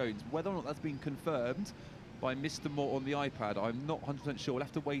Zach Jones. Whether or not that's been confirmed by Mr. Moore on the iPad, I'm not 100% sure. We'll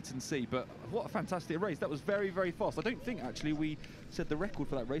have to wait and see. But what a fantastic race. That was very, very fast. I don't think actually we said the record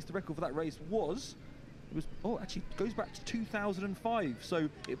for that race. The record for that race was, actually goes back to 2005. So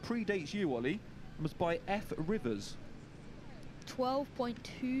it predates you, Ollie, and was by F. Rivers.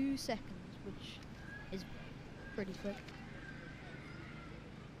 12.2 seconds, which is pretty quick.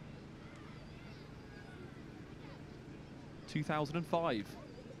 (2005).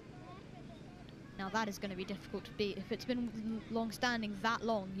 Now that is going to be difficult to beat. If it's been long-standing that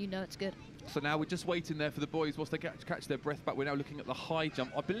long, you know it's good. So now we're just waiting there for the boys whilst they catch their breath back. We're now looking at the high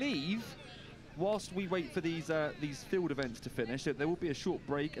jump. I believe, whilst we wait for these field events to finish, there will be a short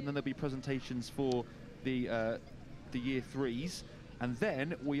break, and then there'll be presentations for the year threes, and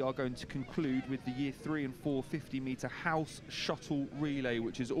then we are going to conclude with the year 3 and 4 50-meter house shuttle relay,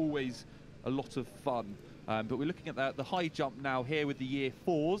 which is always a lot of fun. But we're looking at the high jump now here with the year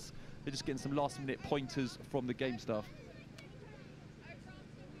 4s. They're just getting some last-minute pointers from the game staff.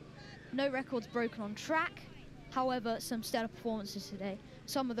 No records broken on track. However, some stellar performances today.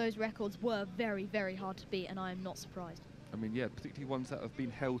 Some of those records were very, very hard to beat, and I am not surprised. I mean, yeah, particularly ones that have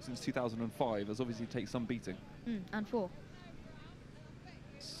been held since 2005, as obviously take some beating. And 4.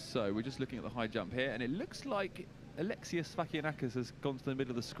 So we're just looking at the high jump here, and it looks like Alexia Svakianakis has gone to the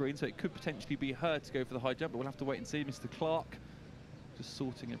middle of the screen, so it could potentially be her to go for the high jump, but we'll have to wait and see. Mr. Clark just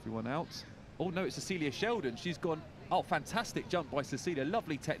sorting everyone out. Oh no, it's Cecilia Sheldon. She's gone, oh, fantastic jump by Cecilia,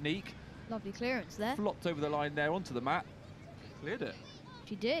 lovely technique. Lovely clearance there. Flopped over the line there onto the mat. Cleared it.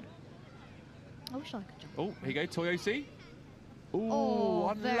 She did. I wish I could jump. Oh, here you go, Toyosi. Oh,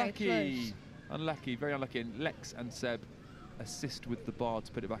 unlucky. very close. Unlucky, very unlucky. And Lex and Seb assist with the bar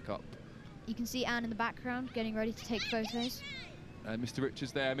to put it back up. You can see Anne in the background getting ready to take photos. Mr.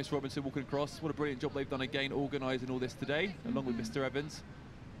 Richards there, Miss Robinson walking across. What a brilliant job they've done again, organising all this today, along with Mr. Evans.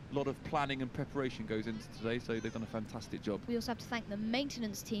 A lot of planning and preparation goes into today, so they've done a fantastic job. We also have to thank the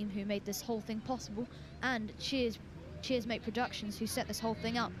maintenance team who made this whole thing possible, and CheersMate Productions who set this whole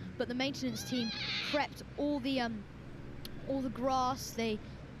thing up. But the maintenance team prepped all the grass. They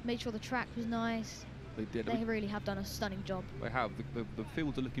made sure the track was nice. They did. They really have done a stunning job. They have. The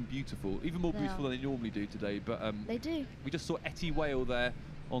fields are looking beautiful, even more beautiful than they normally do today. But they do. We just saw Etty Whale there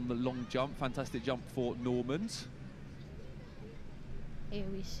on the long jump. Fantastic jump for Normans. Here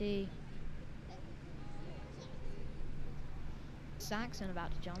we see Saxon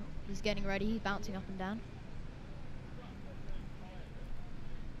about to jump. He's getting ready. He's bouncing up and down.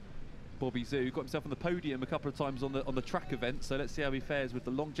 Bobby Zoo got himself on the podium a couple of times on the track event. So let's see how he fares with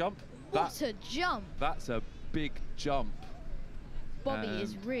the long jump. What a jump! That's a big jump. Bobby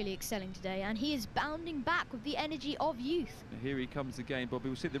is really excelling today, and he is bounding back with the energy of youth. Here he comes again, Bobby.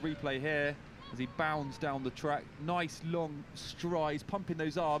 We'll see the replay here as he bounds down the track. Nice long strides, pumping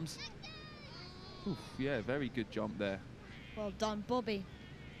those arms. Oof, yeah, very good jump there. Well done, Bobby.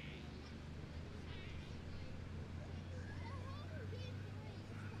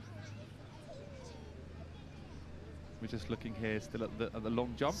 We're just looking here still at the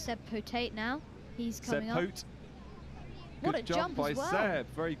long jump. Seb Potate now. He's coming Seb up. Pote. What good a jump by as well. Seb.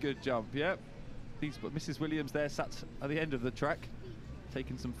 Very good jump, yep. Mrs. Williams there sat at the end of the track,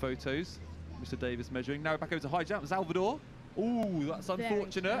 taking some photos. Mr. Davis measuring. Now back over to high jump. Salvador. Ooh, that's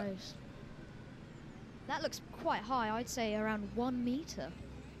unfortunate. Very close. That looks quite high. I'd say around 1 meter.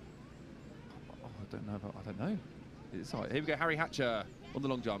 Oh, I don't know. It's high. Here we go, Harry Hatcher on the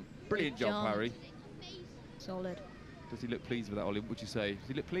long jump. Brilliant jump, Harry. Solid. Does he look pleased with that, Ollie? Would you say? Does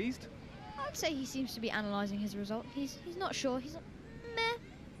he look pleased? I'd say he seems to be analysing his result. He's not sure. He's like, meh,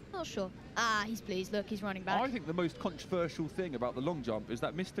 not sure. Ah, he's pleased. Look, he's running back. I think the most controversial thing about the long jump is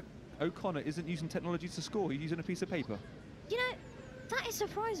that Mr. O'Connor isn't using technology to score. He's using a piece of paper. You know, that is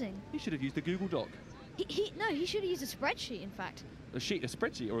surprising. He should have used a Google Doc. No, he should have used a spreadsheet, in fact. A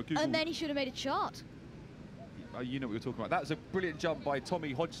spreadsheet or a Google... And then he should have made a chart. You know what we're talking about. That was a brilliant jump by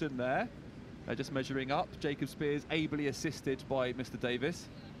Tommy Hodgson there. Just measuring up. Jacob Spears ably assisted by Mr. Davis.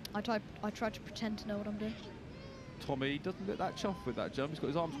 I tried to pretend to know what I'm doing. Tommy doesn't look that chuffed with that jump. He's got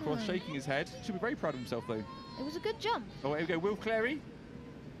his arms crossed, shaking his head. Should be very proud of himself, though. It was a good jump. Oh, here we go. Will Clary.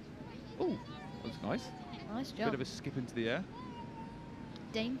 Oh, that was nice. Nice jump. Bit of a skip into the air.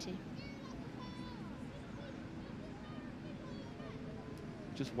 Dainty.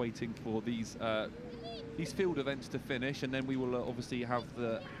 Just waiting for these field events to finish, and then we will obviously have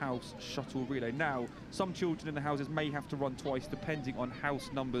the house shuttle relay. Now, some children in the houses may have to run twice depending on house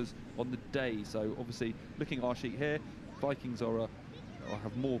numbers on the day. So obviously, looking at our sheet here, Vikings are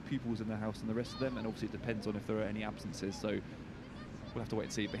have more pupils in the house than the rest of them, and obviously it depends on if there are any absences. So we'll have to wait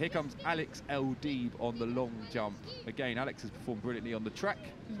and see. But here comes Alex El-Deeb on the long jump. Again, Alex has performed brilliantly on the track,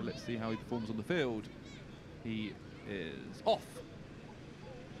 so let's see how he performs on the field. He is off.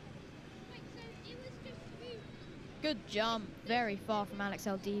 Good jump, very far from Alex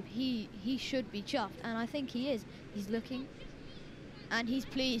El-Deeb. He should be chuffed, and I think he is. He's looking, and he's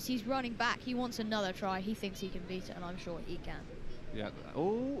pleased. He's running back. He wants another try. He thinks he can beat it, and I'm sure he can. Yeah.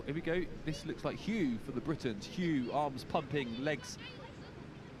 Oh, here we go. This looks like Hugh for the Britons. Hugh, arms pumping, legs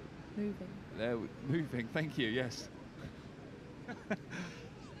moving. There, moving. Thank you. Yes.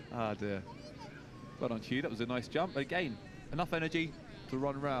 Ah dear. Well done, Hugh. That was a nice jump. Again, enough energy to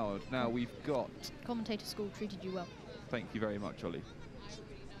run round. Now we've got... Commentator school treated you well. Thank you very much, Ollie.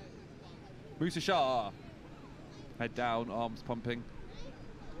 Musa Shah. Head down, arms pumping.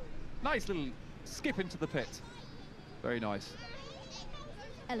 Nice little skip into the pit. Very nice.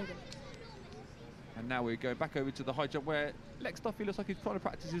 Elegant. And now we're going back over to the high jump where Lex Duffy looks like he's trying to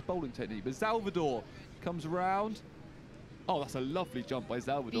practice his bowling technique. But Salvador comes around. Oh, that's a lovely jump by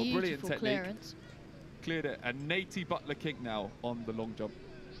Salvador. Beautiful brilliant technique. Clearance. Cleared it. And Nate Butler kink now on the long jump.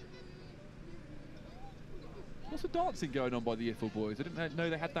 Lots of dancing going on by the IFL boys. I didn't know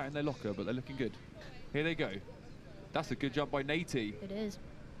they had that in their locker, but they're looking good. Here they go. That's a good jump by Nate. It is.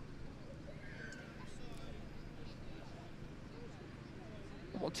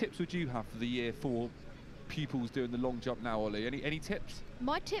 What tips would you have for the year 4 pupils doing the long jump now, Ollie? Any tips?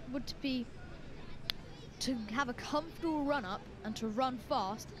 My tip would be to have a comfortable run up and to run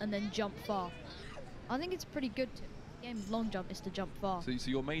fast and then jump far. I think it's a pretty good tip. The game of long jump is to jump far. So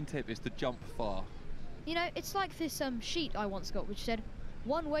your main tip is to jump far. You know, it's like this sheet I once got which said,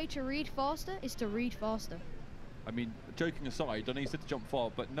 one way to read faster is to read faster. I mean, joking aside, I know you said to jump far,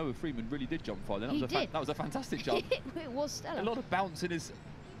 but Noah Freeman really did jump far. Then That was a fantastic jump. It was stellar. A lot of bounce in his...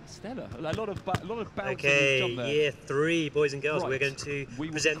 Stellar. A lot of bounce in his jump there. Year 3, boys and girls, Right. we're going to We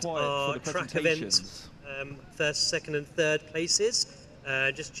will present be quiet our for the track presentations. event, first, second and third places.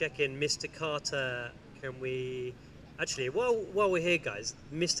 Just check in, Mr. Carter, can we... Actually, while we're here, guys,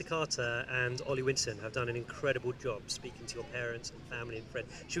 Mr. Carter and Ollie Winton have done an incredible job speaking to your parents and family and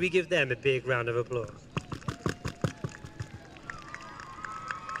friends. Should we give them a big round of applause?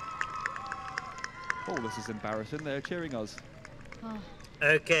 Oh, this is embarrassing. They're cheering us. Oh.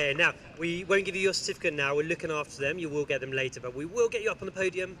 Okay, now, we won't give you your certificate now. We're looking after them. You will get them later, but we will get you up on the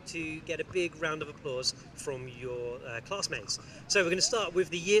podium to get a big round of applause from your classmates. So we're going to start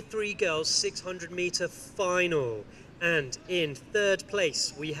with the Year 3 girls 600-metre final. And in third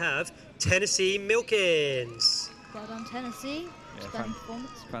place, we have Tennessee Milkins. Well done, Tennessee. Yeah, Stunning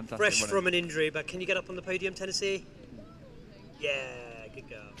performance. Fantastic. Fresh running. from an injury, but can you get up on the podium, Tennessee? Yeah, good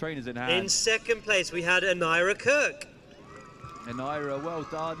girl. Trainers in hand. In second place, we had Anira Cook. Anira, well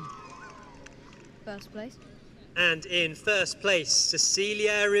done. First place. And in first place,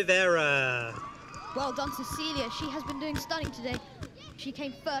 Cecilia Rivera. Well done, Cecilia. She has been doing stunning today. She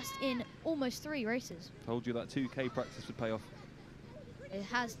came first in almost 3 races. Told you that 2K practice would pay off. It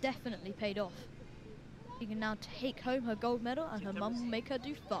has definitely paid off. She can now take home her gold medal and her mum will make her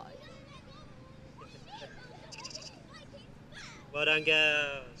do 5. Well done,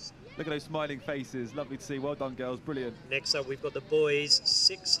 girls. Look at those smiling faces. Lovely to see. Well done, girls. Brilliant. Next up, we've got the boys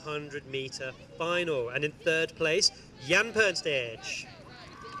 600-metre final. And in third place, Jan Pernstich.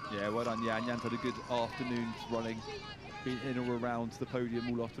 Yeah, well done, Jan. Jan's had a good afternoon running. Been in or around the podium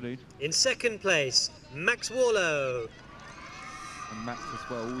all afternoon. In second place, Max Warlow. And Max as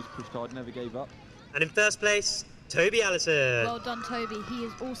well, always pushed hard, never gave up. And in first place, Toby Allison. Well done, Toby. He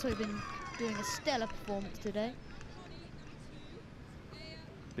has also been doing a stellar performance today.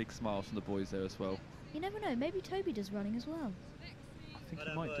 Big smiles from the boys there as well. You never know, maybe Toby does running as well. I think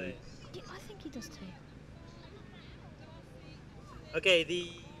he might do. Yeah, I think he does too. Okay, the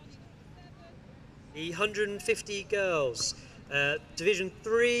 150 girls, Division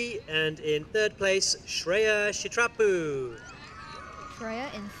 3, and in third place, Shreya Shitrapu.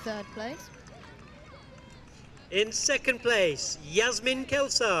 Shreya in third place. In second place, Yasmin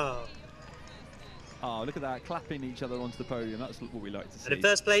Kelsar. Oh, look at that, clapping each other onto the podium. That's what we like to see. And in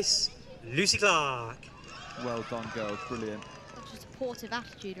first place, Lucy Clark. Well done, girls. Brilliant. Such a supportive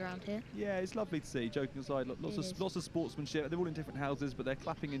attitude around here. Yeah, it's lovely to see. Joking aside, lots of sportsmanship. They're all in different houses, but they're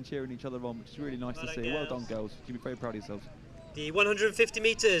clapping and cheering each other on, which is really nice to see. Well done, girls. You can be very proud of yourselves. The 150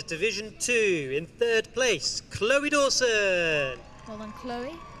 metres, Division 2, in third place, Chloe Dawson. Well done,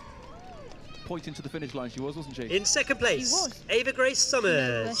 Chloe. Pointing to the finish line, she was, wasn't she? In second place, She was. Ava Grace She knows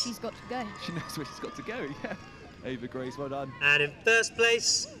where Summers. she's got to go. She knows where she's got to go, yeah. Ava Grace, well done. And in first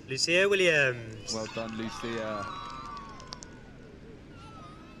place, Lucia Williams. Well done, Lucia.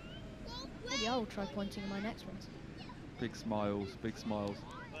 Maybe I will try pointing in my next ones. Big smiles, big smiles.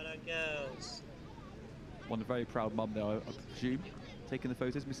 Well done, girls. One very proud mum there, I presume. Taking the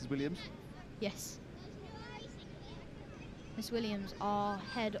photos, Mrs. Williams. Yes. Miss Williams, our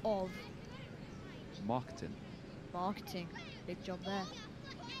head of Marketing. marketing. Big job there.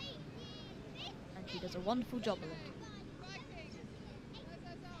 And she does a wonderful job of it.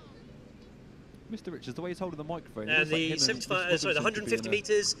 Mr. Richards, the way he's holding the microphone. And the 150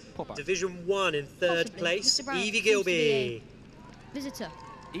 metres, Division 1 in third Possibly. place, Mr. Brown Evie seems to be Gilby. Visitor.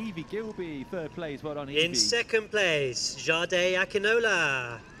 Evie Gilby, third place. Well done, Evie. In second place, Jade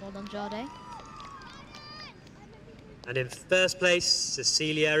Akinola. Well done, Jade. And in first place,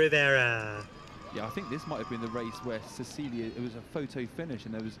 Cecilia Rivera. Yeah, I think this might have been the race where Cecilia, it was a photo finish,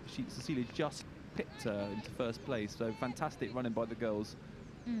 and Cecilia just picked her into first place. So fantastic running by the girls.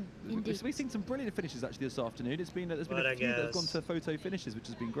 Indeed. We've seen some brilliant finishes actually this afternoon. There's been a few that have gone to photo finishes, which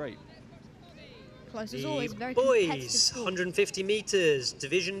has been great. Close as The always, very competitive boys, sport. 150 metres,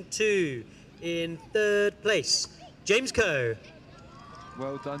 Division 2, in third place, James Coe.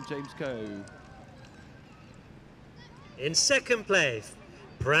 Well done, James Coe. In second place,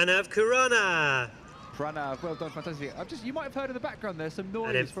 Pranav Khurana. Pranav, well done, fantastic. You might have heard in the background there some noise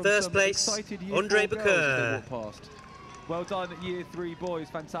And in from first some place, excited year Andre 4 girls as they Bakur. walk past. Well done, year 3 boys,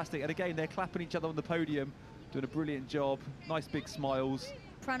 fantastic. And again, they're clapping each other on the podium, doing a brilliant job. Nice big smiles.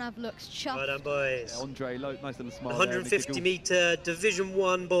 Pranav looks chuffed. Well done, boys. Andre, nice little smile. 150 metre, Division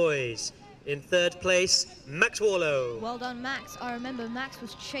 1 boys. In third place, Max Warlow. Well done, Max. I remember Max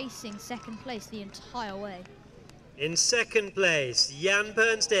was chasing second place the entire way. In second place, Jan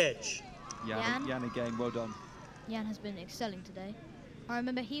Pernstich. Jan again, well done. Jan has been excelling today. I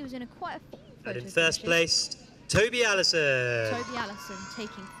remember he was in quite a few And in photo first finishes. place, Toby Allison. Toby Allison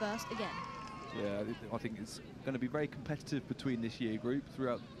taking first again. Yeah, I think it's going to be very competitive between this year group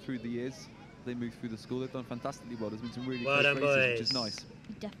through the years. They move through the school. They've done fantastically well. There's been some really Well close done, races, which is boys. nice.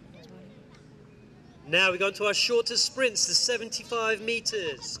 He definitely does well. Now we go on to our shortest sprints, the 75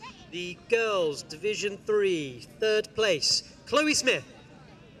 metres. The girls, Division 3, third place, Chloe Smith.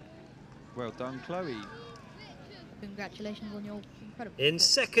 Well done, Chloe. Congratulations on your incredible In performance.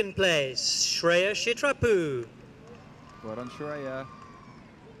 second place, Shreya Shitrapu. Well done, Shreya.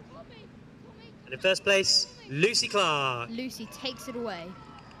 And in first place, Lucy Clark. Lucy takes it away.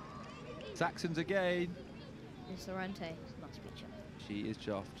 Saxons again. Miss Lorente must be chuffed. She is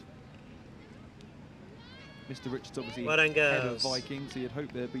chuffed. Mr. Richards obviously Well done, head of girls. Vikings, so you'd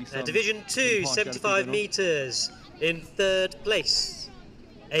hope there'd be some Division 2, impartiality 75 going on. metres. In third place,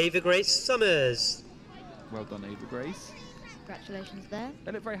 Ava Grace Summers. Well done, Ava Grace. Congratulations there.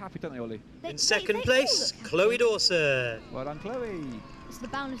 They look very happy, don't they, Ollie? In second they place, all look Chloe happy. Dawson. Well done, Chloe. It's the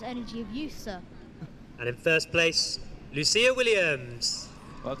boundless energy of youth, sir. And in first place, Lucia Williams.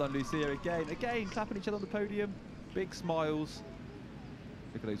 Well done, Lucia, again. Again, clapping each other on the podium. Big smiles.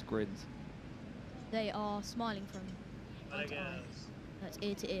 Look at those grins. They are smiling from eye to eye. That's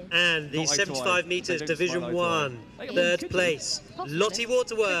ear to ear. And the Not eye to eye. 75 They metres, don't Division smile eye to 1, eye. Hey, third could you? place, Possibly. Lottie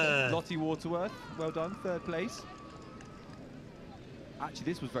Waterworth. Lottie Waterworth, well done, third place. Actually,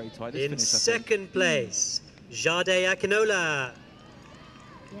 this was very tight. This In finish, I think. second place, Jade Akinola.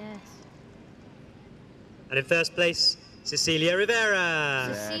 Yes. And in first place, Cecilia Rivera.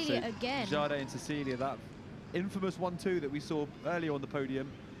 Yeah, Cecilia so again. Jade and Cecilia, that infamous 1-2 that we saw earlier on the podium.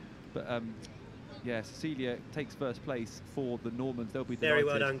 But yeah, Cecilia takes first place for the Normans. They'll be Very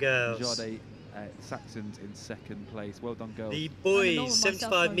delighted. well done, girls. Jade Saxons in second place. Well done, girls. The Norman boys, myself,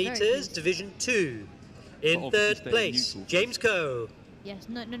 75 I'm very metres, pleased. Division 2. But In obviously third staying place, neutral. James Coe. Yes,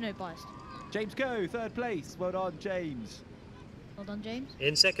 no biased. James Go, third place. Well done, James. Well done, James.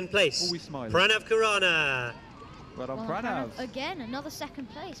 In second place, Always smiling. Pranav Khurana. Well done, Well done, Pranav. Again, another second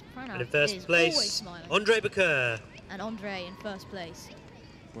place. Pranav And in first is always place, smiling. Andre Bakur. And Andre in first place.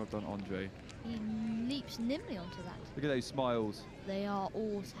 Well done, Andre. He leaps nimbly onto that. Look at those smiles. They are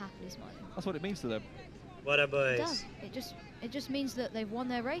all happily smiling. That's what it means to them. Well done, It boys. does. It just means that they've won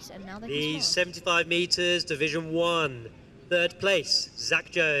their race and now they can The smile. 75 metres, Division 1. Third place, Zach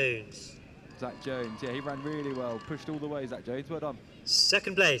Jones. Zach Jones, yeah, he ran really well. Pushed all the way, Zach Jones. Well done.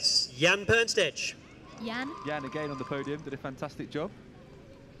 Second place, Jan Pernstich. Jan. Jan again on the podium, did a fantastic job.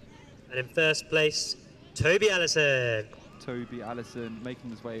 And in first place, Toby Allison. Toby Allison making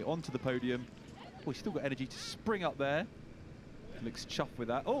his way onto the podium. Oh, he's still got energy to spring up there. Looks chuffed with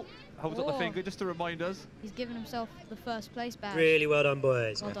that. Oh, holds up the finger just to remind us. He's given himself the first place badge. Really well done,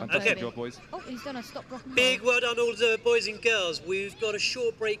 boys. Well done, Fantastic Toby. job, boys. Oh, he's done a stop, rock and Big roll. well done, all the boys and girls. We've got a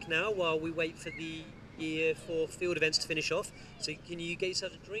short break now while we wait for the Year 4 field events to finish off. So can you get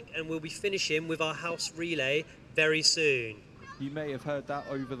yourself a drink, and we'll be finishing with our house relay very soon. You may have heard that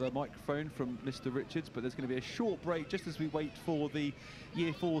over the microphone from Mr. Richards, but there's going to be a short break just as we wait for the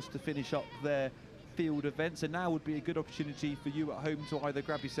Year 4s to finish up their field events. And now would be a good opportunity for you at home to either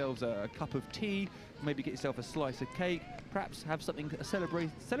grab yourselves a cup of tea, maybe get yourself a slice of cake, perhaps have something, a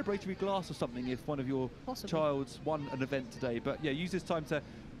celebratory glass or something if one of your child's won an event today. But yeah, use this time to,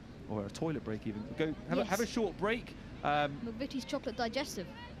 or a toilet break even, go have a short break. McVitie's chocolate digestive.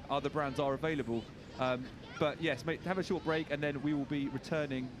 Other brands are available. But yes, mate, have a short break and then we will be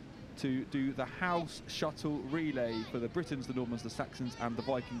returning to do the house shuttle relay for the Britons, the Normans, the Saxons and the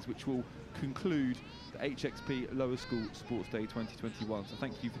Vikings, which will conclude the HXP Lower School Sports Day 2021. So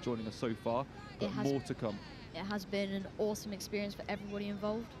thank you for joining us so far, but more to come. It has been an awesome experience for everybody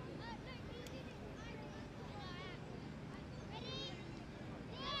involved.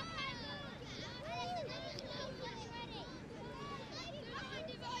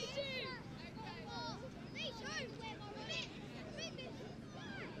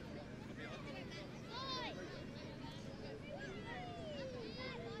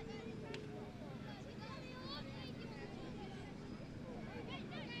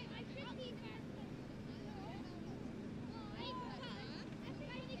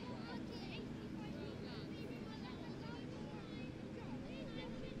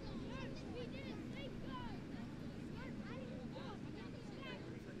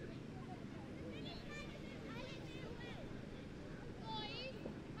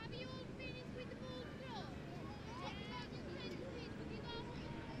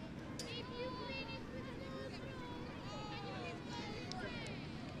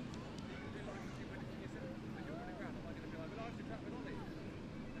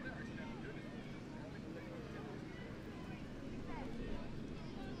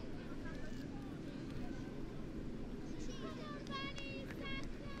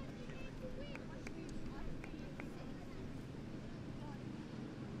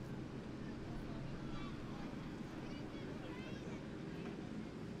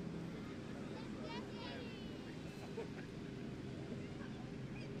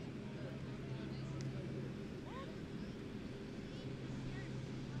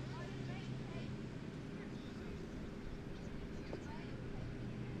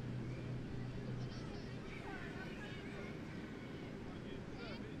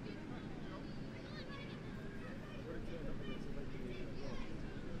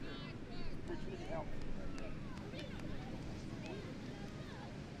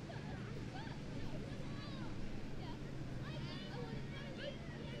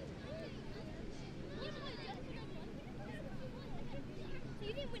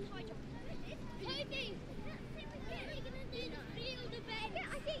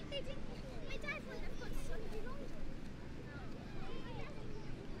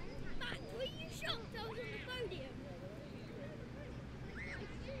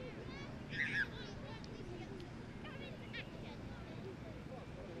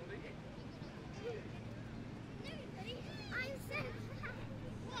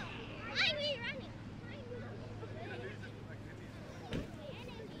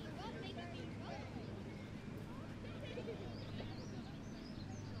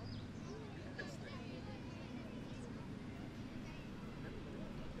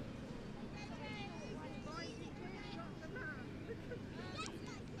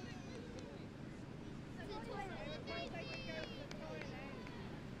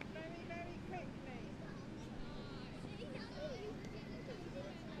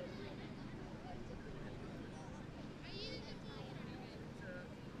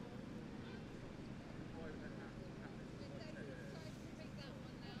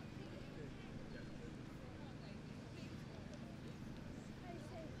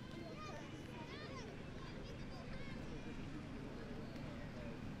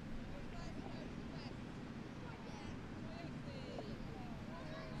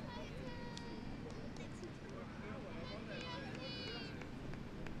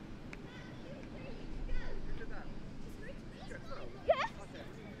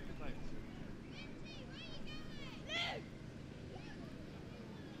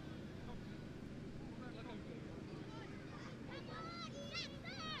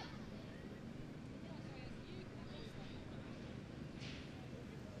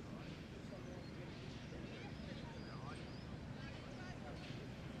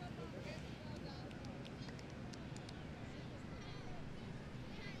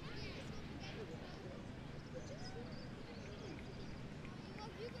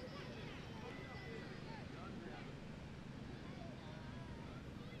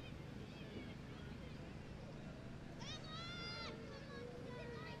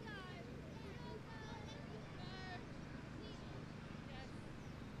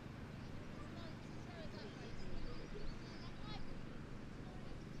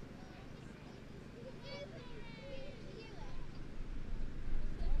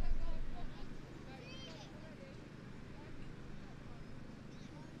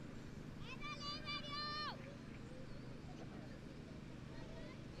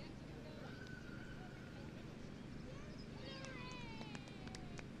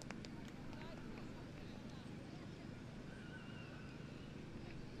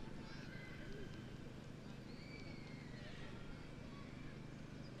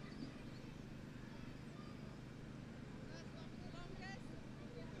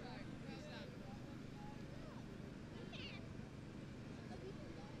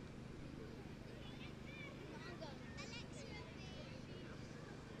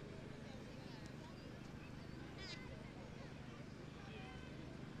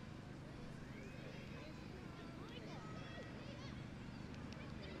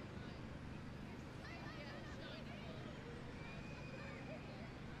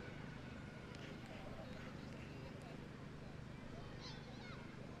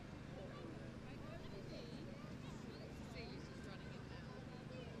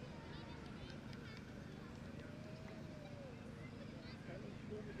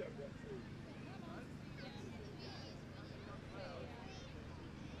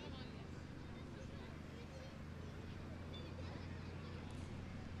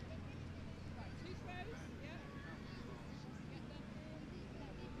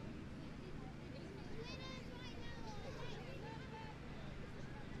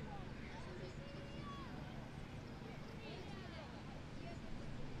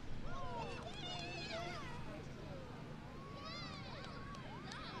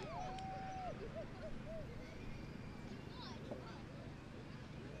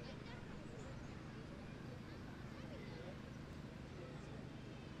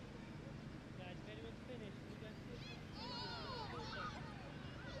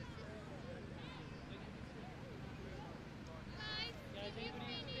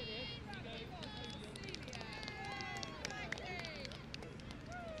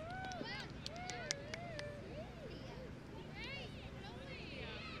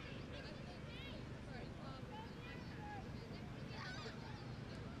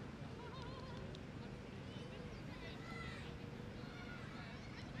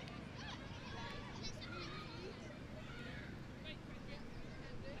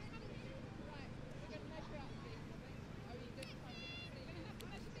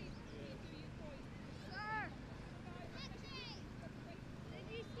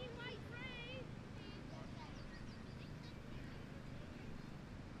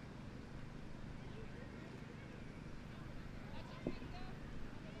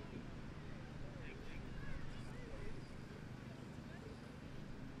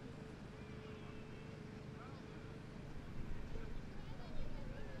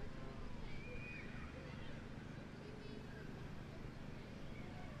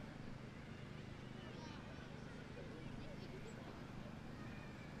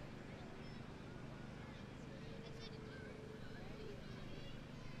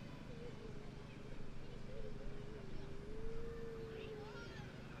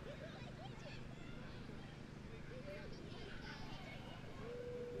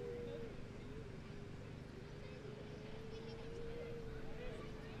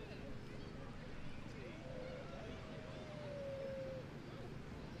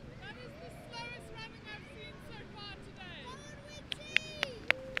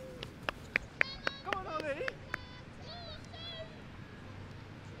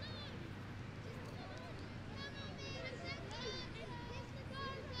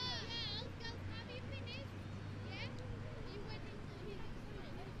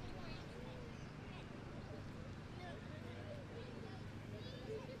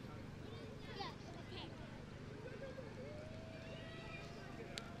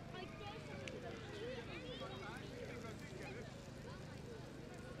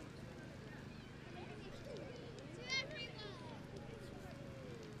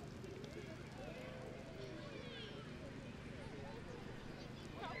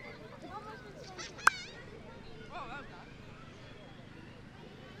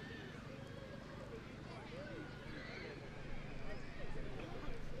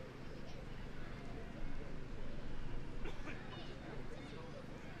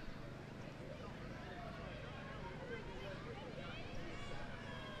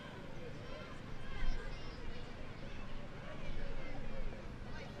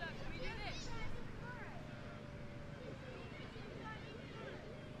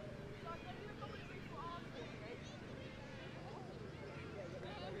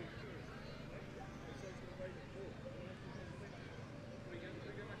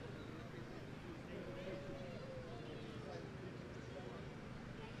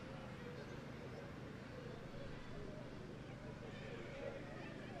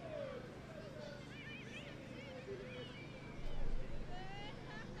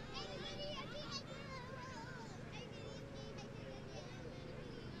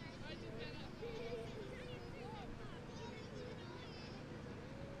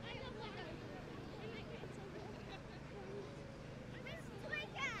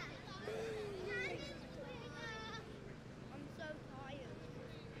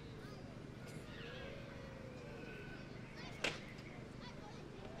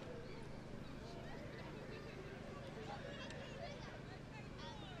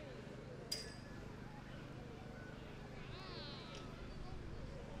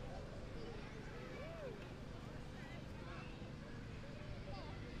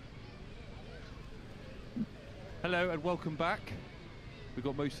 Hello and welcome back. We've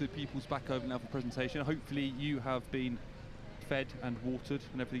got most of the pupils back over now for the presentation. Hopefully you have been fed and watered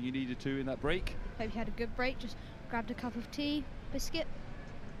and everything you needed to in that break. Hope you had a good break. Just grabbed a cup of tea, biscuit.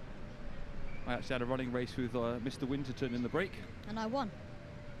 I actually had a running race with Mr. Winterton in the break. And I won.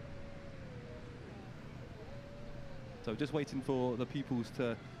 So just waiting for the pupils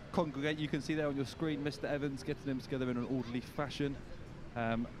to congregate. You can see there on your screen Mr. Evans getting them together in an orderly fashion.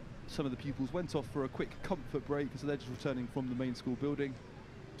 Some of the pupils went off for a quick comfort break, so they're just returning from the main school building.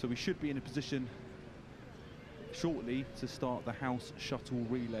 So we should be in a position shortly to start the house shuttle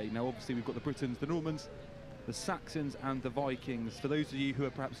relay. Now obviously we've got the Britons, the Normans, the Saxons and the Vikings. For those of you who are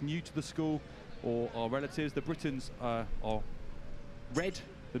perhaps new to the school or are relatives, the Britons are red,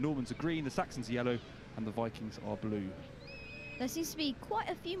 the Normans are green, the Saxons are yellow and the Vikings are blue. There seems to be quite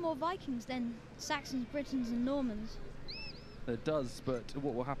a few more Vikings than Saxons, Britons and Normans. It does, but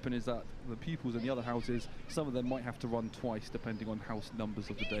what will happen is that the pupils in the other houses, some of them might have to run twice depending on house numbers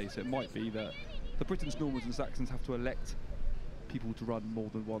of the day. So it might be that the Britons, Normans and Saxons have to elect people to run more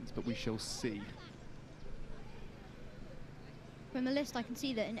than once, but we shall see. From the list I can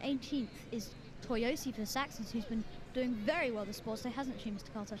see that in 18th is Toyosi for the Saxons, who's been doing very well this sports day, hasn't she,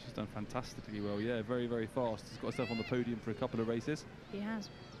 Mr. Carter? She's done fantastically well, yeah, very, very fast. She's got herself on the podium for a couple of races. She has.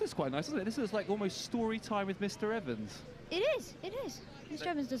 This is quite nice, isn't it? This is like almost story time with Mr. Evans. It is, it is. Mr.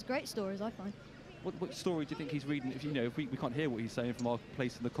 Evans does great stories, I find. What story do you think he's reading? If you know, if we can't hear what he's saying from our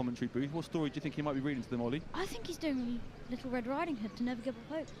place in the commentary booth, what story do you think he might be reading to them, Ollie? I think he's doing Little Red Riding Hood, To Never Give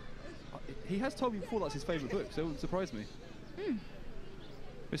Up Hope. He has told me before that's his favourite book, so it wouldn't surprise me.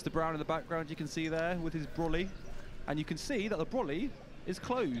 Mr. Brown in the background, you can see there with his brolly, and you can see that the brolly is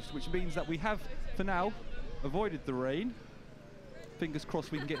closed, which means that we have, for now, avoided the rain. Fingers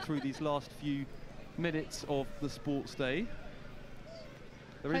crossed we can get through these last few minutes of the sports day.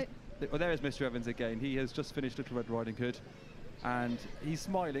 There is Mr. Evans again. He has just finished Little Red Riding Hood, and he's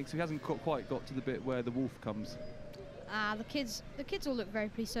smiling, so he hasn't quite got to the bit where the wolf comes. The kids all look very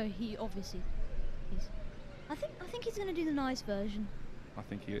pleased, so he obviously is. I think he's going to do the nice version. I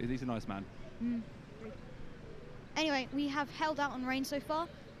think he's a nice man. Anyway, we have held out on rain so far.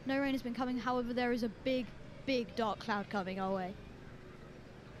 No rain has been coming, however there is a big, big dark cloud coming our way.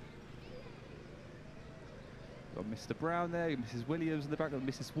 Got Mr. Brown there, Mrs. Williams in the background,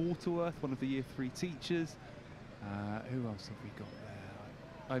 Mrs. Waterworth, one of the Year 3 teachers. Who else have we got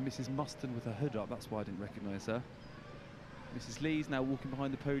there? Oh, Mrs. Muston with her hood up, that's why I didn't recognise her. Mrs. Lee's now walking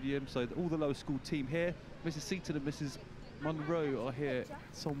behind the podium, so all the lower school team here. Mrs. Seaton and Mrs. Munro are here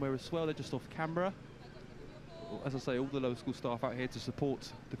somewhere as well, they're just off camera. As I say, all the lower school staff out here to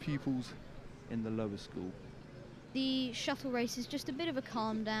support the pupils in the lower school. The shuttle race is just a bit of a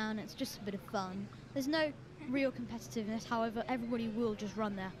calm down, it's just a bit of fun. There's no real competitiveness, however, everybody will just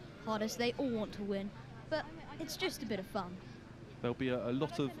run their hardest. They all want to win, but it's just a bit of fun. There'll be a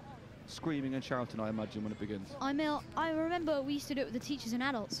lot of screaming and shouting, I imagine, when it begins. I remember we used to do it with the teachers and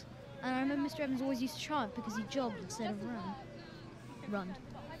adults, and I remember Mr. Evans always used to triumph because he jogged instead of runned.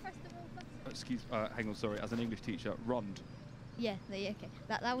 Hang on, sorry, as an English teacher, runned. Yeah, okay.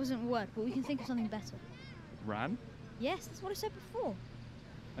 That wasn't a word, but we can think of something better. Ran? Yes, that's what I said before.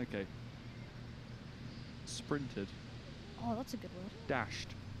 Okay. Sprinted. Oh, that's a good word. Dashed.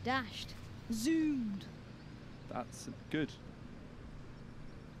 Dashed. Zoomed. That's good.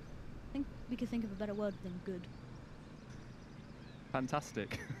 I think we could think of a better word than good.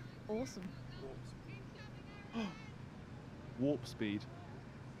 Fantastic. Awesome. Warp speed.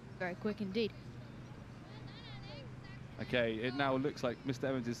 Very quick indeed. Okay, it now looks like Mr.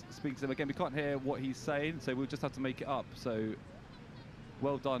 Evans is speaking to them again. We can't hear what he's saying, so we'll just have to make it up. So,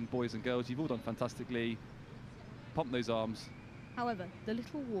 well done, boys and girls. You've all done fantastically. Pump those arms. However, the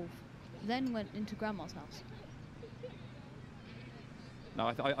little wolf then went into Grandma's house.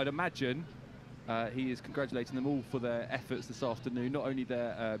 Now, I'd imagine he is congratulating them all for their efforts this afternoon. Not only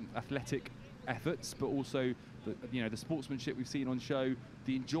their athletic efforts, but also the sportsmanship we've seen on show,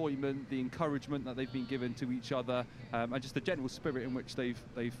 the enjoyment, the encouragement that they've been given to each other, and just the general spirit in which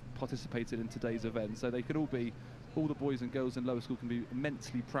they've participated in today's event. So they could all the boys and girls in lower school can be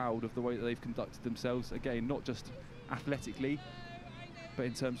immensely proud of the way that they've conducted themselves. Again, not just athletically, but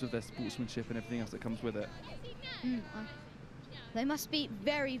in terms of their sportsmanship and everything else that comes with it. They must be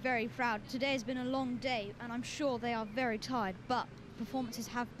very, very proud. Today has been a long day, and I'm sure they are very tired, but performances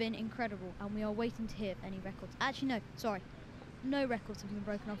have been incredible, and we are waiting to hear any records. Actually, no, sorry. No records have been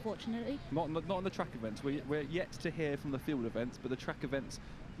broken, unfortunately. Not on the track events. We're yet to hear from the field events, but the track events,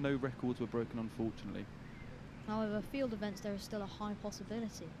 no records were broken, unfortunately. However, field events, there is still a high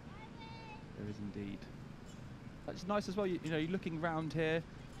possibility. There is indeed. That's nice as well. You're looking around here.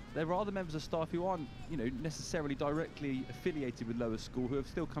 there are other members of staff who aren't, you know, necessarily directly affiliated with Lower School who have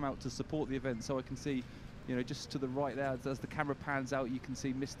still come out to support the event. So I can see, you know, just to the right there, as the camera pans out, you can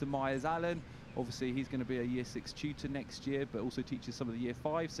see Mr. Myers-Allen. Obviously, he's going to be a Year 6 tutor next year, but also teaches some of the Year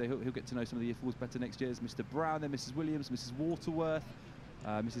 5, so he'll get to know some of the Year 4s better next year. There's Mr. Brown, then Mrs. Williams, Mrs. Waterworth,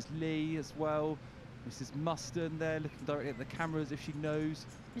 Mrs. Lee as well, Mrs. Muston there, looking directly at the cameras if she knows.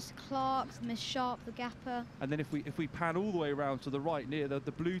 Mr. Clark, Miss Sharp, the gapper. And then if we pan all the way around to the right near the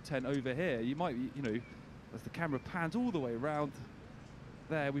blue tent over here, you might, you know, as the camera pans all the way around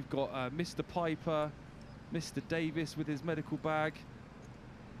there, we've got Mr. Piper, Mr. Davis with his medical bag.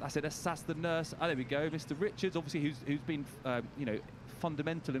 That's it, that's the nurse. Oh, there we go. Mr. Richards, obviously, who's been, you know,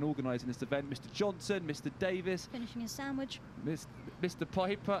 fundamental in organising this event. Mr. Johnson, Mr. Davis. Finishing his sandwich. Mr.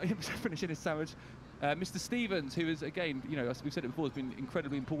 Piper, finishing his sandwich. Mr. Stevens, who is, again, you know, as we've said it before, has been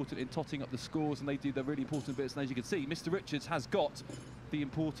incredibly important in totting up the scores, and they do the really important bits. And as you can see, Mr. Richards has got the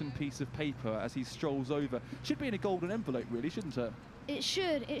important piece of paper as he strolls over. Should be in a golden envelope, really, shouldn't it? It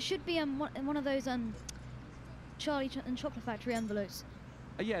should. It should be one of those Charlie and Chocolate Factory envelopes.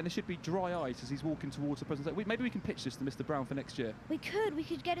 Yeah, and there should be dry ice as he's walking towards the presentation. Maybe we can pitch this to Mr. Brown for next year. We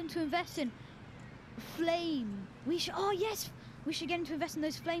could get him to invest in flame. We should. Oh yes, we should get him to invest in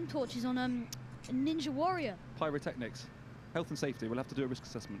those flame torches on Ninja Warrior. Pyrotechnics, health and safety. We'll have to do a risk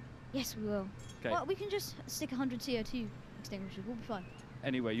assessment. Yes, we will. Okay. Well, we can just stick 100 CO2 extinguishers. We'll be fine.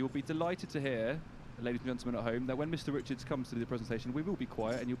 Anyway, you'll be delighted to hear, ladies and gentlemen at home, that when Mr. Richards comes to do the presentation, we will be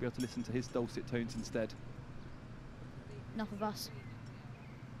quiet and you'll be able to listen to his dulcet tones instead. Enough of us.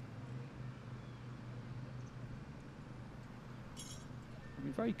 I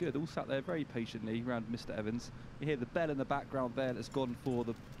mean, very good. All sat there very patiently around Mr. Evans. You hear the bell in the background there that's gone for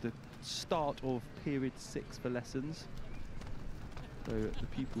the start of period 6 for lessons. So the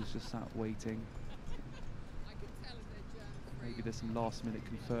pupils just sat waiting. Maybe there's some last minute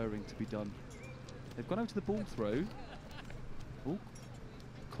conferring to be done. They've gone over to the ball throw. Oh,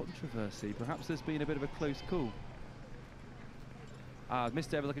 controversy. Perhaps there's been a bit of a close call.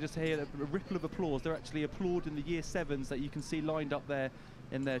 Mr. Evans, I can just hear a ripple of applause. They're actually applauding the Year 7s that you can see lined up there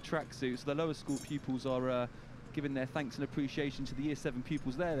in their tracksuits. So the lower school pupils are giving their thanks and appreciation to the Year 7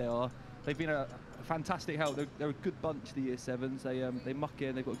 pupils. There they are. They've been a fantastic help. They're a good bunch, the Year 7s. They muck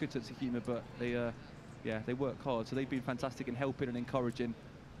in. They've got a good sense of humour, but they work hard. So they've been fantastic in helping and encouraging.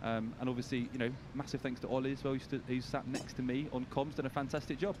 And obviously, you know, massive thanks to Ollie as well, who's sat next to me on comms, done a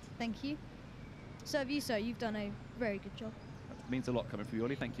fantastic job. Thank you. So have you, sir. You've done a very good job. Means a lot coming from you,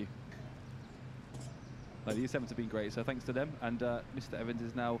 Ollie. Thank you. No, the Year 7s have been great, so thanks to them. And Mr. Evans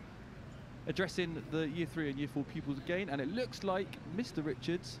is now addressing the Year 3 and Year 4 pupils again, and it looks like Mr.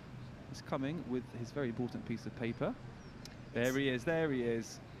 Richards is coming with his very important piece of paper. There he is, there he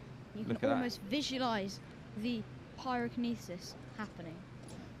is. You can almost visualise the pyrokinesis happening.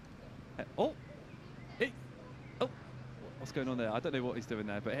 Oh! What's going on there? I don't know what he's doing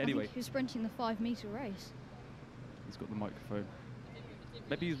there, but anyway. I think he was sprinting the 5-metre race. He's got the microphone.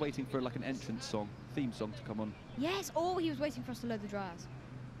 Maybe he was waiting for like an entrance song, theme song to come on. Yes, or he was waiting for us to load the dryers.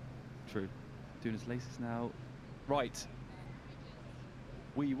 True. Doing his laces now. Right.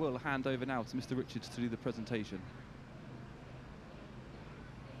 We will hand over now to Mr. Richards to do the presentation.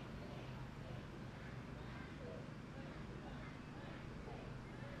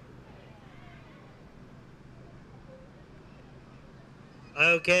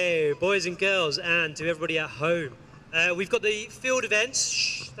 Okay, boys and girls, and to everybody at home. We've got the field events.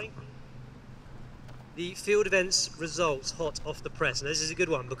 Shh, thank you. The field events results hot off the press, and this is a good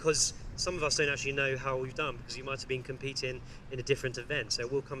one because some of us don't actually know how we've done because you might have been competing in a different event, so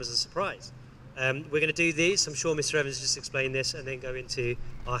it will come as a surprise. We're going to do these. I'm sure Mr. Evans just explained this, and then go into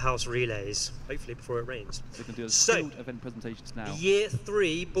our house relays, hopefully before it rains. We can do the field event presentations now. Year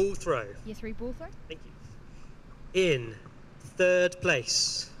 3 ball throw. Year 3 ball throw. Thank you. In 3rd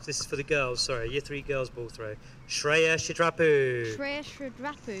place. This is for the girls, sorry. Year 3 girls ball throw. Shreya Shidrapu. Shreya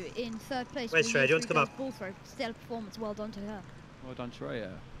Shidrapu in 3rd place. Where's Shreya? Do you want to come up? Ball throw. Stellar performance. Well done to her. Well done, Shreya.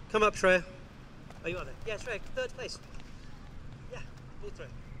 Come up, Shreya. Oh, you are there? Yeah, Shreya, 3rd place. Yeah, ball throw.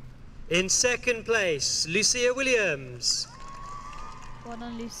 In 2nd place, Lucia Williams. Well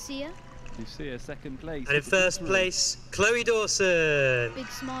done, Lucia. Lucia, 2nd place. And in 1st place, Chloe Dawson. Big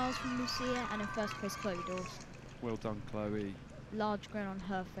smiles from Lucia, and in 1st place, Chloe Dawson. Well done, Chloe. Large grin on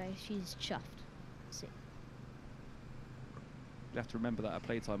her face. She's chuffed. That's it. You have to remember that at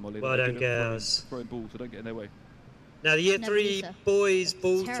playtime, Molly. Well done, girls. Throwing balls, so don't get in their way. Now the Year 3 boys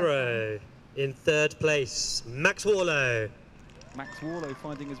ball throw. In 3rd place, Max Warlow. Max Warlow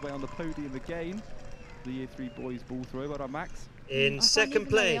finding his way on the podium again. The Year 3 boys ball throw. Well done, Max. In 2nd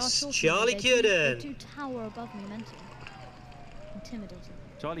place, Charlie Curden. They do tower above me mentally. Intimidating.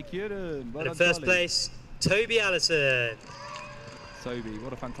 Charlie Kieran. Well And in done, first Charlie. place, Toby Allison. Toby,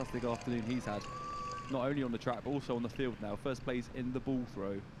 what a fantastic afternoon he's had. Not only on the track, but also on the field now. First place in the ball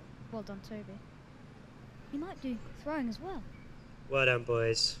throw. Well done, Toby. He might do throwing as well. Well done,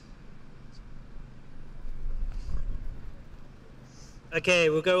 boys. Okay,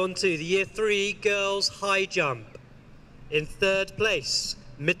 we'll go on to the Year 3 girls high jump. In third place,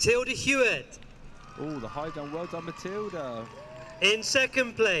 Matilda Hewitt. Oh, the high jump. Well done, Matilda. In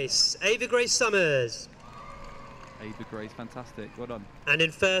second place, Ava Grace Summers. Ava Grace, fantastic. Well done. And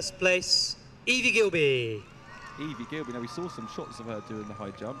in first place, Evie Gilby. Evie Gilby. Now, we saw some shots of her doing the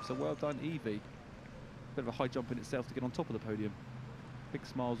high jump, so well done, Evie. Bit of a high jump in itself to get on top of the podium. Big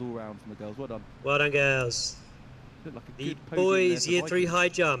smiles all round from the girls. Well done. Well done, girls. Looked like a The good podium there boys for Year 3 Vikings. high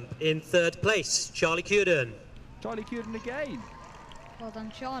jump. In third place, Charlie Curden. Charlie Kieran again. Well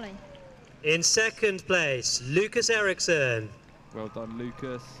done, Charlie. In second place, Lucas Eriksson. Well done,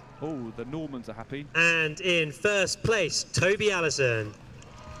 Lucas. Oh, the Normans are happy. And in first place, Toby Allison.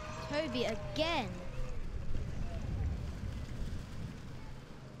 Toby again.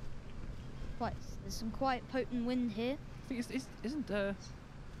 There's some quite potent wind here. I think isn't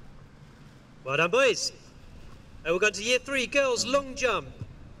Well done, boys. And we've got to Year 3 girls long jump.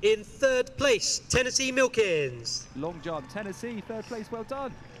 In third place, Tennessee Milkins. long jump, Tennessee, third place, well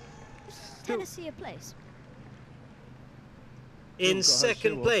done. Tennessee a place. In got her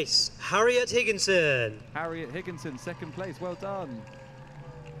second shoe off. place, Harriet Higginson. Harriet Higginson, second place, well done.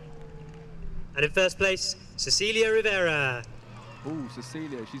 And in first place, Cecilia Rivera. Oh,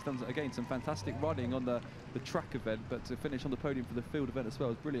 Cecilia, she's done again some fantastic running on the track event, but to finish on the podium for the field event as well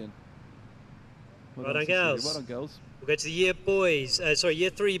is brilliant. Well done, Cecilia. girls. Well done, girls. We'll go to the Year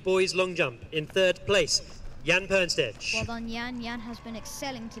 3 boys long jump. In third place, Jan Pernstich. Well done, Jan. Jan has been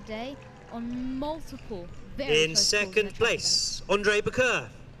excelling today on multiple very In close calls second the track place, Andre Bakur.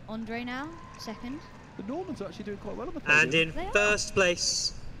 event. Andre now, second. The Normans are actually doing quite well on the podium. And in They are. first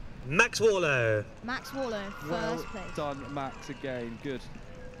place, Max Warlow. Max Waller in well first place. done, Max, again. Good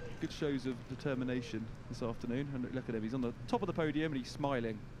shows of determination this afternoon. And look at him, he's on the top of the podium and he's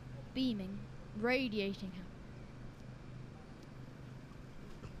smiling. Beaming, radiating him.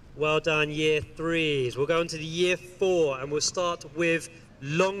 Well done, Year 3s. We'll go on to the Year 4 and we'll start with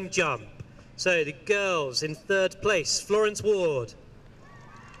long jump. So the girls in third place, Florence Ward.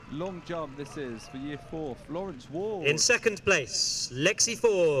 Long jump this is for Year 4, Florence Ward. In second place, Lexi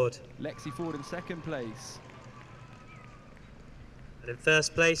Ford. Lexi Ford in second place. And in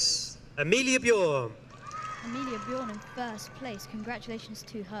first place, Amelia Bjorn. Amelia Bjorn in first place. Congratulations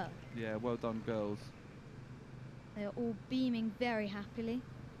to her. Yeah, well done, girls. They are all beaming very happily.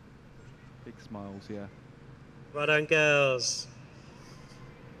 Big smiles, yeah. Well done, girls.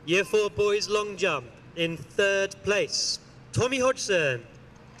 Year 4 boys long jump. In third place, Tommy Hodgson.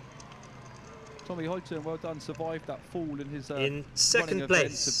 Tommy Hodgson, well done, survived that fall in his In second running event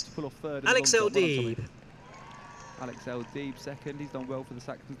place, to pull off third in Alex the L. long jump. Well done, Deeb. Tommy. Alex L. Deeb second, he's done well for the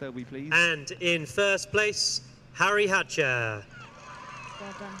Saxons, there we please. And in first place, Harry Hatcher.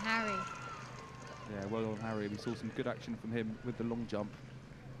 Well done, Harry. Yeah, well done, Harry. We saw some good action from him with the long jump.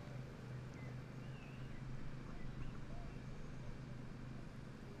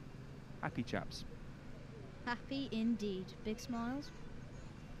 Happy chaps. Happy indeed. Big smiles.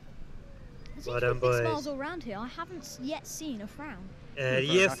 There's Well usually done, big boys. smiles all around here. I haven't yet seen a frown. very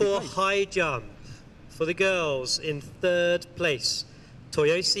Year happy 4 place. high jump for the girls in third place,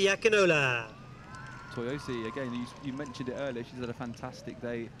 Toyosi Akinola. Toyosi, again, you mentioned it earlier, she's had a fantastic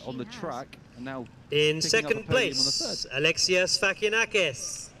day on the has. track, and now In picking up second a podium on the place, third. Alexia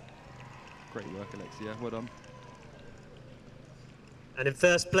Sfakianakis. Great work, Alexia, well done. And in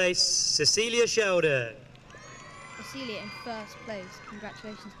first place, Cecilia Sheldon. Cecilia in first place.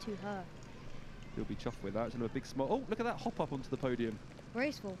 Congratulations to her. You'll be chuffed with that. It's a big smile. Oh, look at that hop up onto the podium.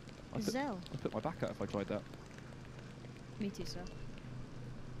 Graceful. Gazelle. I'd put my back out if I tried that. Me too, sir.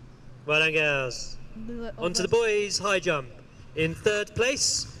 Well done, girls. On to the boys high jump. In third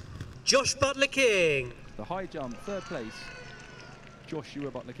place, Josh Butler King. The high jump, third place. Joshua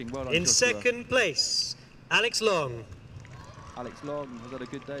Butler King, well done, In Joshua. second place, Alex Long. Alex Long has had a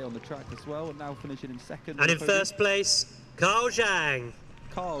good day on the track as well, and now finishing in second. on And the in podium. first place, Carl Zhang.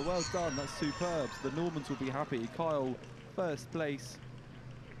 Kyle, well done, that's superb. The Normans will be happy. Kyle, first place.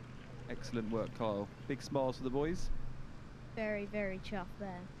 Excellent work, Kyle. Big smiles for the boys. Very, very chuffed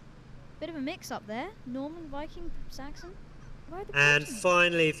there. Bit of a mix-up there. Norman, Viking, Saxon. Where are the And Belgians?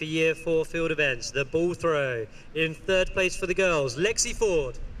 finally, for Year 4 field events, the ball throw. In third place for the girls, Lexi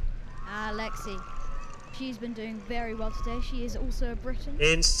Ford. Lexi. She's been doing very well today. She is also a Briton.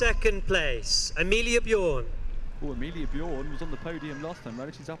 In second place, Amelia Bjorn. Oh, Amelia Bjorn was on the podium last time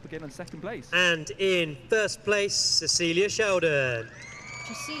round. She's up again in second place. And in first place, Cecilia Sheldon.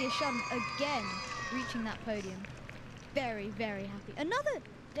 Cecilia Sheldon again reaching that podium. Very, very happy. Another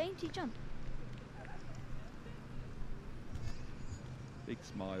dainty jump. Big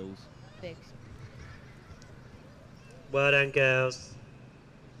smiles. Big. Well done, girls.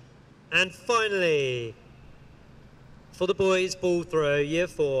 And finally, for the boys ball throw, year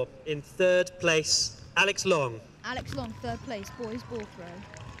 4, in third place, Alex Long. Alex Long, third place, boys ball throw.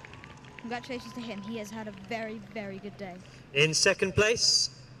 Congratulations to him. He has had a very, very good day. In second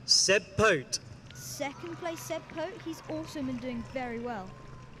place, Seb Pote. Second place, Seb Pote. He's also been doing very well.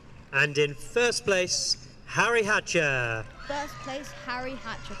 And in first place, Harry Hatcher. First place, Harry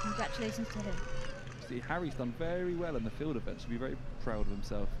Hatcher. Congratulations to him. See, Harry's done very well in the field event. Should be very proud of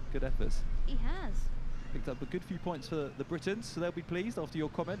himself. Good efforts. He has. Picked up a good few points for the Britons, so they'll be pleased after your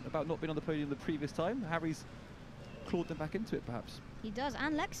comment about not being on the podium the previous time. Harry's clawed them back into it, perhaps. He does,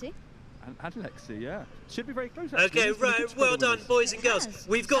 and Lexi. And Lexi, yeah. Should be very close, actually. Okay, right, well done, boys and girls.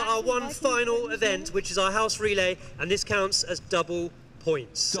 We've got our one final event, which is our house relay, and this counts as double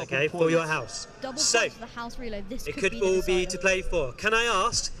points, okay, for your house. Double so, points for the house relay. This it could could be all the be decider. to play for. Can I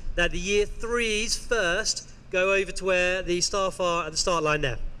ask that the year 3s first go over to where the staff are at the start line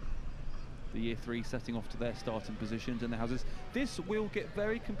there? The year 3 setting off to their starting positions in the houses. This will get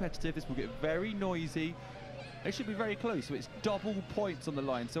very competitive. This will get very noisy. It should be very close, so it's double points on the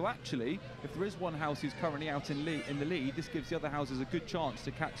line. So actually, if there is one house who's currently out in the lead, this gives the other houses a good chance to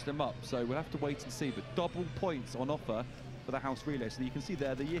catch them up. So we'll have to wait and see, but double points on offer for the house relay. So you can see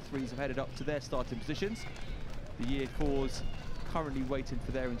there, the year 3s have headed up to their starting positions. The year 4s currently waiting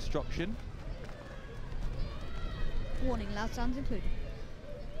for their instruction. Warning, loud sounds included.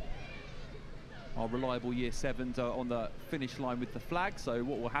 Our reliable year 7s are on the finish line with the flag. So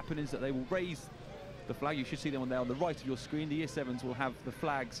what will happen is that they will raise the flag. You should see them on there on the right of your screen. The year 7s will have the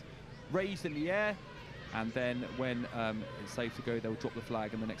flags raised in the air, and then when it's safe to go, they'll drop the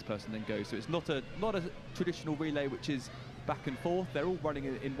flag and the next person then goes. So it's not a traditional relay which is back and forth. They're all running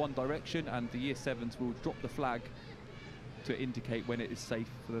in one direction, and the year 7s will drop the flag to indicate when it is safe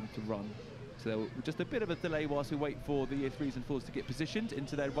for them to run. So just a bit of a delay whilst we wait for the year 3s and 4s to get positioned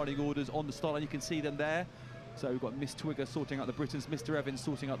into their running orders on the start line. You can see them there. So we've got Miss Twigger sorting out the Britons, Mr. Evans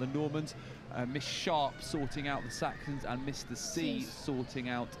sorting out the Normans, Miss Sharp sorting out the Saxons, and Mr. C sorting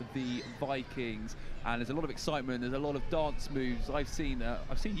out the Vikings. And there's a lot of excitement. There's a lot of dance moves. I've seen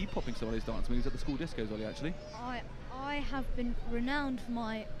you popping some of those dance moves at the school discos, Ollie. Actually, I have been renowned for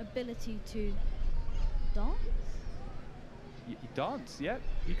my ability to dance. You dance, yeah,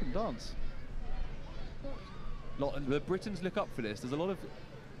 you can dance. The Britons look up for this. There's a lot of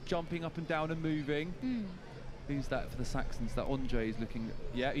jumping up and down and moving. Who's that for the Saxons? That Andre is looking.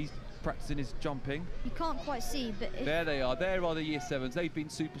 Yeah, he's practicing his jumping. You can't quite see, but there they are. There are the year 7s. They've been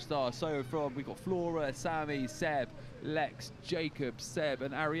superstars. So we've got Flora, Sammy, Seb, Lex, Jacob, Seb,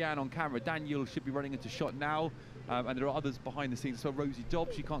 and Ariane on camera. Daniel should be running into shot now. And there are others behind the scenes. So Rosie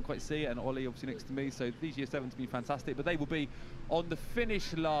Dobbs, you can't quite see it, and Ollie obviously next to me. So these year 7s have been fantastic, but they will be on the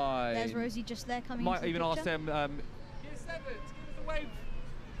finish line. There's Rosie just there coming. Might even ask them. Year 7s, give us a wave.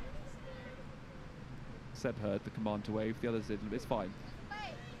 Seb heard the command to wave. The others didn't. It's fine.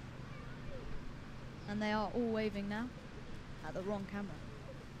 And they are all waving now at the wrong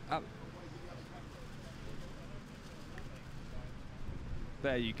camera.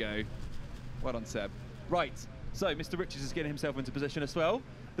 There you go. Well done, Seb. Right. So Mr. Richards is getting himself into position as well.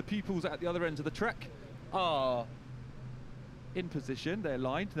 The pupils at the other end of the track are in position. They're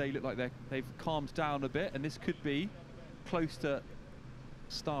lined. They look like they've calmed down a bit, and this could be close to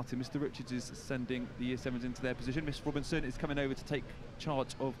starting. Mr. Richards is sending the year 7s into their position. Miss Robinson is coming over to take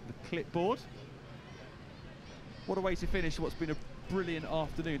charge of the clipboard. What a way to finish what's been a brilliant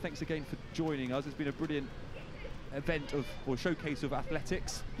afternoon. Thanks again for joining us. It's been a brilliant event or showcase of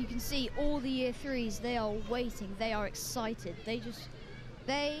athletics. You can see all the year 3s, they are waiting, they are excited.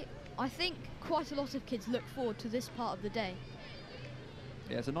 I think quite a lot of kids look forward to this part of the day.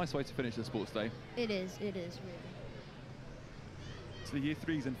 Yeah, it's a nice way to finish the sports day. It is really. So the year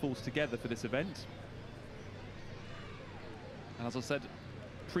 3s and 4s together for this event. And as I said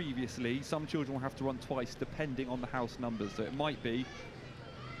previously, some children will have to run twice depending on the house numbers. So it might be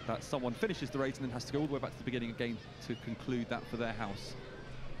that someone finishes the race and then has to go all the way back to the beginning again to conclude that for their house.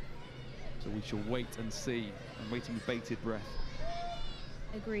 So we shall wait and see. I'm waiting with bated breath.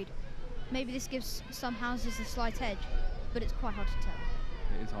 Agreed. Maybe this gives some houses a slight edge, but it's quite hard to tell.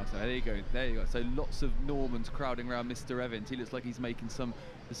 It is hard to tell. There you go. There you go. So lots of Normans crowding around Mr. Evans. He looks like he's making some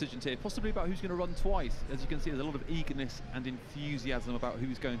decisions here, possibly about who's going to run twice. As you can see, there's a lot of eagerness and enthusiasm about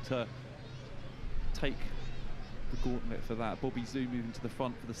who's going to take the gauntlet for that. Bobby Zoo moving to the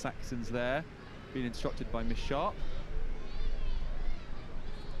front for the Saxons there, being instructed by Miss Sharp.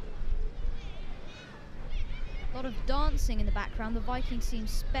 A lot of dancing in the background. The Vikings seem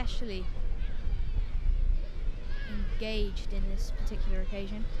specially engaged in this particular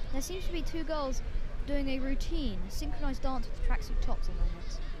occasion. There seems to be 2 girls doing a routine, a synchronised dance with tracksuit tops on their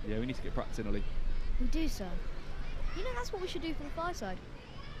heads. Yeah, we need to get practice in, Ollie. We do, sir. You know, that's what we should do for the fly side.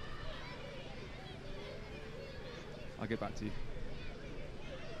 I'll get back to you.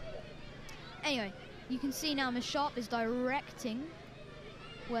 Anyway, you can see now Miss Sharp is directing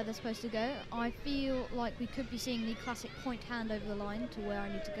where they're supposed to go. I feel like we could be seeing the classic point hand over the line to where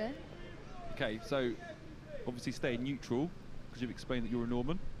I need to go. Okay, so obviously stay neutral because you've explained that you're a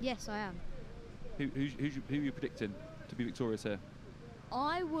Norman. Yes, I am. Who are you predicting to be victorious here?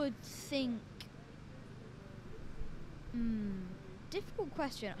 I would think... difficult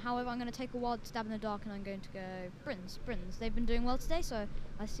question. However, I'm going to take a wild stab in the dark and I'm going to go Britons. They've been doing well today, so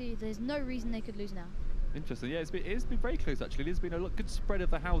I see there's no reason they could lose now. Interesting. Yeah, it's been very close actually. There's been a good spread of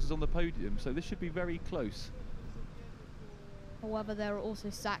the houses on the podium, so this should be very close. However, there are also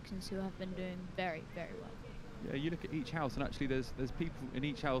Saxons who have been doing very, very well. Yeah, you look at each house and actually there's people in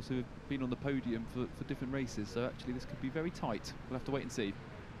each house who have been on the podium for different races, so actually this could be very tight. We'll have to wait and see.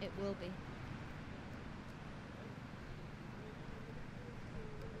 It will be.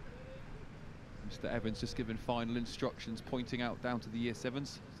 Mr. Evans just given final instructions, pointing out down to the Year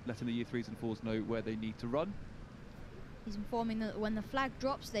 7s, letting the Year 3s and 4s know where they need to run. He's informing that when the flag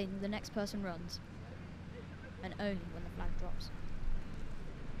drops, then the next person runs. And only when the flag drops.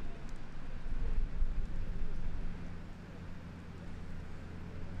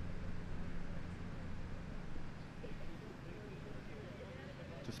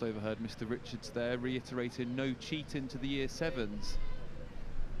 Just overheard Mr. Richards there reiterating no cheating to the Year 7s.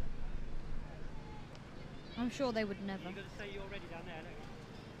 I'm sure they would never.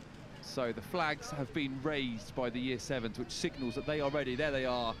 So the flags have been raised by the Year 7s, which signals that they are ready. There they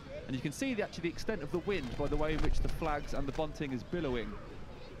are. And you can see actually the extent of the wind by the way in which the flags and the bunting is billowing.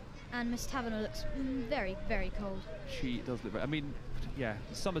 And Miss Taverner looks very, very cold. She does look very... I mean, yeah,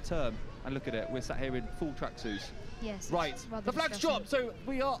 summer term. And look at it. We're sat here in full tracksuits. Yes. Right. The flag's dropped. So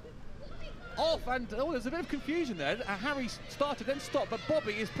we are off. And, oh, there's a bit of confusion there. Harry started, then stopped. But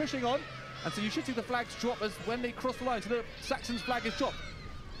Bobby is pushing on. And so you should see the flags drop as when they cross the line. So the Saxons flag is dropped.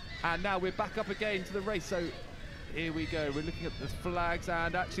 And now we're back up again to the race. So here we go. We're looking at the flags.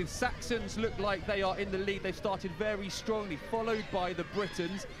 And actually the Saxons look like they are in the lead. They've started very strongly, followed by the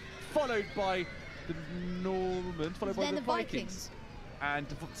Britons, followed by the Normans, followed by the Vikings. And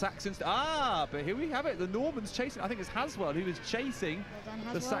the Saxons, but here we have it. The Normans chasing, I think it's Haswell who is chasing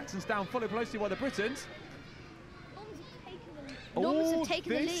the Saxons down, followed closely by the Britons. Normans have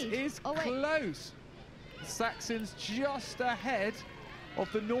taken the lead. This is close. The Saxons just ahead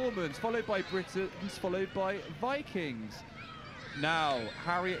of the Normans, followed by Britons, followed by Vikings. Now,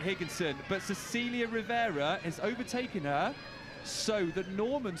 Harriet Higginson, but Cecilia Rivera has overtaken her. So the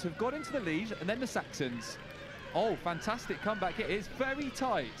Normans have got into the lead, and then the Saxons. Oh, fantastic comeback here. It's very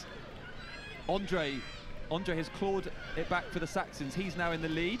tight. Andre has clawed it back for the Saxons. He's now in the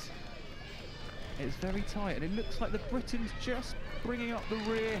lead. It's very tight, and it looks like the Britons just bringing up the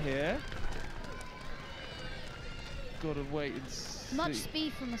rear here. Got to wait and see. Much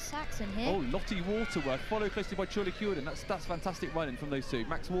speed from the Saxon here. Oh, Lottie Waterworth, followed closely by Chula Corden. That's fantastic running from those two.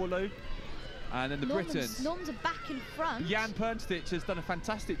 Max Warlow. And then the Britons. Normans are back in front. Jan Pernstich has done a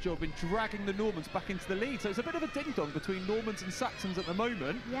fantastic job in dragging the Normans back into the lead. So it's a bit of a ding-dong between Normans and Saxons at the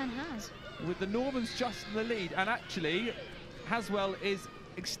moment. Jan has. With the Normans just in the lead. And actually, Haswell is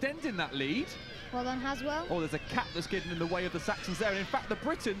extending that lead. Well done, Haswell. Oh, there's a cat that's getting in the way of the Saxons there. And in fact, the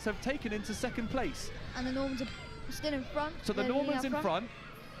Britons have taken into second place. And the Normans are still in front. So the Normans in front,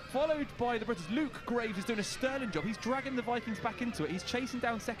 followed by the Britons. Luke Graves is doing a sterling job. He's dragging the Vikings back into it. He's chasing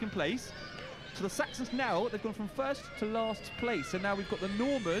down second place. So the Saxons now, they've gone from first to last place. And now we've got the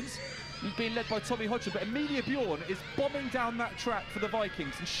Normans being led by Tommy Hodgson. But Amelia Bjorn is bombing down that track for the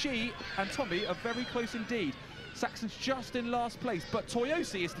Vikings. And she and Tommy are very close indeed. Saxons just in last place. But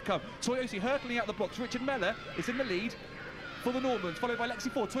Toyosi is to come. Toyosi hurtling out the box. Richard Meller is in the lead for the Normans, followed by Lexi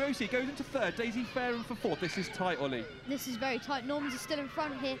Ford. Toyosi goes into third. Daisy Fairham for fourth. This is tight, Ollie. This is very tight. Normans are still in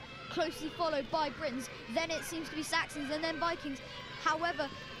front here, closely followed by Britons. Then it seems to be Saxons and then Vikings. However,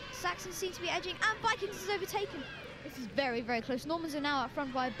 Saxons seem to be edging, and Vikings is overtaken. This is very, very close. Normans are now out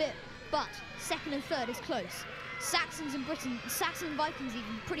front by a bit, but second and third is close. Saxons and Vikings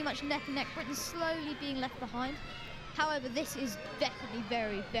even pretty much neck and neck. Britons slowly being left behind. However, this is definitely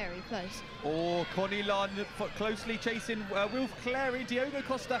very, very close. Oh, Connie Lunn closely chasing Wilf Clary, Diogo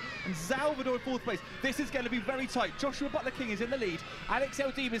Costa and Salvador in 4th place. This is going to be very tight. Joshua Butler-King is in the lead. Alex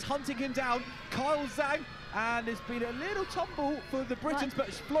Eldeem is hunting him down. Kyle Zhang, and there's been a little tumble for the Britons, but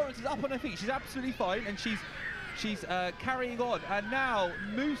Florence is up on her feet. She's absolutely fine, and she's carrying on. And now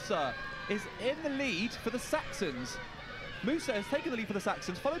Musa is in the lead for the Saxons. Musa has taken the lead for the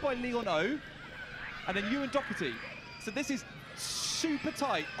Saxons, followed by Leon O, and then Ewan Doherty. So this is super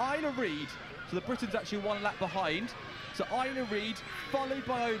tight. Isla Reid, so the Britons actually 1 lap behind. So Isla Reid, followed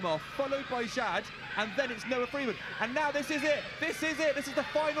by Omar, followed by Jad, and then it's Noah Freeman. And now this is it. This is it. This is the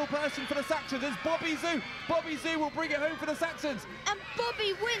final person for the Saxons. It's Bobby Zoo. Bobby Zoo will bring it home for the Saxons. And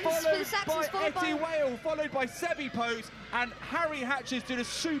Bobby wins for the Saxons. Followed by Etty Whale, followed by Sebi Pose, and Harry Hatcher's doing a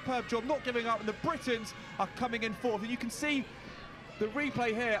superb job, not giving up, and the Britons are coming in 4th. And you can see the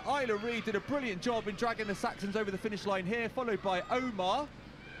replay here. Isla Reid did a brilliant job in dragging the Saxons over the finish line here, followed by Omar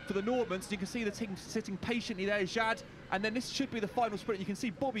for the Normans. You can see the team sitting patiently there, Jad, and then this should be the final sprint. You can see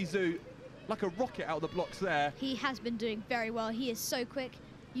Bobby Zoo like a rocket out of the blocks there. He has been doing very well. He is so quick.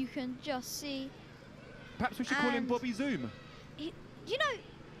 You can just see. Perhaps we should call him Bobby Zoom. You know,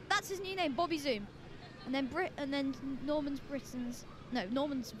 that's his new name, Bobby Zoom. And then Normans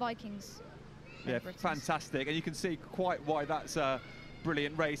Vikings. Yeah, fantastic. And you can see quite why that's a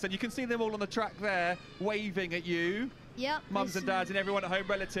brilliant race. And you can see them all on the track there, waving at you. Yeah. Mums and dads and everyone at home,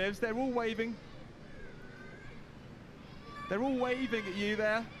 relatives, they're all waving. They're all waving at you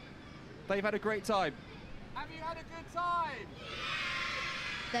there. They've had a great time. Have you had a good time?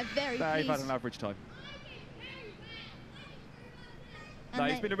 They're very pleased. They've had an average time. No,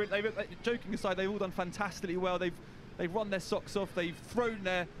 it's been joking aside, they've all done fantastically well. They've run their socks off, they've thrown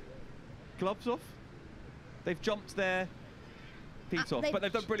their gloves off, they've jumped their feet off, but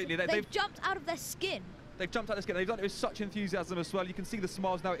they've done brilliantly. They've jumped out of their skin. They've jumped out of their skin. They've done it with such enthusiasm as well. You can see the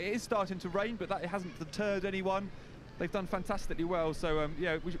smiles now. It is starting to rain, but that it hasn't deterred anyone. They've done fantastically well. So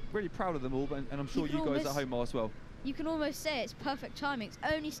yeah, we're really proud of them all, and I'm sure you guys at home are as well. You can almost say it's perfect timing. It's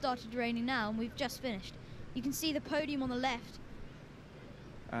only started raining now, and we've just finished. You can see the podium on the left.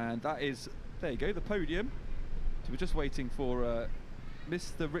 And that is, there you go, the podium. So we're just waiting for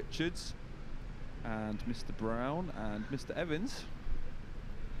Mr. Richards and Mr. Brown and Mr. Evans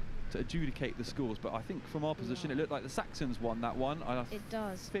to adjudicate the scores. But I think from our position, it looked like the Saxons won that one. It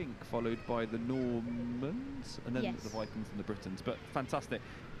does. I think followed by the Normans and then the Vikings and the Britons. But fantastic.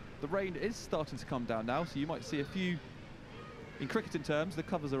 The rain is starting to come down now, so you might see a few, in cricketing terms, the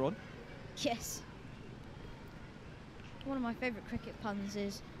covers are on. Yes. One of my favourite cricket puns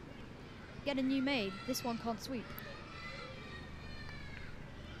is, get a new maid, this one can't sweep.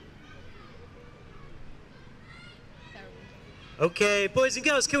 Okay, boys and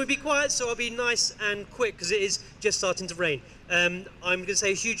girls, can we be quiet? So I'll be nice and quick because it is just starting to rain. I'm going to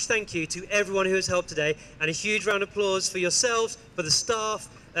say a huge thank you to everyone who has helped today, and a huge round of applause for yourselves, for the staff,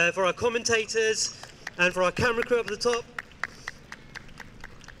 for our commentators, and for our camera crew up at the top.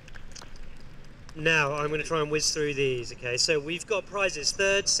 Now, I'm going to try and whiz through these, okay? So we've got prizes,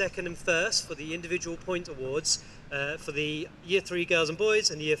 3rd, 2nd and 1st for the individual point awards for the Year 3 girls and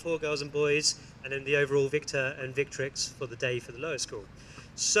boys and the Year 4 girls and boys, and then the overall victor and victrix for the day for the lower school.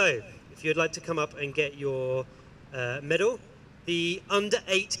 So, if you'd like to come up and get your medal, the under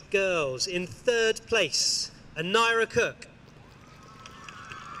 8 girls in 3rd place, Anira Cook.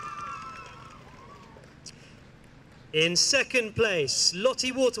 In 2nd place,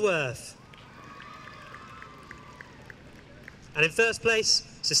 Lottie Waterworth. And in 1st place,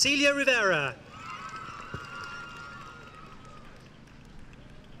 Cecilia Rivera.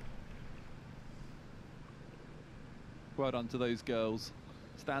 Well done to those girls.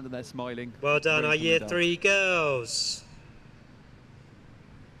 Standing there smiling. Well done, our Year 3 girls.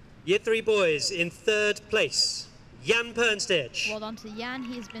 Year 3 boys in 3rd place, Jan Pernstich. Well done to Jan,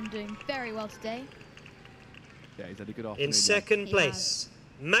 he has been doing very well today. Yeah, he's had a good afternoon. In 2nd place,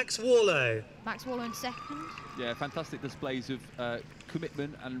 Max Warlow. Max Warlow in 2nd. Yeah, fantastic displays of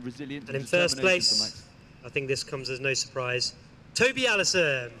commitment and resilience. And in 1st place, I think this comes as no surprise, Toby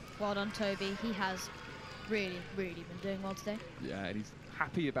Allison. Well done, Toby. He has really, really been doing well today. Yeah, and he's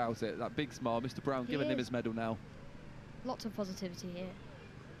happy about it. That big smile. Mr. Brown giving him his medal now. Lots of positivity here.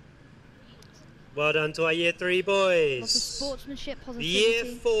 Well done to our Year 3 boys. Lots of sportsmanship, positivity. The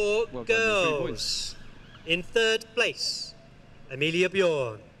Year 4 girls. In 3rd place, Amelia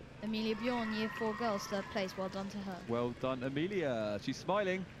Bjorn. Amelia Bjorn, Year 4 girls, 3rd place. Well done to her. Well done, Amelia. She's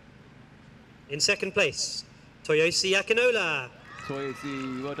smiling. In 2nd place, Toyosi Akinola.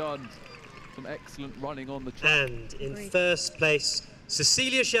 Toyosi, well done. Some excellent running on the track. And in 1st place,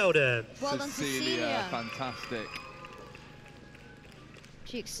 Cecilia Sheldon. Well done, Cecilia. Fantastic.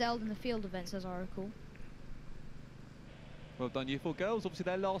 She excelled in the field events, as I recall. Well done, Year 4 girls. Obviously,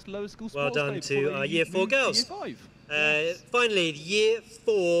 their last lower school Well sports done day to before our they Year 4 moved to girls. Year 5. Yes. Finally, the Year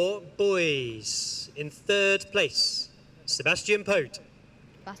 4 boys. In 3rd place, Sebastian Pote.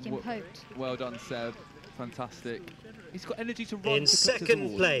 Sebastian Pote. Well done, Seb. Fantastic. He's got energy to run. In to collect his 2nd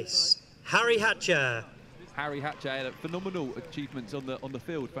awards. place, Harry Hatcher. Harry Hatcher had phenomenal achievements on the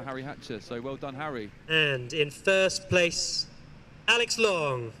field for Harry Hatcher. So well done, Harry. And in 1st place, Alex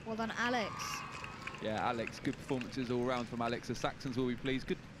Long. Well done, Alex. Yeah, Alex, good performances all round from Alex. The Saxons will be pleased.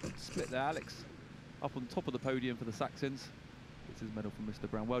 Good split there, Alex. Up on top of the podium for the Saxons. It's his medal from Mr.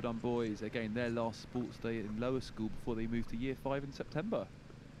 Brown. Well done, boys. Again, their last sports day in lower school before they move to Year 5 in September.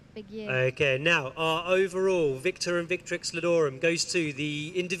 Big year. Okay, now our overall Victor and Victrix Ladorum goes to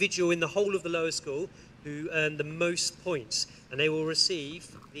the individual in the whole of the lower school who earned the most points, and they will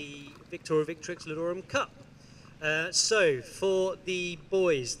receive the Victor or Victrix Ladorum Cup. So, for the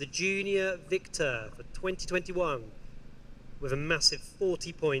boys, the Junior Victor for 2021, with a massive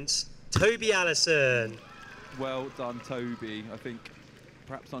 40 points, Toby Allison. Well done, Toby. I think,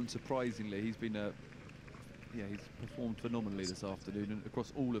 perhaps unsurprisingly, he's been he's performed phenomenally this afternoon and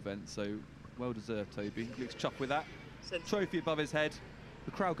across all events. So, well deserved, Toby. He looks chuffed with that. Trophy above his head.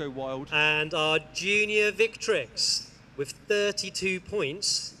 The crowd go wild. And our Junior Victrix, with 32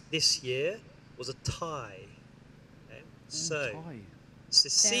 points this year, was a tie. Okay, so, Tie.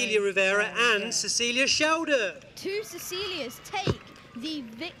 Cecilia Rivera and Cecilia Schauder. 2 Cecilias take the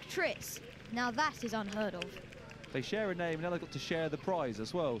Victrix. Now that is unheard of. They share a name, and now they've got to share the prize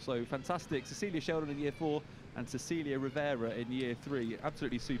as well. So fantastic. Cecilia Sheldon in Year 4 and Cecilia Rivera in Year 3.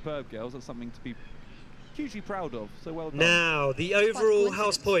 Absolutely superb, girls. That's something to be hugely proud of. So well done. Now, the overall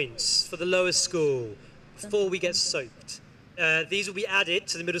house points for the lower school before we get soaked. These will be added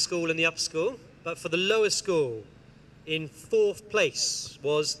to the middle school and the upper school. But for the lower school, in 4th place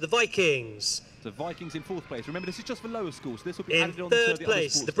was the Vikings. The Vikings in 4th place. Remember, this is just for lower schools. So this will be In added on to 3rd the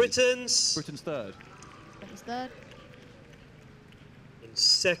place, other the sports teams. Britons. Britain's 3rd. Britain's 3rd. In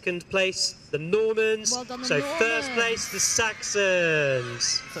 2nd place, the Normans. Well done, the so Normans. 1st place, the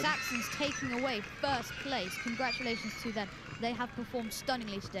Saxons. Saxons taking away 1st place. Congratulations to them. They have performed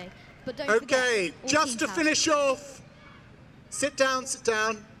stunningly today. But don't forget, Okay, all just teams to have. finish off, sit down, sit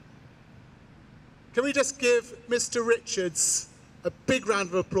down. Can we just give Mr. Richards a big round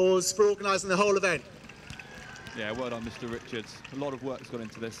of applause for organising the whole event? Yeah, well done, Mr. Richards. A lot of work's gone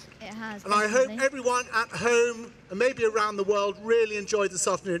into this. It has. And I hope definitely. everyone at home and maybe around the world really enjoyed this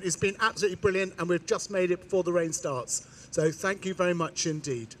afternoon. It's been absolutely brilliant, and we've just made it before the rain starts. So thank you very much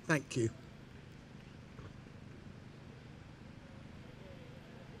indeed. Thank you.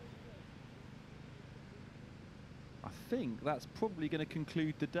 I think that's probably going to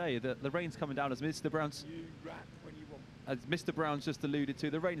conclude the day. The rain's coming down, as Mr. Brown's just alluded to.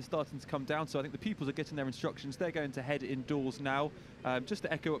 The rain is starting to come down, so I think the pupils are getting their instructions. They're going to head indoors now. Just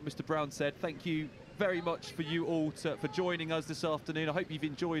to echo what Mr. Brown said, thank you very much for you all for joining us this afternoon. I hope you've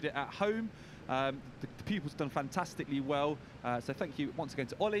enjoyed it at home. The pupils have done fantastically well. So thank you once again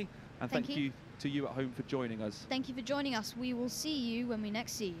to Ollie, and thank you to you at home for joining us. Thank you for joining us. We will see you when we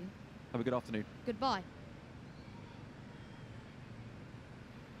next see you. Have a good afternoon. Goodbye.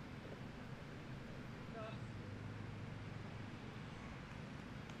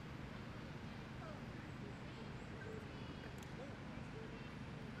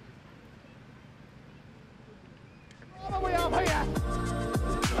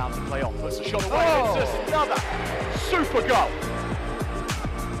 Allowed to play off. That's a shot away. It's just another super goal.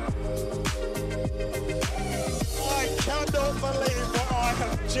 I cannot believe what I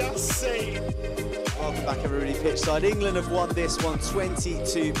have just seen. Welcome back, everybody. Pitchside. England have won this one,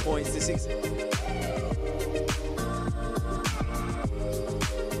 22 points to 6.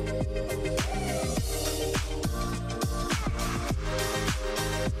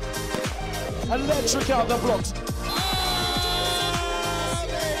 Electric out the blocks.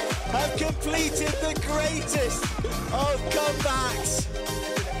 Have completed the greatest of comebacks.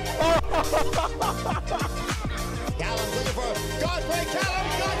 Callum looking for Godfrey. Callum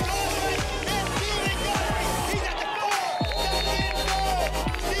got Godfrey. It's Stephen Godfrey. He's at the goal.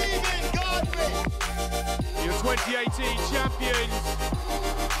 Stephen Godfrey. Your 2018 champions,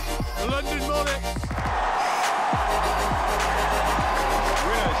 the London Monarchs.